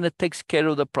with, and it takes care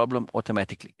of the problem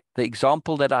automatically. The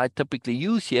example that I typically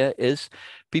use here is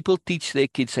people teach their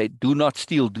kids, say, do not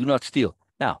steal, do not steal.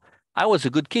 Now, I was a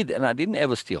good kid and I didn't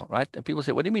ever steal, right? And people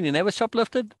say, what do you mean, you never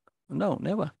shoplifted? No,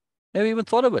 never. Never even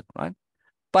thought of it, right?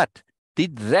 But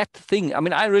did that thing, I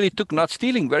mean, I really took not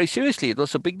stealing very seriously. It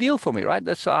was a big deal for me, right?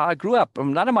 That's how I grew up.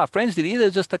 None of my friends did either,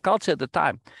 just the culture at the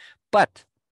time. But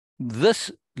this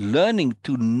learning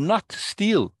to not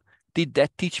steal, did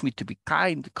that teach me to be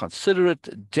kind,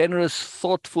 considerate, generous,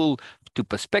 thoughtful, to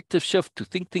perspective shift, to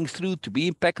think things through, to be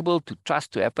impeccable, to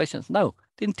trust, to have patience? No,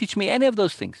 didn't teach me any of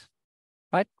those things,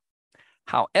 right?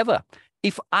 However,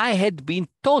 if I had been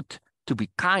taught to be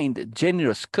kind,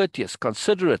 generous, courteous,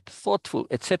 considerate, thoughtful,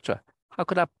 etc., how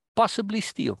could I possibly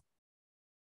steal?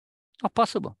 Not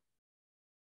possible,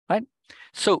 right?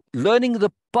 So learning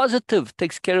the positive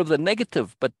takes care of the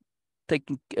negative, but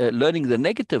learning the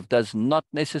negative does not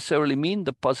necessarily mean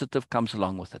the positive comes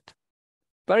along with it.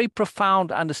 Very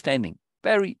profound understanding.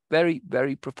 Very, very,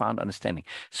 very profound understanding.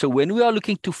 So when we are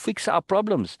looking to fix our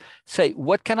problems, say,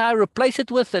 what can I replace it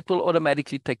with that will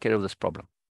automatically take care of this problem?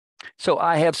 So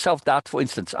I have self-doubt, for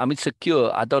instance. I'm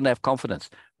insecure. I don't have confidence.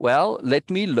 Well,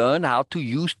 let me learn how to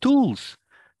use tools.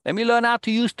 Let me learn how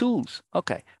to use tools.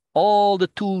 Okay. All the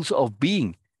tools of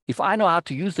being. If I know how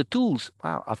to use the tools,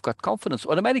 wow, I've got confidence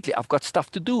automatically. I've got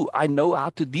stuff to do. I know how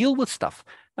to deal with stuff.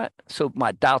 Right? So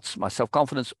my doubts, my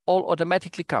self-confidence all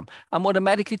automatically come. I'm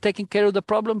automatically taking care of the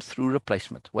problem through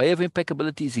replacement. Way of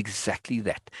impeccability is exactly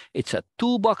that. It's a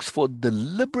toolbox for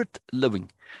deliberate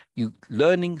living. You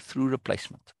learning through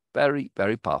replacement. Very,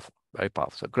 very powerful. Very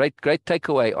powerful. So great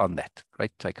takeaway on that.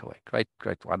 Great takeaway.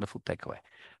 Great, wonderful takeaway.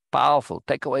 Powerful.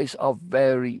 Takeaways are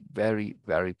very, very,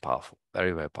 very powerful.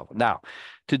 Very, very powerful. Now,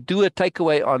 to do a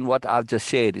takeaway on what I've just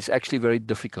shared is actually very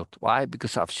difficult. Why?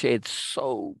 Because I've shared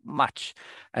so much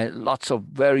and lots of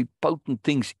very potent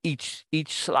things. Each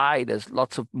slide has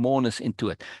lots of moreness into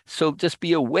it. So just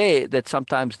be aware that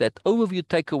sometimes that overview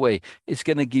takeaway is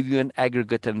going to give you an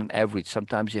aggregate and an average.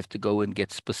 Sometimes you have to go and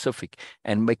get specific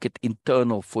and make it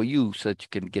internal for you so that you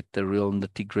can get the real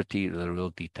nitty-gritty, the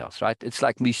real details, right? It's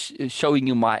like me showing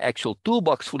you my actual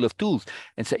toolbox full of tools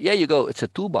and say, yeah, you go, it's a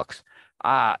toolbox.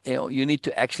 You need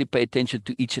to actually pay attention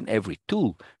to each and every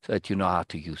tool so that you know how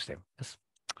to use them. Yes.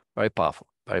 Very powerful.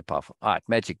 Very powerful. All right,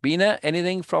 Magic. Bina,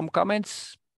 anything from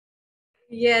comments?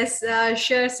 Yes,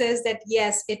 Cher says that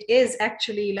yes, it is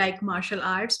actually like martial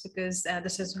arts because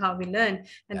this is how we learn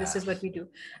and this is what we do.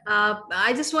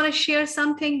 I just want to share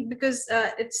something because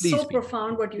it's Please, so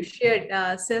profound what you shared,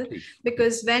 Sil,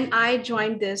 because when I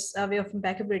joined this way of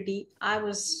impeccability,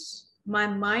 my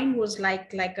mind was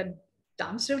like a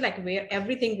dumpster, like where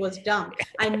everything was dumped.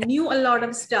 I knew a lot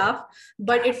of stuff,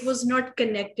 but it was not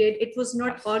connected. It was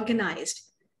not organized.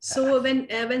 So when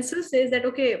Sil says that,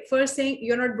 okay, first thing,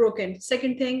 you're not broken.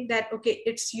 Second thing, that, okay,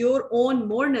 it's your own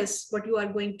moreness, what you are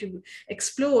going to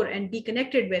explore and be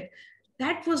connected with.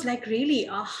 That was like really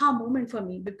aha moment for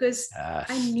me because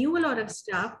I knew a lot of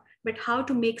stuff, but how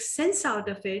to make sense out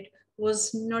of it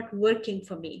was not working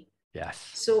for me.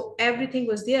 Yes. So everything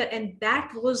was there. And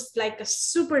that was like a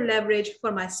super leverage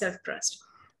for my self-trust.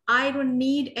 I don't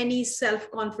need any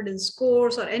self-confidence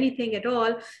course or anything at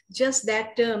all. Just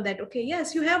that term that, okay,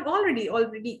 yes, you have already,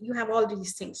 you have all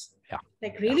these things. Yeah.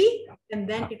 Like really? And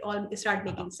then it all start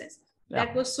making sense.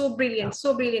 That was so brilliant,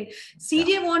 so brilliant.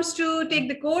 CJ wants to take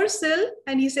the course, Sil,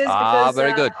 and he says because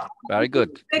very good, very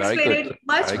good, explain it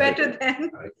much better than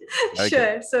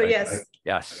sure. So yes.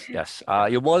 Yes.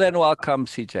 You're more than welcome,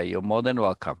 CJ. You're more than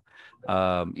welcome.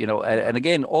 And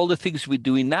again, all the things we're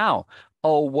doing now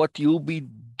are what you'll be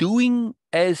doing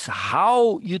as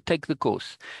how you take the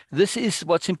course. This is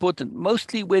what's important.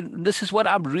 Mostly this is what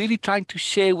I'm really trying to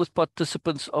share with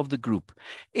participants of the group.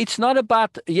 It's not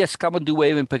about, yes, come and do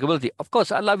Way of Impeccability. Of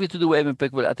course, I love you to do Way of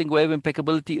Impeccability. I think Way of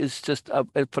Impeccability is just a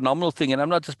phenomenal thing. And I'm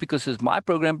not just because it's my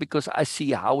program, because I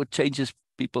see how it changes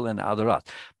people and how they're at.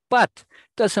 But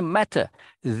it doesn't matter.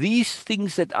 These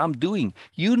things that I'm doing,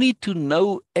 you need to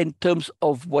know in terms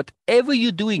of whatever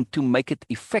you're doing to make it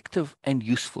effective and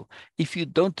useful. If you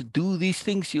don't do these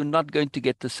things, you're not going to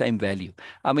get the same value.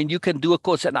 I mean, you can do a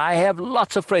course, and I have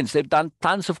lots of friends. They've done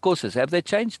tons of courses. Have they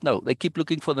changed? No. They keep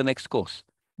looking for the next course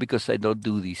because they don't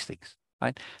do these things.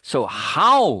 right? So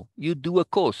how you do a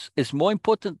course is more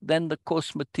important than the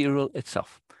course material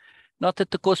itself. Not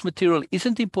that the course material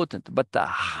isn't important, but the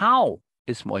how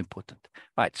is more important,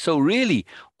 right? So really,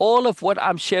 all of what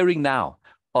I'm sharing now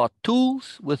are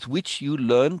tools with which you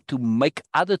learn to make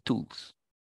other tools,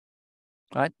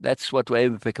 right? That's what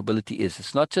way-of-impeccability is.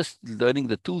 It's not just learning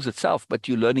the tools itself, but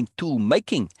you're learning tool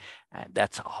making. And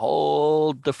that's a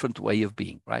whole different way of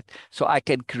being, right? So I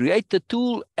can create the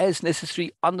tool as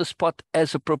necessary on the spot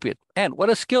as appropriate. And what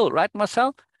a skill, right,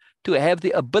 Marcel? To have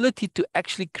the ability to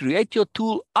actually create your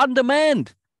tool on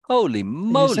demand. Holy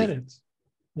moly. You said it.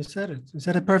 You said it. You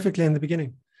said it perfectly in the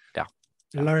beginning. Yeah.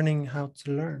 Learning how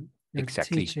to learn. You're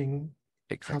Exactly. teaching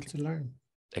how to learn.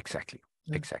 Exactly.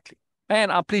 Yeah. Exactly.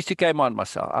 And I'm pleased you came on,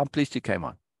 Marcel. I'm pleased you came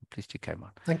on. Pleased you came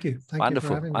on. Thank you. Thank wonderful, you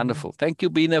for having wonderful. me. Thank you,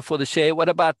 Bina, for the share. What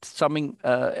about something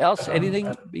else?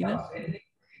 Anything, Bina?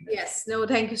 Yes, no,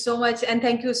 thank you so much. And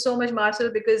thank you so much,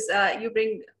 Marcel, because you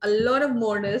bring a lot of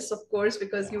moreness, of course,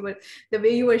 because you were, the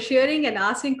way you were sharing and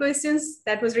asking questions,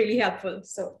 that was really helpful.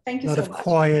 So thank you so much. A lot of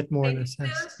quiet moreness,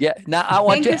 yes. Yeah, now I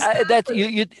want to,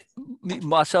 that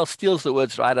Marcel steals the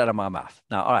words right out of my mouth.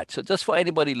 Now, all right, so just for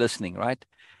anybody listening, right?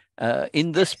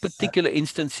 In this particular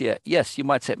instance here, yes, you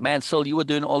might say, man, Sol, you were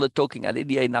doing all the talking. I didn't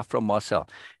hear enough from Marcel.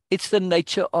 It's the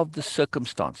nature of the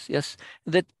circumstance, yes?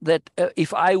 That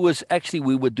if I was actually,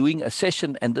 we were doing a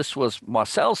session and this was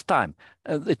Marcel's time,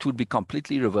 it would be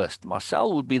completely reversed.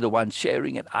 Marcel would be the one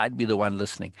sharing and I'd be the one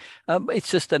listening.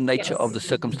 It's just the nature of the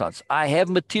circumstance. I have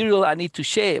material I need to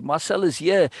share. Marcel is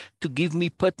here to give me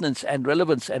pertinence and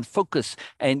relevance and focus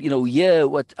and,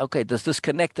 okay, does this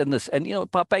connect and this? And,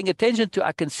 by paying attention to,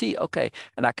 I can see, okay,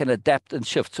 and I can adapt and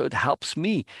shift. So it helps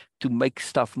me to make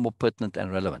stuff more pertinent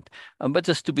and relevant. But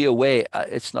just to be aware,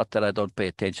 it's not that I don't pay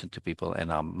attention to people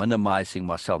and I'm minimizing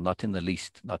myself, not in the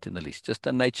least, just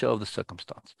the nature of the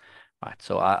circumstance. Right.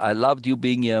 So I loved you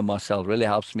being here, Marcel. Really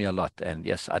helps me a lot. And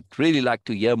yes, I'd really like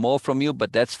to hear more from you,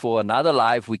 but that's for another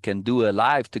live. We can do a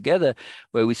live together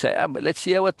where we say, let's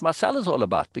hear what Marcel is all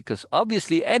about, because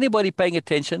obviously anybody paying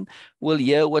attention will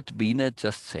hear what Bina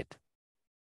just said.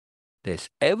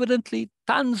 There's evidently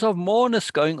tons of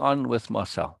moreness going on with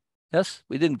Marcel. Yes,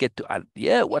 we didn't get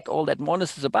to what all that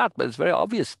moreness is about, but it's very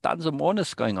obvious. Tons of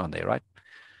moreness going on there, right?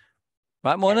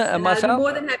 Right, Mona and Marcel? I'll be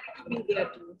more than happy to be there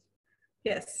too.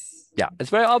 Yes. Yeah, it's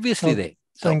very obviously there.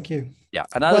 So, thank you. Yeah,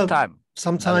 another time.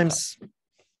 Sometimes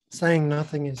saying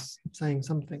nothing is saying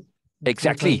something.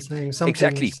 Exactly. Saying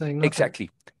something is saying nothing.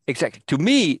 Exactly. To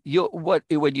me,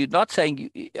 when you're not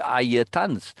saying, I hear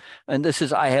tons, and this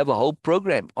is, I have a whole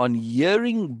program on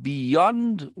hearing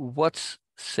beyond what's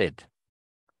said.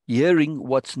 Hearing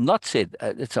what's not said.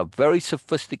 It's a very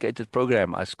sophisticated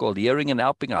program. It's called Hearing and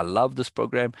Helping. I love this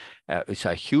program. It's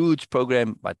a huge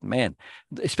program, but man,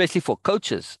 especially for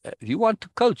coaches, if you want to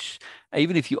coach,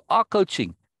 even if you are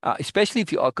coaching, especially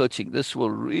if you are coaching, this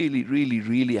will really, really,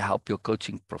 really help your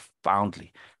coaching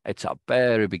profoundly. It's a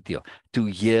very big deal to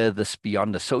hear this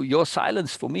beyond us. So your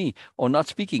silence for me, or not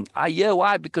speaking, I hear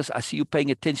why, because I see you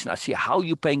paying attention. I see how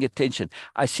you're paying attention.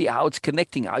 I see how it's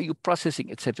connecting, how you're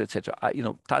processing, etc., etc.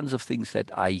 Tons of things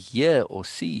that I hear or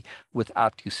see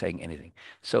without you saying anything.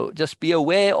 So just be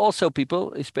aware also,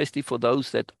 people, especially for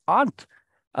those that aren't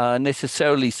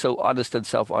necessarily so honest and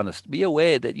self-honest. Be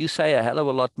aware that you say a hell of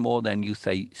a lot more than you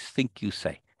think you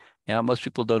say. Most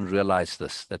people don't realize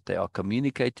this, that they are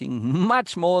communicating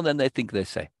much more than they think they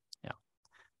say. Yeah,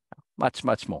 much,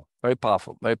 much more. Very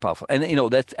powerful, very powerful. And,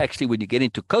 that's actually when you get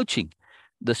into coaching,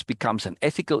 this becomes an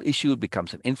ethical issue, it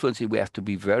becomes an influence. We have to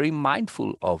be very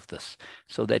mindful of this,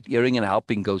 so that hearing and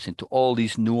helping goes into all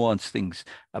these nuanced things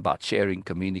about sharing,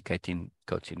 communicating,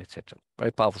 coaching, etc.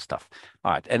 Very powerful stuff.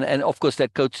 All right. And of course,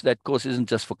 that course isn't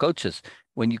just for coaches.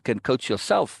 When you can coach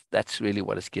yourself, that's really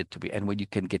what it's geared to be. And when you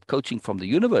can get coaching from the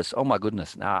universe, oh my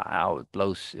goodness, now it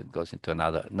goes into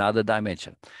another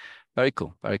dimension. Very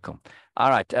cool. Very cool. All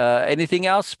right. Anything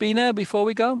else, Bina, before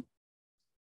we go?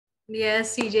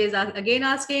 Yes, CJ is again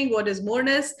asking, what is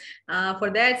moreness? For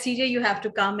that, CJ, you have to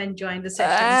come and join the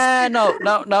sessions.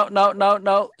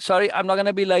 No. Sorry, I'm not going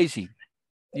to be lazy.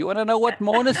 You want to know what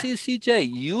moreness is, CJ?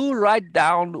 You write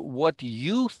down what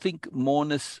you think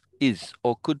moreness is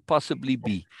or could possibly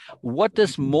be. What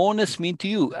does moreness mean to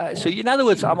you? So in other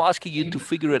words, I'm asking you to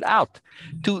figure it out,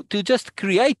 to just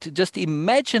create, just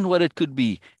imagine what it could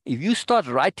be. If you start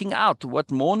writing out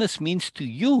what moreness means to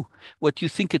you, what you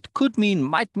think it could mean,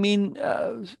 might mean,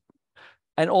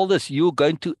 and all this, you're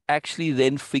going to actually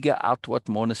then figure out what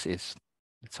moreness is.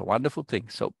 It's a wonderful thing.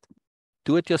 So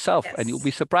do it yourself, and you'll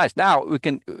be surprised. Now we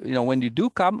can, when you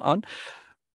do come on,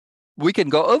 we can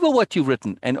go over what you've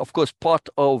written. And of course, part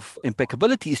of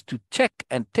impeccability is to check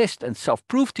and test and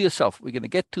self-prove to yourself. We're going to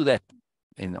get to that,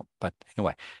 but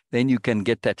anyway, then you can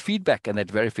get that feedback and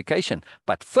that verification.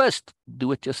 But first,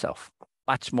 do it yourself.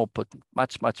 Much more potent,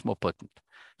 much more potent.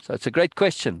 So it's a great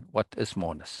question. What is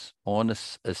moreness?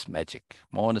 Moreness is magic.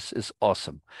 Moreness is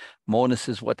awesome. Moreness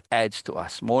is what adds to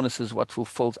us. Moreness is what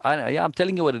fulfills. I'm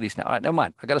telling you what it is now. All right, never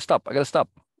mind. I got to stop. Yes.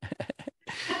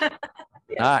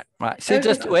 All right. See,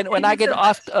 just when I get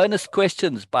asked earnest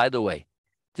questions, by the way,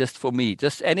 just for me,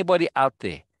 just anybody out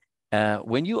there,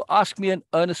 when you ask me an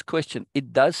earnest question,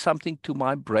 it does something to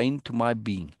my brain, to my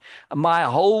being. My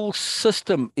whole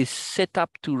system is set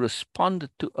up to respond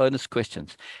to earnest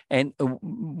questions. And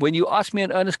when you ask me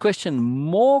an earnest question,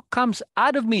 more comes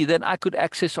out of me than I could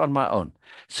access on my own.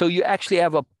 So you actually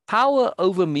have a power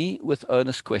over me with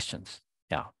earnest questions.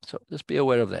 Yeah. So just be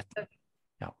aware of that.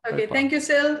 Yeah, okay, thank you,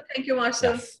 Sil. Thank you,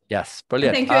 Marcel. Yes,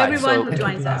 brilliant. And thank you, everyone who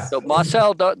joins us. So,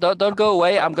 Marcel, don't go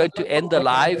away. I'm going to end the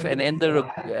live and end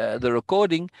the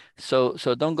recording. So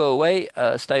don't go away.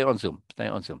 Stay on Zoom.